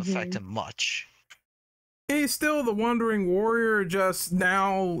 Bison didn't affect him much. He's still the wandering warrior. Just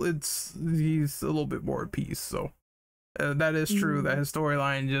now, he's a little bit more at peace. So that is true. That his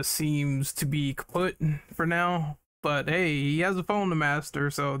storyline just seems to be kaput for now. But hey, he has a phone to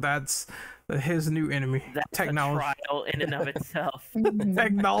master, so that's his new enemy. That's Technology. a trial in and of itself.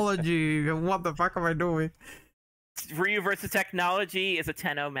 Technology. What the fuck am I doing? Ryu versus technology is a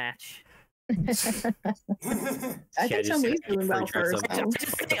 10-0 match. I think Chun-Li's doing well for dress up. herself.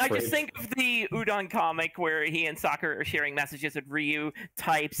 I just think of the Udon comic where he and Sakura are sharing messages and Ryu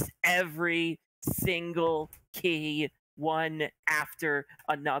types every single key one after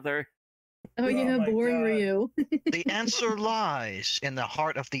another. Oh yeah, my boring God. Ryu. The answer lies in the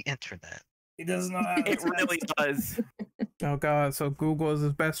heart of the internet. He doesn't know how to It really does. Oh god, so Google is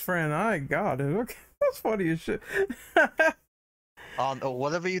his best friend. I got it. Okay, that's funny as shit.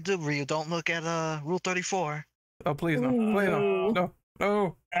 Whatever you do, Ryu, don't look at Rule 34. Oh please no, please no,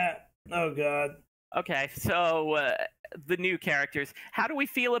 no. Oh god. Okay, so the new characters. How do we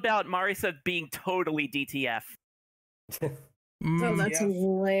feel about Marisa being totally DTF? Oh, that's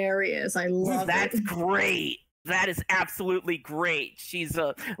hilarious. I love That's it. great. That is absolutely great. She's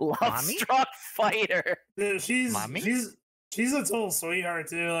a love-struck fighter. Dude, she's Mommy? she's a total sweetheart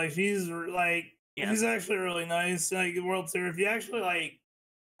too. Like she's like she's actually really nice. Like World Tour, if you actually like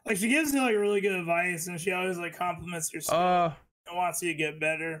she gives you like really good advice, and she always like compliments your stuff and wants you to get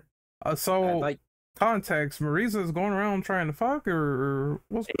better. So context, Marisa's going around trying to fuck or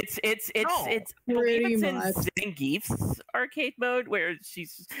what's It's I believe Pretty it's in much. Zangief's arcade mode where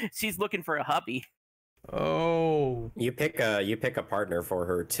she's looking for a hubby. Oh, You pick a partner for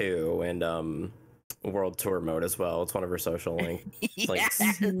her too, and World Tour mode as well. It's one of her social links. Yes.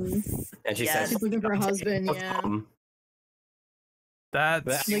 And she Yes. says, She's looking for a husband, yeah.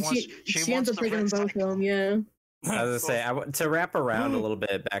 that's She Like wants- she she ends wants up the taking them friend both home, yeah. I was gonna say, to wrap around a little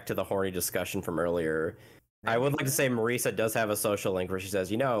bit back to the horny discussion from earlier, I would like to say Marisa does have a social link where she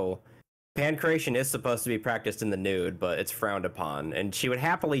says, you know, pancreation is supposed to be practiced in the nude, but it's frowned upon, and she would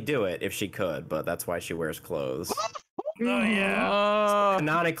happily do it if she could, but that's why she wears clothes. Oh yeah.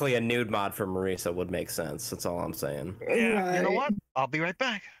 Canonically, a nude mod for Marisa would make sense. That's all I'm saying. Yeah. You know what? I'll be right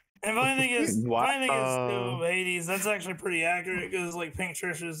back. And funny thing is, Wow. too, Hades, that's actually pretty accurate because like Pink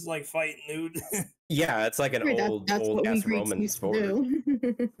Trish is like fighting nude. Yeah, it's like an Right, old what we ass Greeks Roman used to sport.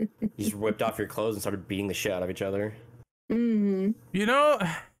 do. You just whipped off your clothes and started beating the shit out of each other. Hmm. You know,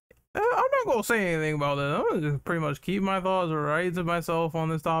 I'm not gonna say anything about that. I'm gonna just pretty much keep my thoughts right to myself on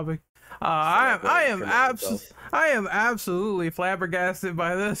this topic. I am absolutely flabbergasted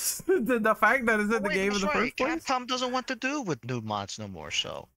by this. the fact that it's in the Wait, game in that's the right. first place. Capcom doesn't want to do with nude mods no more,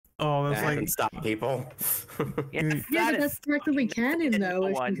 so. Oh, that's That like can stop people. Yeah, Mm. Yeah, that but is that's directly canon fucking though.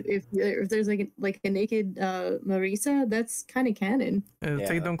 one. If there's like a naked Marisa, that's kind of canon. Yeah.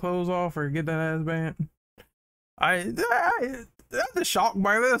 take them clothes off or get that ass banned. I'm just shocked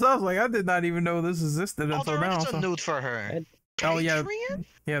by this. I was like, I did not even know this existed Oh, until there now. is a So. nude for her. Oh, yeah. Patreon?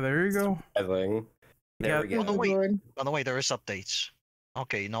 Yeah, there you go. I think. There Yeah. we Oh, go. no, wait. Lord. By the way, there is updates.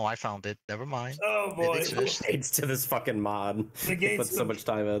 Okay, no, I found it. Never mind. Oh boy, It exists. It's to this fucking mod. The They put gates so of- much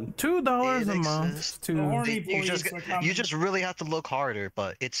time in. $2 It a month exists. the to horny You police just are coming. you just really have to look harder,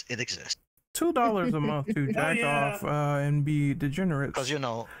 but it exists. $2 a month to jack yeah. off and be degenerates. Because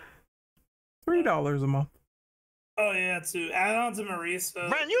 $3 a month. Oh yeah, to add on to Marisa.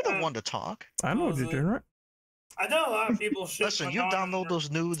 Ren, you're the one to talk. I know was it? degenerate. I know a lot of people shit. Listen, you download those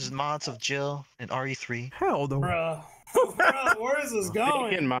nudes and mods of Jill and RE3. Hell no. Bruh. Bruh, where is this In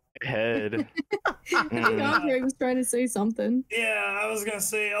going? my head. I think Andre was trying to say something. Yeah, I was gonna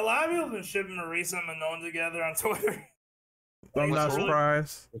say a lot of people have been shipping Marisa and Manon together on Twitter. I'm not Really?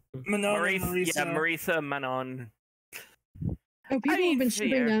 surprised. Manon and Marisa. Yeah, Marisa Manon. Oh, people mean, have been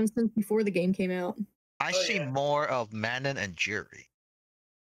shipping fair. them since before the game came out. I Oh, see yeah. more of Manon and Jury.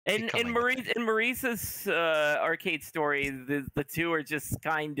 In becoming a thing. Marisa's arcade story, the two are just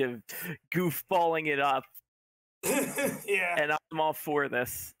kind of goofballing it up, Yeah, and I'm all for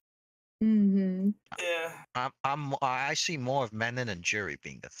this. Mm-hmm. yeah. I see more of Manon and Jury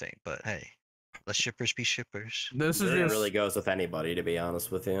being the thing, but hey, let shippers be shippers. This is It just really goes with anybody, to be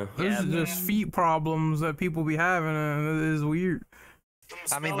honest with you. this Yeah, is just man. feet problems that people be having, and it is weird.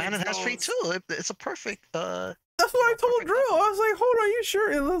 I mean, Smelly Manon has feet toes. too. It's a perfect. That's what I told perfect Drill. I couple. was like, hold on, you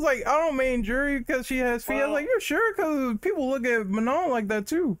sure? It was like, I don't mean Jury because she has feet. I was Well- like, you're sure? Because people look at Manon like that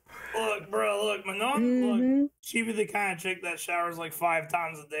too. Look, bro, look, Manon, Mm-hmm. look, she be the kind of chick that showers like 5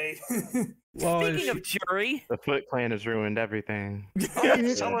 times a day. Well, Speaking of jury, The Foot Clan has ruined everything.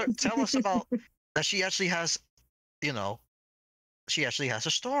 Tell us about that. She actually has, she actually has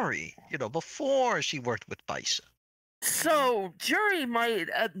a story. Before she worked with Bison. so jury might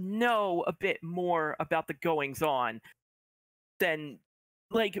know a bit more about the goings on than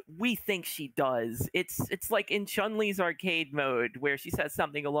like we think she does. It's like in Chun-Li's arcade mode where she says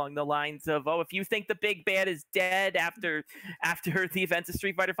something along the lines of, "Oh, if you think the big bad is dead after the events of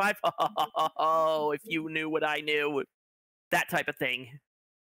Street Fighter V, oh, if you knew what I knew," that type of thing.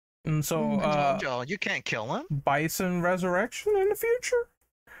 and so I told y'all, you can't kill him. Bison Resurrection in the future.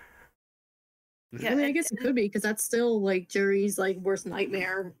 Yeah, I mean, I and- guess it could be because that's still like Jury's like worst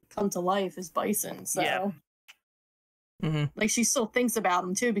nightmare come to life is Bison. So Yeah. Mm-hmm. like she still thinks about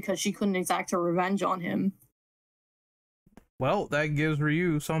him too because she couldn't exact her revenge on him. Well, that gives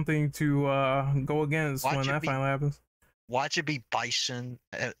Ryu something to go against Watch when it that be- finally happens. Watch it be Bison,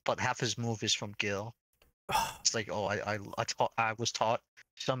 but half his move is from Gil. It's like, oh, I was taught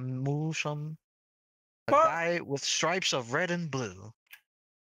some moves from a But- guy with stripes of red and blue.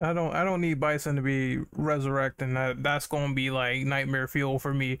 I don't need Bison to be resurrecting. That's gonna be like nightmare fuel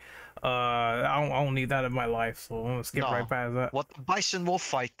for me. I don't need that in my life, so I'm gonna skip No. right past that. What Bison will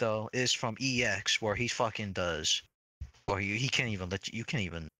fight though is from EX, where he fucking does, or he can't even you can't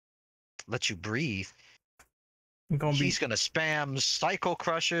even let you breathe. It's gonna be He's gonna spam Psycho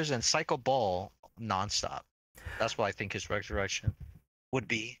Crushers and Psycho Ball nonstop. That's what I think his resurrection would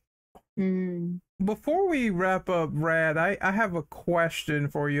be. Hmm. Before we wrap up, Rad, I have a question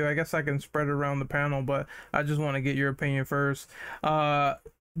for you. I guess I can spread it around the panel, but I just want to get your opinion first.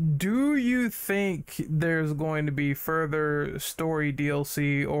 Do you think there's going to be further story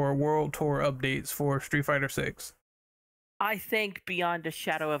DLC or World Tour updates for Street Fighter 6? I think beyond a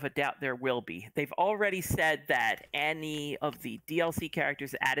shadow of a doubt there will be. They've already said that any of the DLC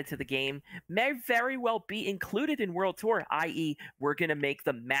characters added to the game may very well be included in World Tour, i.e. we're going to make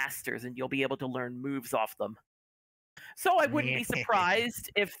them masters and you'll be able to learn moves off them. So I wouldn't be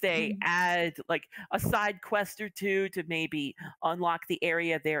surprised if they add like a side quest or two to maybe unlock the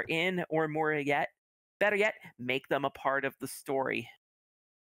area they're in, or better yet, make them a part of the story.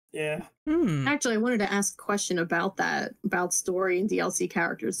 Yeah. Actually, I wanted to ask a question about that, about story and DLC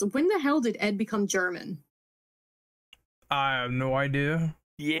characters. So when the hell did Ed become German? I have no idea.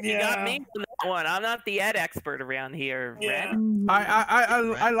 Yeah, you got me on that one. I'm not the Ed expert around here, Yeah. Red.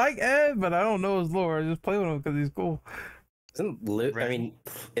 I like Ed, but I don't know his lore. I just play with him because he's cool. Isn't Luke? I Right. mean,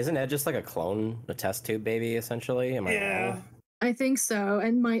 isn't Ed just like a clone, a test tube baby, essentially? Am I Yeah. wrong? I think so.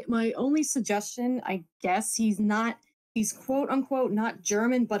 And my only suggestion, I guess he's quote unquote not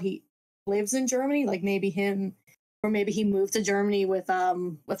German, but he lives in Germany. Like maybe him, or maybe he moved to Germany with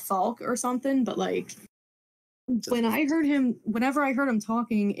Falk or something. But like whenever I heard him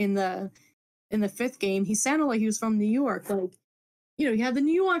talking in the 5th game, he sounded like he was from New York. Like, you know, he had the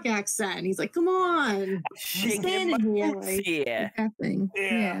New York accent. He's like, "Come on, Shaking my standing here, boots like, here. that thing."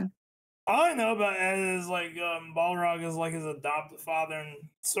 Yeah. All I know about Ed is like Balrog is like his adopted father and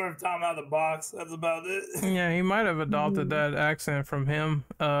sort of taught him out of the box. That's about it. Yeah, he might have adopted that accent from him,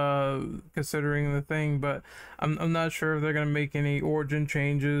 considering the thing, but I'm not sure if they're gonna make any origin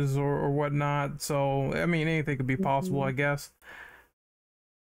changes or whatnot. So I mean, anything could be possible, I guess.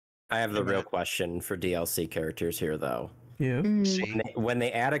 I have the real question for DLC characters here, though. Yeah. See, When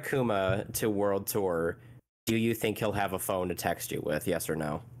they add Akuma to World Tour, do you think he'll have a phone to text you with? Yes or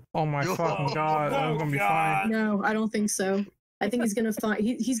no? Oh my fucking god, that's gonna be fine. No, I don't think so. I think he's gonna find.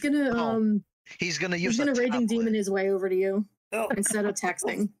 He's gonna he's gonna he's use gonna a raiding tablet. demon his way over to you Oh, instead of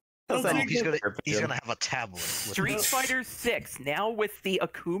texting. He'll No, take he's it. gonna have a tablet. With Street him. Fighter 6 now with the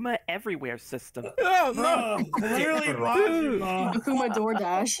Akuma Everywhere system. Oh no! Bro, literally, Dude. Akuma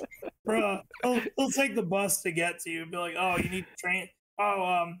DoorDash. bro, he'll take the bus to get to you. Be like, oh, you need train.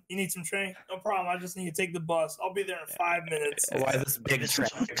 Oh, you need some train? No problem. I just need to take the bus. I'll be there in 5 minutes. Why this big This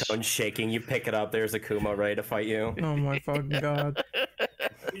traffic sucks. cone shaking? You pick it up. There's Akuma ready to fight you. Oh my fucking god!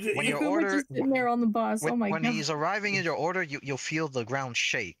 When your Akuma order, just sitting there on the bus. Oh my when god. he's arriving in your order, you'll feel the ground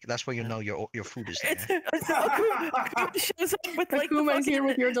shake. That's where you know your food is It's, there. Akuma shows up with like the Akuma's here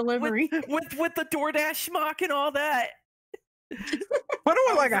with fucking, your delivery. with the DoorDash schmuck and all that. Put him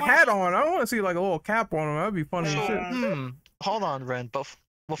with like a hat on. I want to see like a little cap on him. That'd be funny as So, shit. Hold on, Ren. But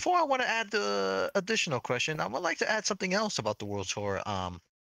before I want to add the additional question, I would like to add something else about the World Tour.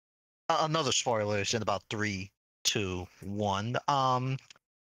 Another spoilers in about 3, 2, 1.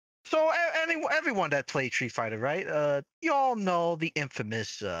 So everyone that played Street Fighter, right? You all know the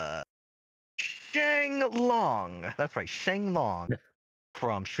infamous Shang Long. That's right, Shang Long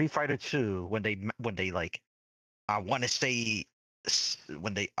from Street Fighter 2. When they like, I want to say, was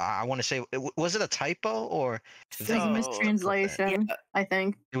it a typo or It's like a mistranslation, I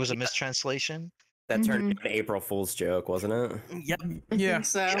think. it was a mistranslation? That turned into an April Fool's joke, wasn't it? Yep. I Yeah. think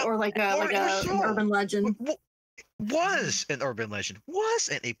so. You know, Or like or it was an so. urban legend. Was an urban legend, was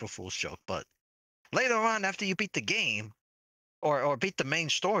an April Fool's joke, but later on, after you beat the game, or beat the main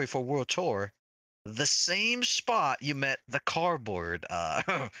story for World Tour, the same spot you met the cardboard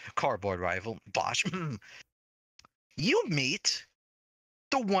rival Bosch, you meet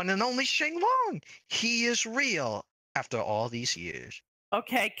the one and only Shang Long. He is real after all these years.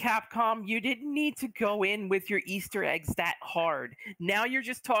 Okay, Capcom, you didn't need to go in with your Easter eggs that hard. Now you're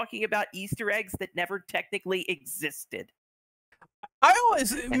just talking about Easter eggs that never technically existed. I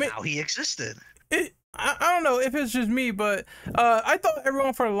always And now he existed. I don't know if it's just me, but I thought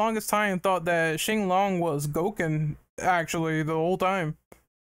everyone for the longest time thought that Xing Long was Gouken actually the whole time.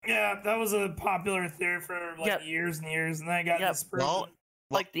 yeah, that was a popular theory for like Yep. years and years, and then I got Yep. disproven. Well,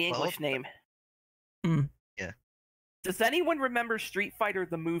 Like the English name. Hmm. Yeah. Does anyone remember Street Fighter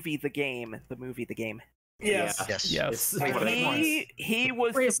the movie, the game? The movie, the game. yes. Yes. Yes. It's one of the ones. He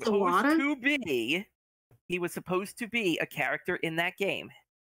was Wait, supposed Sawada? to be. He was supposed to be a character in that game.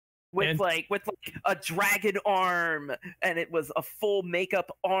 With like a dragon arm, and it was a full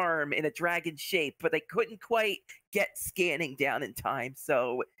makeup arm in a dragon shape, but they couldn't quite get scanning down in time,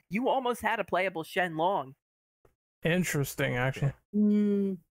 so you almost had a playable Shen Long. Interesting, actually.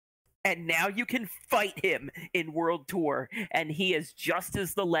 Mm. And now you can fight him in World Tour, and he is just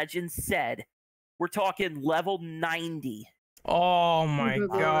as the legend said. We're talking level 90. Oh my Mhm.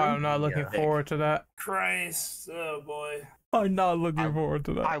 god, I'm not looking Yeah. forward to that. Christ, oh boy. I'm not looking forward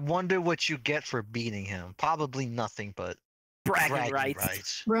to that. I wonder what you get for beating him. Probably nothing, but Bragging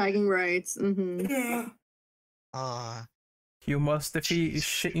rights. Bragging rights. Mm-hmm. Yeah. You must defeat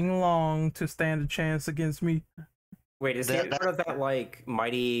Xing Long to stand a chance against me. Wait, is That- he part of that like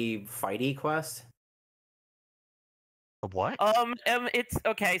mighty fighty quest, What? It's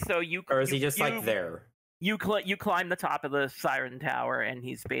okay. So or is he just like you- there? You climb the top of the Siren Tower, and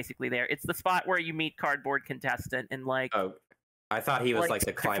he's basically there. It's the spot where you meet Cardboard Contestant, and like Oh, I thought he was Like like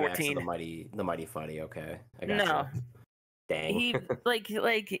the climax 14. of the mighty fighty. Okay, I got No. Dang. he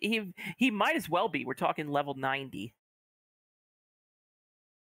he might as well be. We're talking level 90.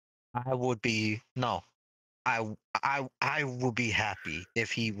 I would be no. I will be happy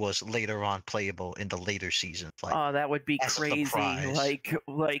if he was later on playable in the later seasons. Like, Oh, that would be that's a crazy. surprise.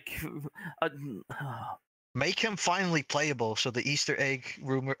 Uh, make him finally playable, so the Easter egg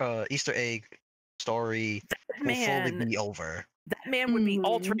story will fully man, be over. that man would be Mhm.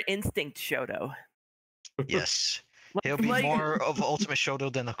 Ultra Instinct Shoto. Yes, Like, he'll be like, more of Ultimate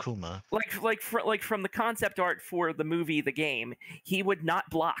Shoto than Akuma. like from the concept art for the movie, the game, he would not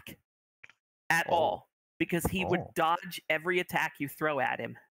block at Oh. all because he would Oh. dodge every attack you throw at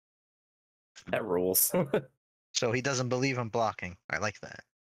him. That rules. So he doesn't believe in blocking. I like that.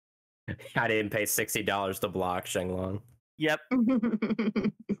 I didn't pay $60 to block Shenlong. Yep.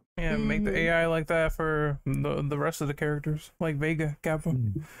 Yeah, make the Mhm. AI like that for the rest of the characters, like Vega, Kappa.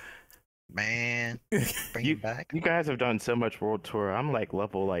 Man, bring You- him back. You guys have done so much World Tour. I'm like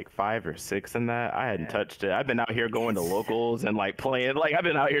level like 5 or 6 in that. I hadn't touched it. I've been out here going to locals and like playing. Like I've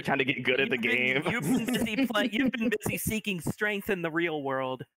been out here trying to get good at the game. You've been busy You've been busy seeking strength in the real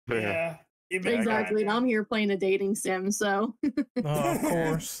world. Yeah. You've been Exactly. And grinding. I'm here playing a dating sim, so Oh, of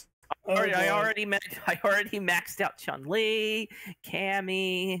course. Oh, I boy. already maxed out Chun-Li,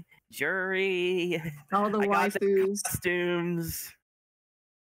 Cammy, Jury, all the I got the waifus. costumes.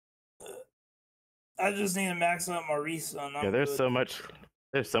 I just need to max out Marisa. And I'm Yeah, there's good.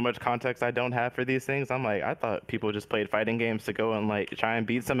 so much context I don't have for these things. I'm like, I thought people just played fighting games to go and like try and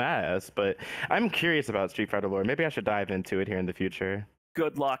beat some ass, but I'm curious about Street Fighter lore. Maybe I should dive into it here in the future.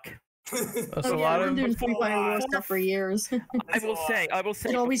 Good luck. That's Oh a yeah, lot I've been of. doing Street Fighter War Before- stuff for years. I will say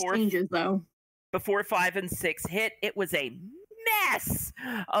It always changes though. before 5 and 6 hit, it was a mess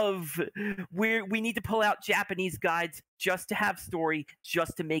of we need to pull out Japanese guides just to have story,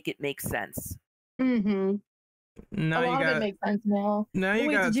 just to make it make sense. Mm-hmm. Now A you lot of it got. makes sense now. Now But you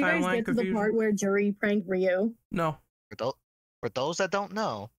wait, got did you guys timeline get to the confusion. part where Jury pranked Ryu? No. For those that don't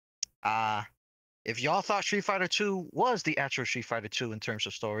know, if y'all thought Street Fighter 2 was the actual Street Fighter 2 in terms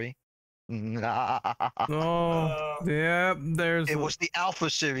of story, Oh, yeah. There's it was the Alpha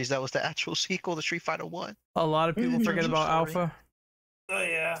series that was the actual sequel to Street Fighter 1. a lot of people Mhm. forget about Sorry. Alpha. Oh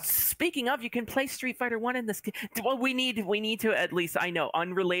yeah. Speaking of, you can play Street Fighter 1 in this. Well, we need to at least, I know,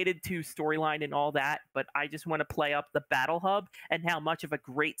 unrelated to storyline and all that, but I just want to play up the Battle Hub and how much of a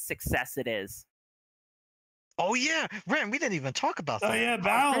great success it is. Oh yeah, Ren, we didn't even talk about Oh that. yeah, I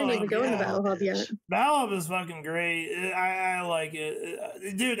Battle didn't even Hub. go into Yeah. Battle Hub yet. Battle Hub is fucking great. I like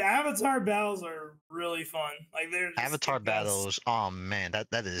it. Dude, Avatar battles are really fun. Like they're just Avatar the best. battles, oh man, that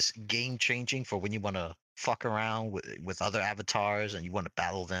is game changing for when you want to fuck around with other avatars and you want to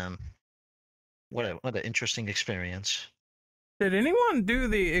battle them. What an interesting experience. Did anyone do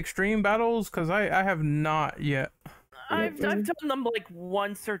the extreme battles? Because I have not yet. I've done them like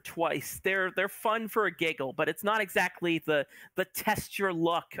once or twice. They're fun for a giggle, but it's not exactly the test your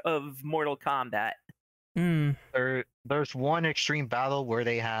luck of Mortal Kombat. Hmm. There's one extreme battle where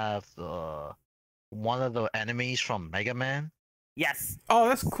they have one of the enemies from Mega Man. Yes. Oh,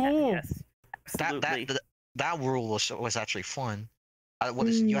 that's cool. Yes. Absolutely. That rule was actually fun. What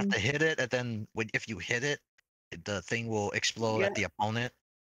is it? You have to hit it, and then if you hit it, the thing will explode at the opponent.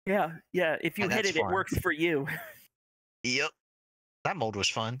 Yeah. If you And hit that's it, it fun. works for you. Yep, that mode was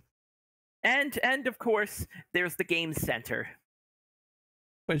fun. And of course, there's the game center.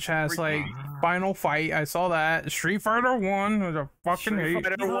 Which has like Final Fight. I saw that. Street Fighter 1 was a fucking Street hate.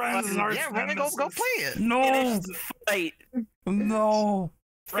 Fighter Friends is our Yeah, Ren, go play it. No, Finish the fight. no.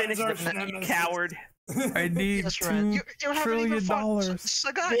 Finish the Friends fight, are you nemesis. coward. I need Yes, Ren. $2 You haven't trillion even fought dollars.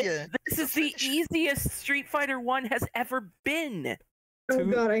 Sagaia. This is the easiest Street Fighter 1 has ever been. Oh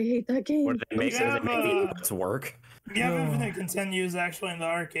god, I hate that What game. do they make Yeah, it make the parts work? Yeah, No. Infinite continues actually in the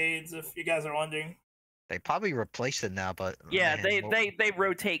arcades. If you guys are wondering. They probably replaced it now, but Yeah, man, they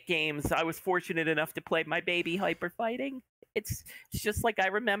rotate games. I was fortunate enough to play my baby Hyper Fighting. It's just like I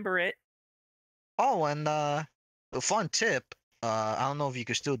remember it. Oh, and a fun tip. I don't know if you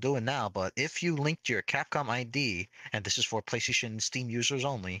can still do it now, but if you linked your Capcom ID, and this is for PlayStation and Steam users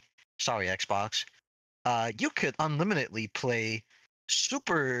only, sorry Xbox, you could unlimitedly play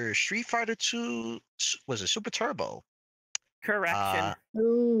Super Street Fighter 2. Was it Super Turbo? Correction.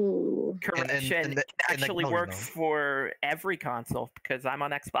 Ooh. Correction. and the- it and the- actually no, no, works no. for every console because I'm on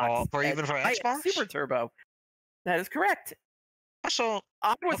Xbox. Oh, and even for I have Xbox? Super Turbo. That is correct. So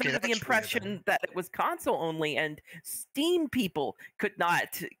I was Okay, under the that's weird impression then. that it was console only and Steam people could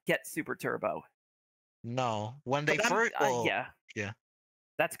not get Super Turbo. no, when they But I'm- first, yeah.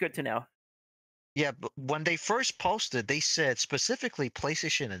 That's good to know. yeah, but when they first posted, they said specifically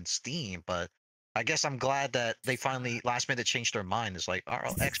PlayStation and Steam, but I guess I'm glad that they finally last minute changed their mind. It's like, all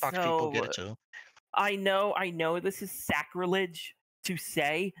right, Xbox people get it too. I know this is sacrilege, to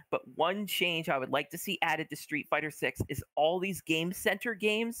say, but one change I would like to see added to Street Fighter 6 is all these Game Center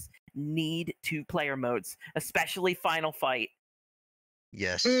games need 2-player modes, especially Final Fight.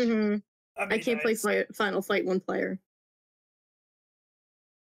 Yes. Mm-hmm. That'd I be can't nice. play Final Fight 1-player.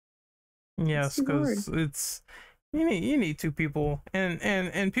 Yes, too hard. because it's you need two people,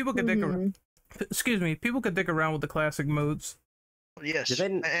 and people could dick around. Excuse me, people could dick around with the classic modes. Yes. Do they,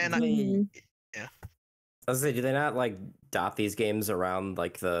 And Mhm. yeah. I was gonna say, do they not like dot these games around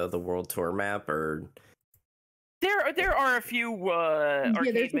like the world tour map, or There are a few there's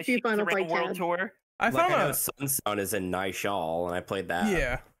arcade a few machines Final around Fight World tabs. Tour. I like found I know a Sunstone is in Nishal, and I played that.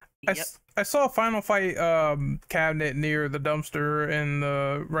 yeah. Yep. I saw a Final Fight cabinet near the dumpster in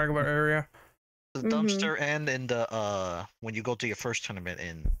the regular area. The Mhm. dumpster and in the when you go to your first tournament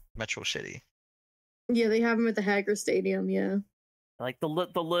in Metro City. Yeah, they have them at the Hager Stadium. Yeah. Like the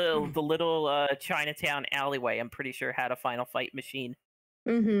little Chinatown alleyway, I'm pretty sure had a Final Fight machine.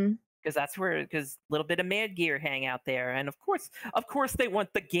 Mm-hmm. Because that's where, because a little bit of Mad Gear hang out there, and of course they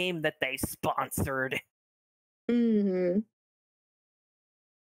want the game that they sponsored. Mm-hmm.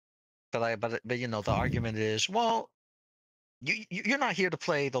 But you know the argument is, well, you're not here to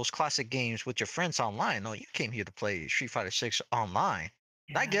play those classic games with your friends online. No, you came here to play Street Fighter 6 online.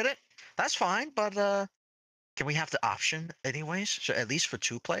 I get it. That's fine, but can we have the option anyways? So at least for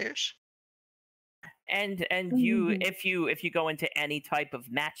 2 players. And Mhm. if you go into any type of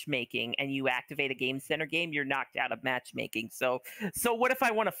matchmaking and you activate a Game Center game, you're knocked out of matchmaking. So what if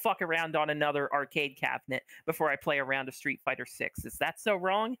I want to fuck around on another arcade cabinet before I play a round of Street Fighter 6? Is that so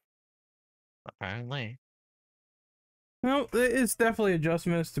wrong? Apparently. Well, it's definitely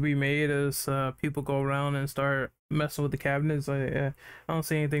adjustments to be made as people go around and start messing with the cabinets. I don't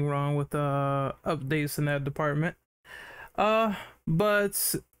see anything wrong with updates in that department.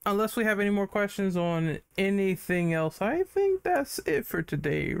 But unless we have any more questions on anything else, I think that's it for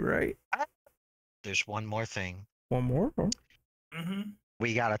today, right? There's one more thing. One more? Mm-hmm.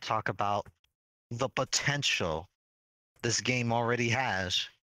 We gotta talk about the potential this game already has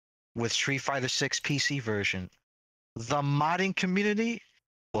with Street Fighter 6 PC version. The modding community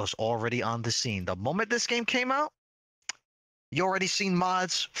was already on the scene. The moment this game came out, you already seen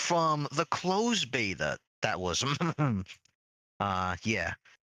mods from the closed beta that was yeah,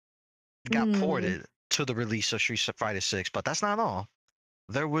 got ported to the release of Street Fighter 6, but that's not all.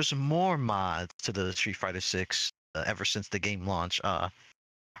 There was more mods to the Street Fighter 6 ever since the game launched.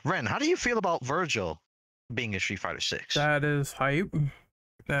 Ren, how do you feel about Virgil being in Street Fighter 6? That is hype.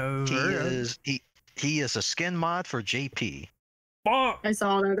 That is very hype. He is a skin mod for JP. Fuck! I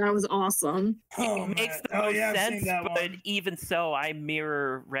saw that. That was awesome. Oh, It makes man. the most I've sense, seen that but one. even so, I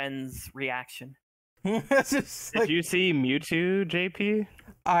mirror Ren's reaction. It's just Did you see Mewtwo, JP?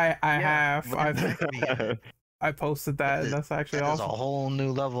 I Yeah, have. Ren- I posted that, and that's actually There's awesome. a whole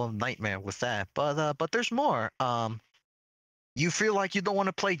new level of nightmare with that. But there's more. You feel like you don't want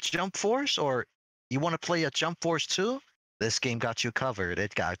to play Jump Force, or you want to play a Jump Force 2? This game got you covered.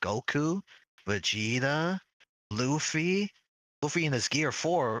 It got Goku, Vegeta, Luffy in his Gear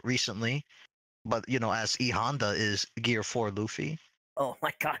 4 recently, but you know, as E Honda is Gear 4 Luffy. Oh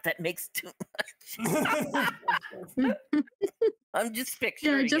my god, that makes too much. I'm just Yeah,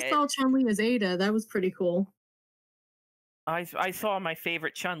 picturing I just it. saw Chun-Li as Ada. That was pretty cool. I saw my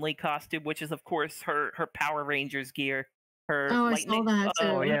favorite Chun-Li costume, which is of course her Power Rangers gear. Her Oh, I saw that too.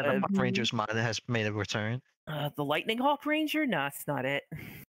 Oh yeah, the Mhm. Power Rangers mod has made a return. The Lightning Hawk Ranger? No, that's not it.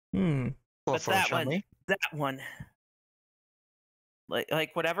 Hmm. Well, But for that Chun-Li. one.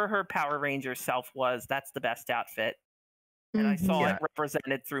 Like whatever her Power Ranger self was, that's the best outfit. And I saw Yeah. it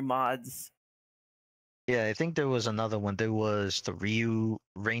represented through mods. Yeah, I think there was another one. There was the Ryu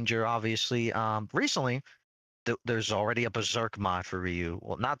Ranger, obviously. Recently, there's already a Berserk mod for Ryu.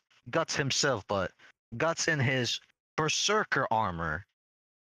 Well, not Guts himself, but Guts in his Berserker armor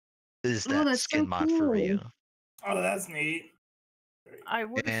is Oh, that that's skin so mod for Ryu. cool. Oh, that's neat. I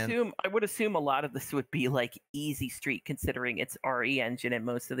would assume a lot of this would be like easy street, considering it's RE engine and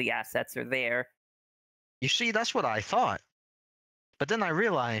most of the assets are there. You see, that's what I thought. But then I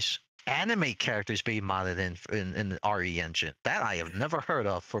realized anime characters being modded in the RE engine. That I have never heard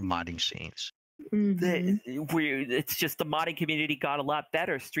of for modding scenes. Mhm. It's just the modding community got a lot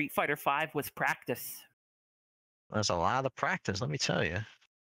better. Street Fighter V was practice. There's a lot of practice, let me tell you.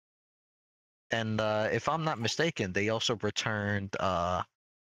 And if I'm not mistaken, they also returned.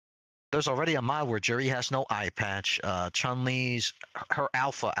 There's already a mod where Juri has no eye patch. Chun-Li's her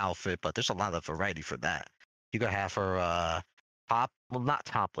alpha outfit, but there's a lot of variety for that. You could have her not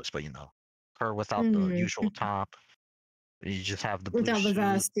topless, but you know, her without the Mhm. usual top. You just have the blue Without the suit.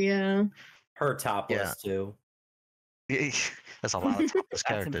 vest, yeah. Her topless too. That's a lot of topless That's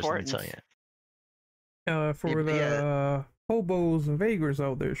characters, let me tell important. you. For but yeah. the hobos and vagrants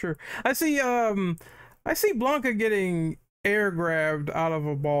out there, sure. I see Blanca getting air grabbed out of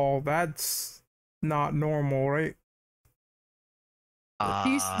a ball. That's not normal, right?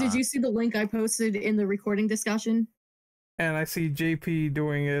 Did you see the link I posted in the recording discussion? And I see JP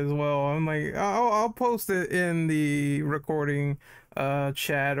doing it as well. I'm like, I'll post it in the recording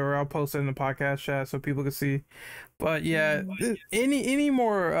chat, or I'll post it in the podcast chat so people can see. But yeah, any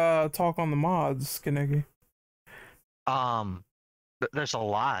more talk on the mods, Kaneki? There's a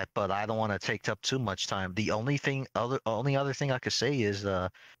lot, but I don't want to take up too much time. The only other thing I could say is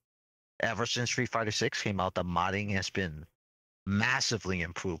ever since Street Fighter 6 came out, the modding has been massively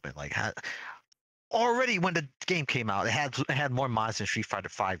improvement. Like already when the game came out, it had more mods than Street Fighter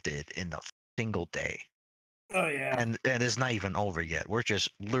 5 did in a single day. Oh yeah. And it's not even over yet. We're just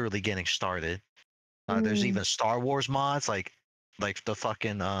literally getting started. There's even Star Wars mods, like the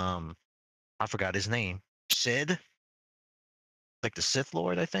fucking I forgot his name, Sid, like the Sith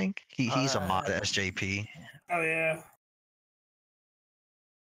Lord. I think he's a mod at SJP. Oh yeah.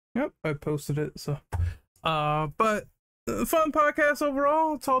 Yep, I posted it. So, but fun podcast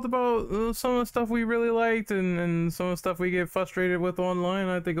overall. Talked about some of the stuff we really liked and some of the stuff we get frustrated with online.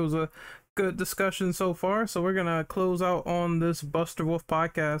 I think it was a good discussion so far. So we're gonna close out on this Buster Wolf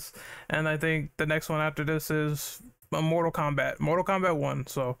podcast, and I think the next one after this is Mortal Kombat 1.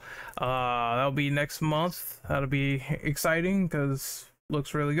 So that'll be next month. That'll be exciting because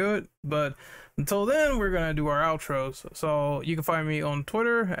looks really good. But until then, we're gonna do our outros. So you can find me on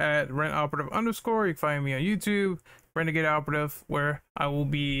Twitter at rentoperative_. You can find me on YouTube, Renegade Operative, where I will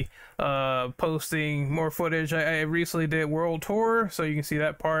be posting more footage. I recently did World Tour, so you can see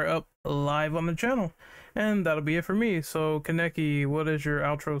that part up live on the channel. And that'll be it for me. So Kaneki, what is your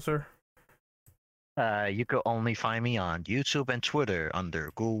outro, sir? You could only find me on YouTube and Twitter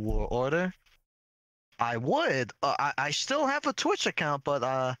under Google War Order. I still have a Twitch account, but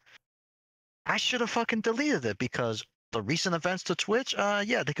I should have fucking deleted it because the recent events to Twitch,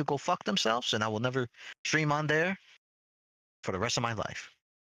 yeah, they could go fuck themselves, and I will never stream on there for the rest of my life.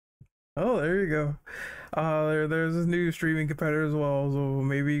 Oh, there you go. There's this new streaming competitor as well, so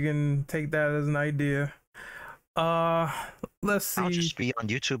maybe you can take that as an idea. Let's see. I'll just be on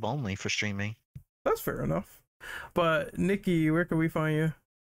YouTube only for streaming. That's fair enough. But Nikki, where can we find you?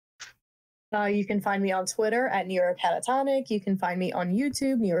 You can find me on Twitter at New York Catatonic. You can find me on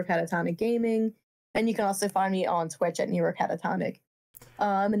YouTube, New York Catatonic Gaming. And you can also find me on Twitch at New York Catatonic.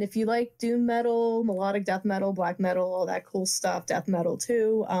 And if you like doom metal, melodic death metal, black metal, all that cool stuff, death metal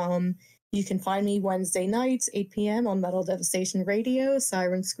too, you can find me Wednesday nights, 8 p.m. on Metal Devastation Radio,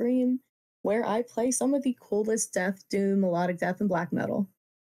 Siren Scream, where I play some of the coolest death, doom, melodic death, and black metal.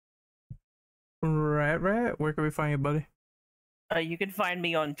 Rat, where can we find you, buddy? You can find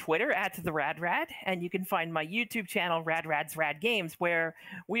me on Twitter at the RadRad, and you can find my YouTube channel, RadRad's Rad Games, where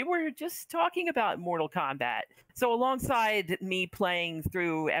we were just talking about Mortal Kombat. So alongside me playing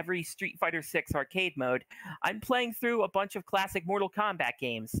through every Street Fighter 6 arcade mode, I'm playing through a bunch of classic Mortal Kombat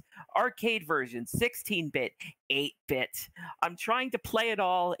games, arcade versions, 16-bit, 8-bit. I'm trying to play it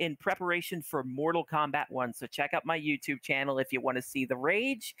all in preparation for Mortal Kombat 1, so check out my YouTube channel if you want to see the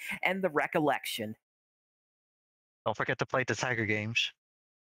rage and the recollection. Don't forget to play the Tiger games.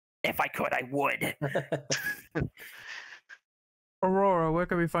 If I could, I would. Aurora, where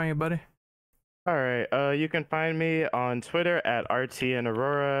can we find you, buddy? All right, you can find me on Twitter at RT and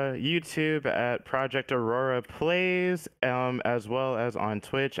Aurora, YouTube at Project Aurora Plays, as well as on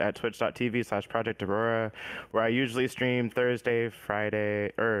Twitch at twitch.tv/Project Aurora, where I usually stream Thursday,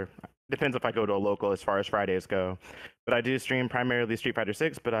 Friday, or depends if I go to a local as far as Fridays go. But I do stream primarily Street Fighter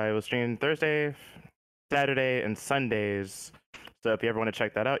 6, but I will stream Thursday, Saturday, and Sundays. So if you ever want to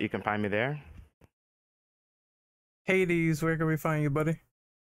check that out, you can find me there. Hades, where can we find you, buddy?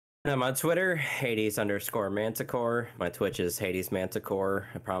 I'm on Twitter, Hades_Manticore. My Twitch is Hades Manticore.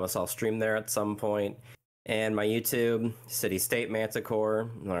 I promise I'll stream there at some point. And my YouTube, City State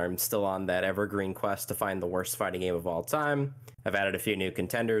Manticore, where I'm still on that evergreen quest to find the worst fighting game of all time. I've added a few new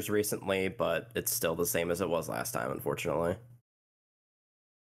contenders recently, but it's still the same as it was last time, unfortunately.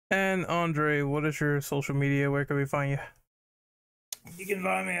 And Andre, what is your social media? Where can we find you? You can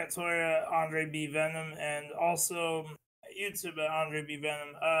find me at Twitter at Andre B Venom, and also YouTube at Andre B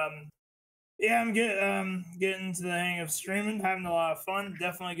Venom. Yeah, I'm getting into the hang of streaming, having a lot of fun.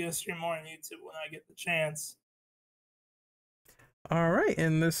 Definitely gonna stream more on YouTube when I get the chance. All right,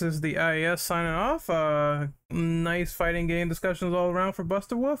 and this is the IES signing off. Nice fighting game discussions all around for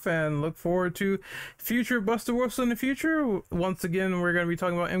Buster Wolf, and look forward to future Buster Wolves in the future. Once again, we're going to be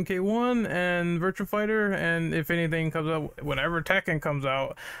talking about MK1 and Virtua Fighter, and if anything comes up, whenever Tekken comes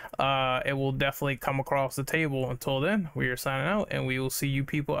out, it will definitely come across the table. Until then, we are signing out, and we will see you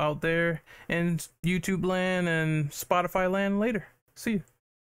people out there in YouTube land and Spotify land later. See you.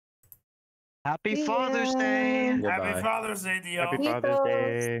 Happy Father's Day. Goodbye. Happy Father's Day to y'all. Happy Father's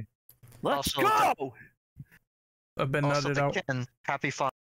Day. Let's Also, go! I've been Also nutted to out. Ken, happy Father's